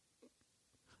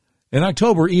 In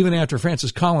October, even after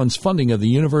Francis Collins' funding of the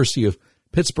University of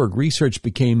Pittsburgh research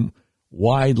became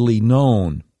widely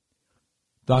known,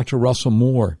 Dr. Russell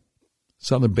Moore,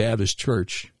 Southern Baptist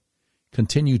Church,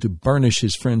 continued to burnish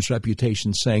his friend's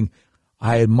reputation, saying,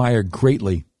 I admire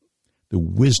greatly the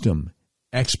wisdom,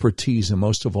 expertise, and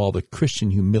most of all the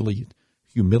Christian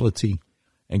humility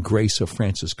and grace of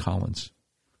Francis Collins.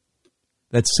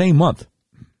 That same month,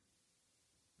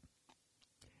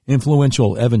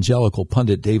 influential evangelical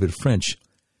pundit David French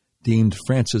deemed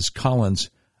Francis Collins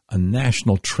a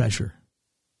national treasure,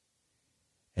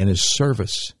 and his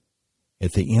service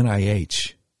at the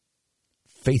NIH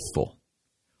faithful.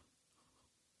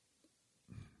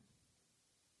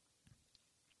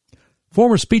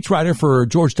 Former speechwriter for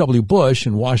George W. Bush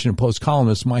and Washington Post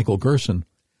columnist Michael Gerson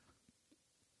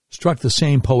struck the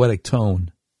same poetic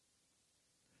tone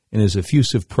in his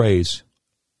effusive praise,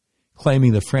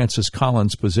 claiming that Francis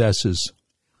Collins possesses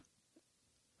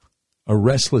a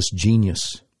restless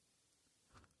genius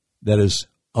that is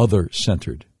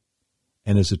other-centered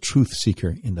and is a truth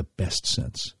seeker in the best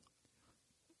sense.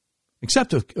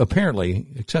 Except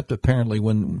apparently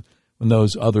when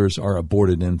those others are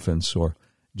aborted infants or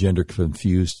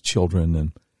gender-confused children,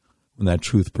 and when that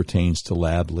truth pertains to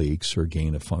lab leaks or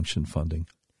gain-of-function funding.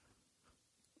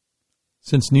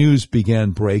 Since news began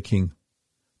breaking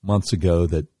months ago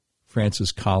that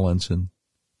Francis Collins and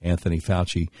Anthony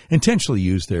Fauci intentionally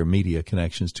used their media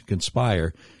connections to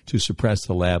conspire to suppress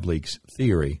the lab leaks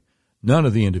theory. None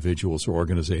of the individuals or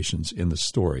organizations in the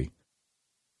story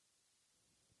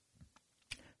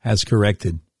has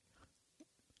corrected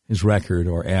his record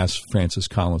or asked Francis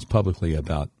Collins publicly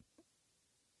about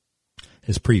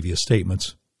his previous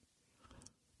statements,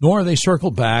 nor have they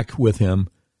circled back with him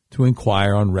to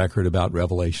inquire on record about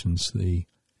revelations, the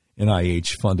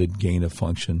NIH-funded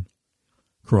gain-of-function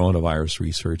coronavirus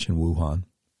research in Wuhan.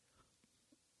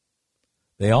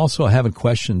 They also haven't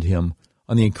questioned him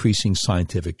on the increasing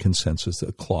scientific consensus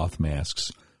that cloth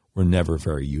masks were never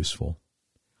very useful.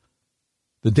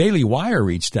 The Daily Wire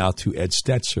reached out to Ed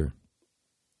Stetzer,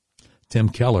 Tim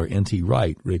Keller, N.T.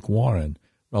 Wright, Rick Warren,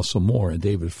 Russell Moore, and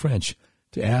David French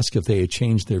to ask if they had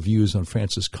changed their views on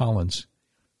Francis Collins,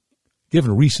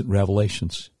 given recent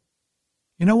revelations.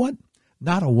 You know what?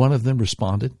 Not a one of them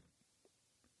responded.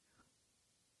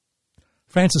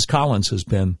 Francis Collins has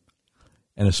been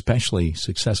an especially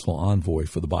successful envoy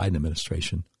for the Biden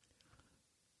administration,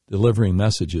 delivering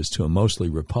messages to a mostly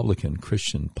Republican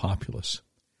Christian populace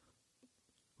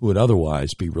who would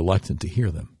otherwise be reluctant to hear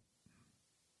them.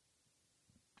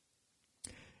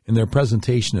 In their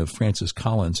presentation of Francis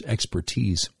Collins'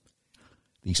 expertise,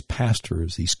 these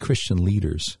pastors, these Christian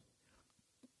leaders,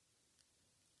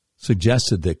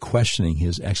 suggested that questioning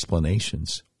his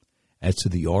explanations as to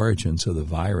the origins of the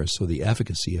virus or the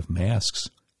efficacy of masks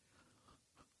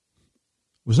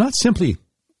was not simply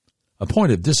a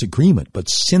point of disagreement, but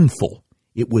sinful.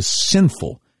 It was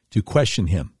sinful to question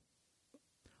him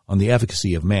on the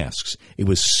efficacy of masks. It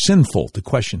was sinful to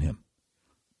question him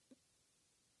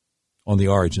on the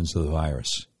origins of the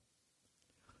virus.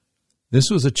 This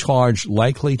was a charge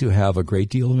likely to have a great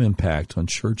deal of impact on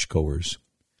churchgoers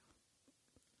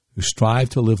who strive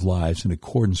to live lives in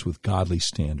accordance with godly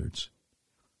standards.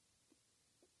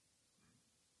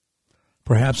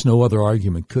 Perhaps no other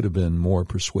argument could have been more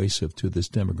persuasive to this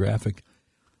demographic.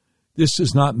 This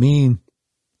does not mean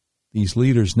these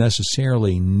leaders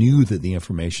necessarily knew that the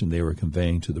information they were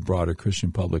conveying to the broader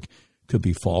Christian public could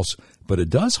be false, but it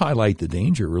does highlight the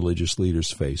danger religious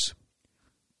leaders face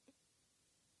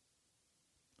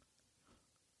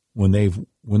when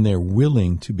they're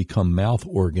willing to become mouth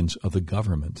organs of the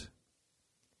government.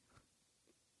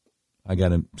 I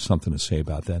got something to say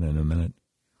about that in a minute.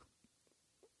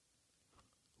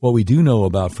 What we do know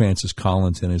about Francis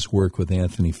Collins and his work with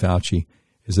Anthony Fauci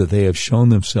is that they have shown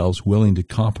themselves willing to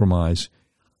compromise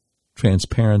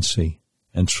transparency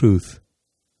and truth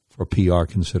for PR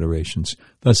considerations.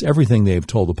 Thus, everything they have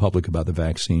told the public about the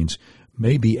vaccines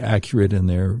may be accurate and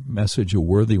their message a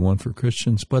worthy one for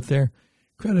Christians, but their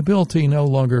credibility no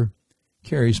longer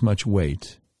carries much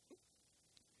weight.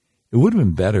 It would have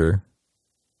been better.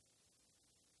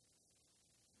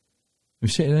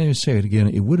 Let me say it again.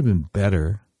 It would have been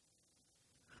better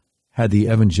had the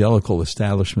evangelical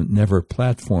establishment never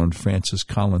platformed Francis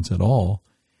Collins at all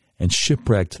and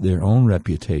shipwrecked their own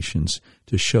reputations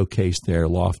to showcase their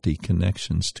lofty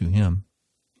connections to him.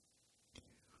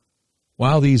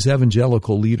 While these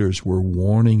evangelical leaders were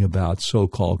warning about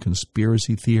so-called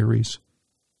conspiracy theories,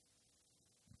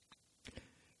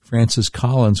 Francis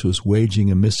Collins was waging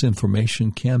a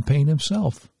misinformation campaign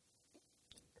himself.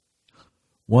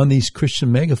 One of these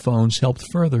Christian megaphones helped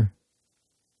further.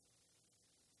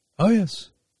 Oh, yes.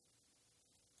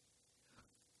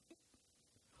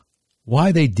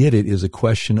 Why they did it is a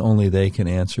question only they can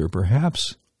answer.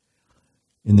 Perhaps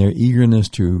in their eagerness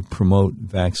to promote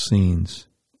vaccines,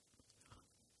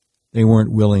 they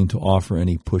weren't willing to offer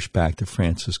any pushback to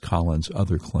Francis Collins'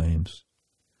 other claims.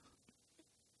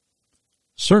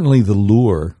 Certainly the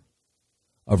lure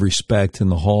of respect in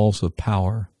the halls of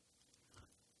power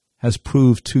has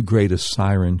proved too great a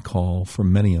siren call for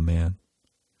many a man.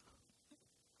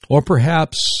 Or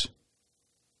perhaps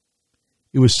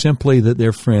it was simply that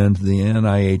their friend, the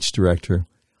NIH director,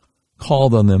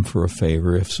 called on them for a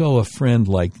favor. If so, a friend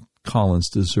like Collins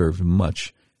deserved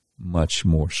much, much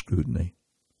more scrutiny.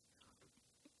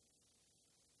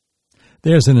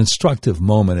 There's an instructive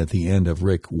moment at the end of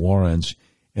Rick Warren's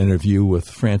interview with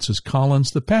Francis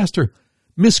Collins. The pastor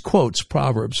misquotes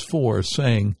Proverbs 4,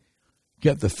 saying,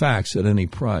 "Get the facts at any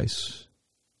price."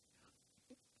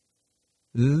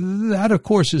 That, of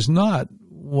course, is not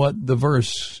what the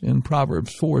verse in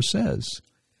Proverbs 4 says.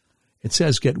 It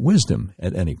says, get wisdom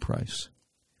at any price.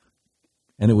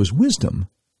 And it was wisdom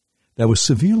that was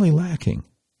severely lacking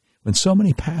when so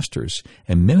many pastors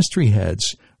and ministry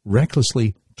heads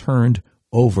recklessly turned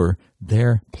over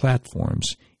their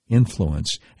platforms,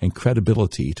 influence, and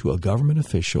credibility to a government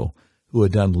official who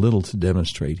had done little to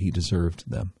demonstrate he deserved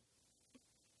them.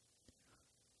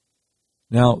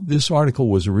 Now, this article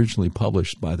was originally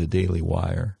published by the Daily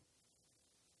Wire,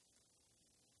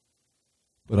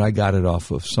 but I got it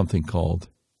off of something called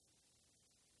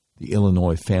the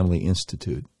Illinois Family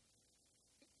Institute,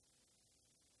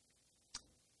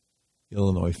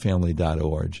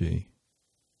 illinoisfamily.org.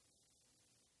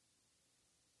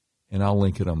 And I'll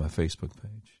link it on my Facebook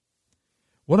page.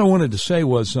 What I wanted to say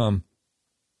was I'm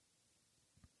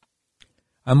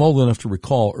old enough to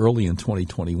recall early in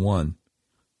 2021,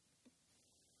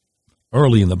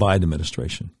 early in the Biden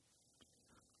administration,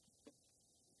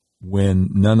 when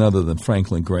none other than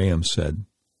Franklin Graham said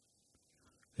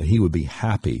that he would be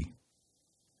happy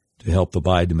to help the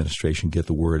Biden administration get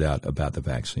the word out about the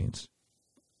vaccines.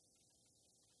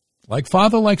 Like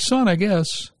father, like son, I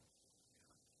guess.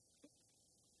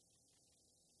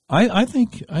 I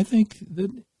think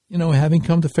that, having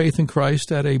come to faith in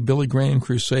Christ at a Billy Graham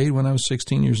crusade when I was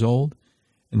 16 years old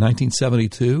in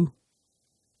 1972,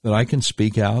 that I can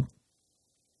speak out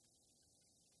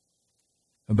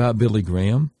about Billy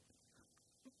Graham.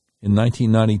 In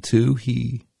 1992,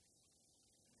 he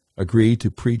agreed to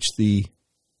preach the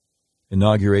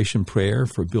inauguration prayer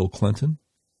for Bill Clinton,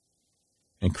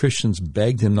 and Christians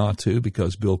begged him not to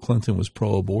because Bill Clinton was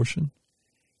pro-abortion,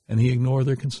 and he ignored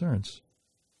their concerns.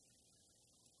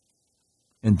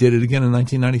 And did it again in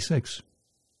 1996.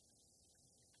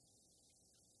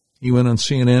 He went on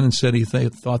CNN and said he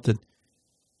thought that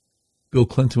Bill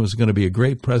Clinton was going to be a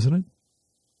great president,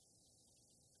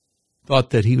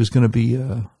 thought that he was going to be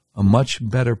a much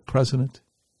better president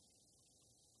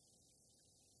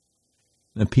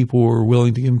than people were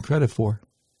willing to give him credit for.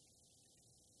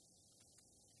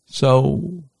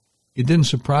 So it didn't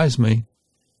surprise me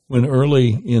when early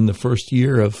in the first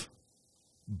year of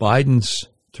Biden's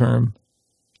term,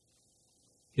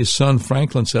 his son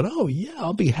Franklin said, "Oh, yeah,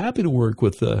 I'll be happy to work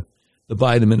with the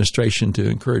Biden administration to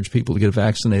encourage people to get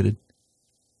vaccinated."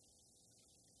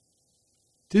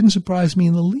 Didn't surprise me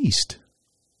in the least.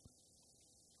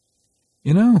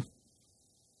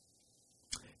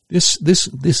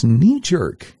 This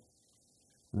knee-jerk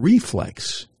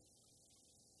reflex,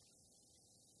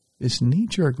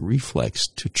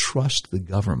 to trust the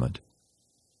government,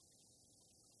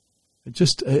 it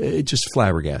just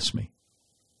flabbergasts me.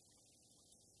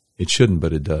 It shouldn't,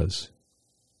 but it does.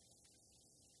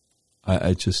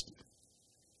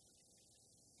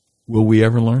 Will we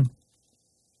ever learn?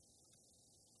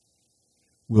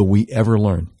 Will we ever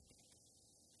learn?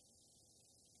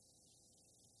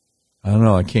 I don't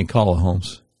know. I can't call it,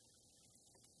 Holmes.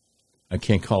 I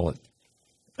can't call it.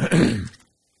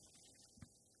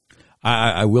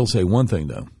 I will say one thing,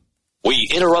 though. We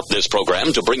interrupt this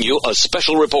program to bring you a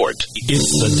special report.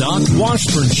 It's the Doc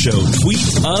Washburn Show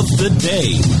tweet of the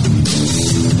day.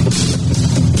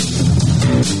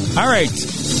 All right.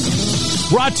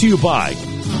 Brought to you by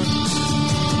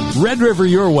Red River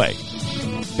Your Way.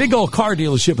 Big old car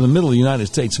dealership in the middle of the United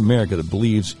States of America that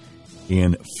believes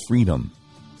in freedom,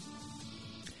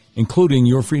 including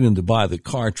your freedom to buy the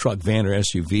car, truck, van, or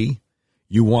SUV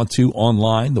you want to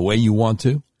online the way you want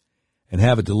to and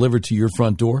have it delivered to your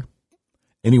front door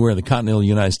anywhere in the continental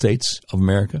United States of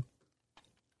America.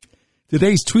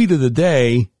 Today's tweet of the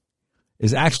day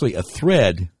is actually a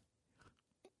thread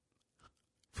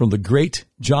from the great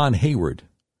John Hayward,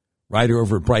 writer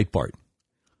over at Breitbart,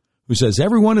 who says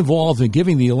everyone involved in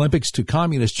giving the Olympics to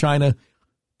communist China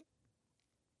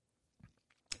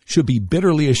should be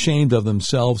bitterly ashamed of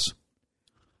themselves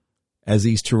as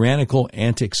these tyrannical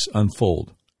antics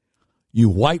unfold. You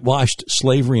whitewashed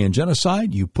slavery and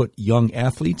genocide. You put young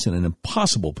athletes in an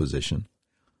impossible position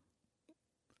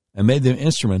and made them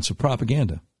instruments of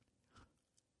propaganda.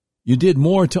 You did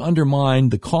more to undermine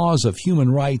the cause of human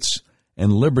rights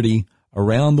and liberty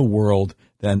around the world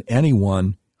than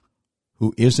anyone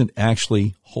who isn't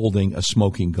actually holding a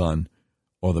smoking gun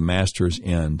or the master's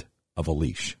end of a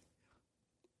leash.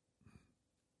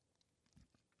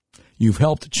 You've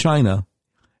helped China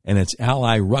and its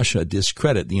ally Russia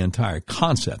discredit the entire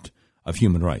concept of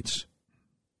human rights.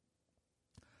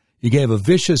 You gave a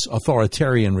vicious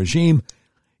authoritarian regime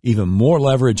even more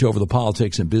leverage over the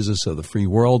politics and business of the free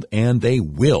world, and they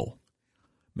will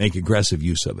make aggressive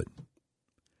use of it.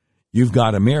 You've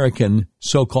got American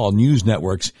so-called news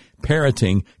networks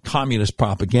parroting communist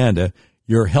propaganda.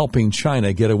 You're helping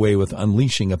China get away with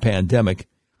unleashing a pandemic.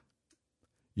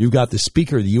 You've got the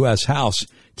Speaker of the U.S. House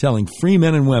telling free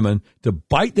men and women to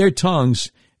bite their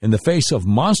tongues in the face of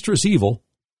monstrous evil,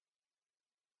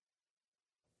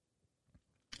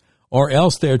 or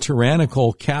else their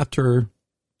tyrannical captor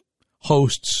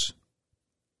hosts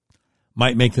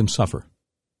might make them suffer.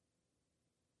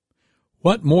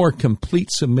 What more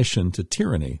complete submission to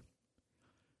tyranny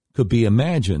could be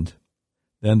imagined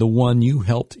than the one you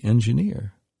helped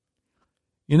engineer.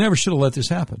 You never should have let this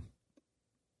happen.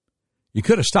 You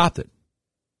could have stopped it.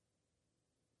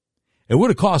 It would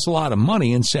have cost a lot of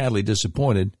money and sadly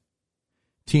disappointed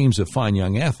teams of fine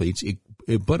young athletes,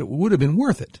 but it would have been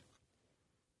worth it.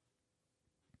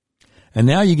 And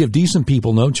now you give decent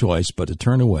people no choice but to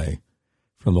turn away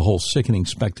from the whole sickening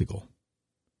spectacle.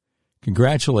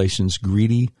 Congratulations,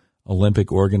 greedy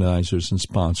Olympic organizers and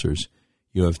sponsors.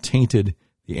 You have tainted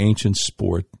the ancient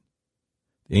sporting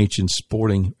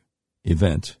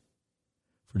event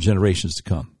for generations to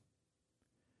come.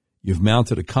 You've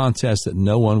mounted a contest that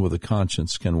no one with a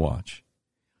conscience can watch.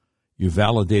 You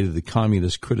validated the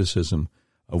communist criticism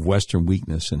of Western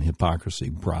weakness and hypocrisy.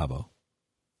 Bravo.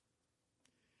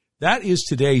 That is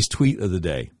today's tweet of the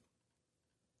day.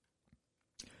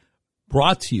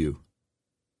 Brought to you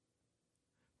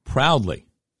proudly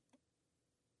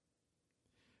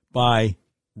by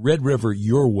Red River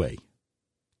Your Way.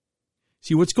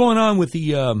 See, what's going on with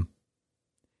the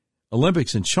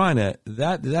Olympics in China,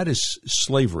 that is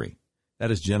slavery.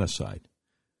 That is genocide.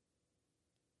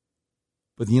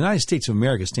 But the United States of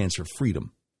America stands for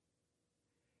freedom.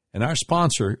 And our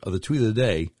sponsor of the tweet of the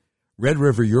day,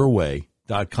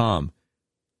 RedRiverYourWay.com,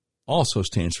 also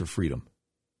stands for freedom.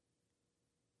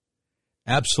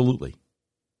 Absolutely.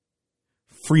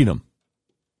 Freedom.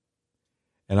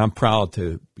 And I'm proud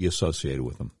to be associated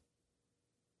with them.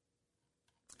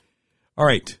 All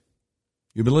right.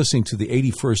 You've been listening to the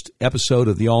 81st episode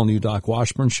of the all-new Doc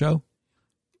Washburn Show.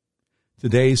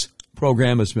 Today's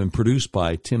program has been produced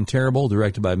by Tim Terrible,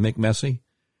 directed by Mick Messy.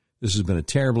 This has been a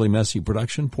terribly messy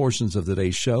production. Portions of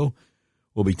today's show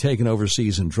will be taken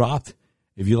overseas and dropped.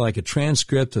 If you like a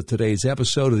transcript of today's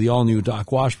episode of the all-new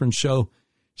Doc Washburn Show,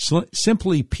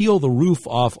 simply peel the roof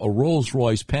off a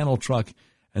Rolls-Royce panel truck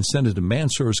and send it to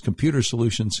Mansour's Computer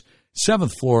Solutions,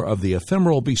 7th floor of the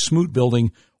ephemeral B. Smoot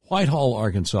Building, Whitehall,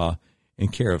 Arkansas, in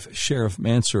care of Sheriff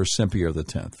Mansour Sempier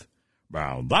X.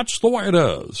 Now, that's the way it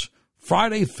is.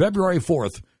 Friday, February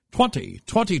 4th,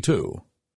 2022.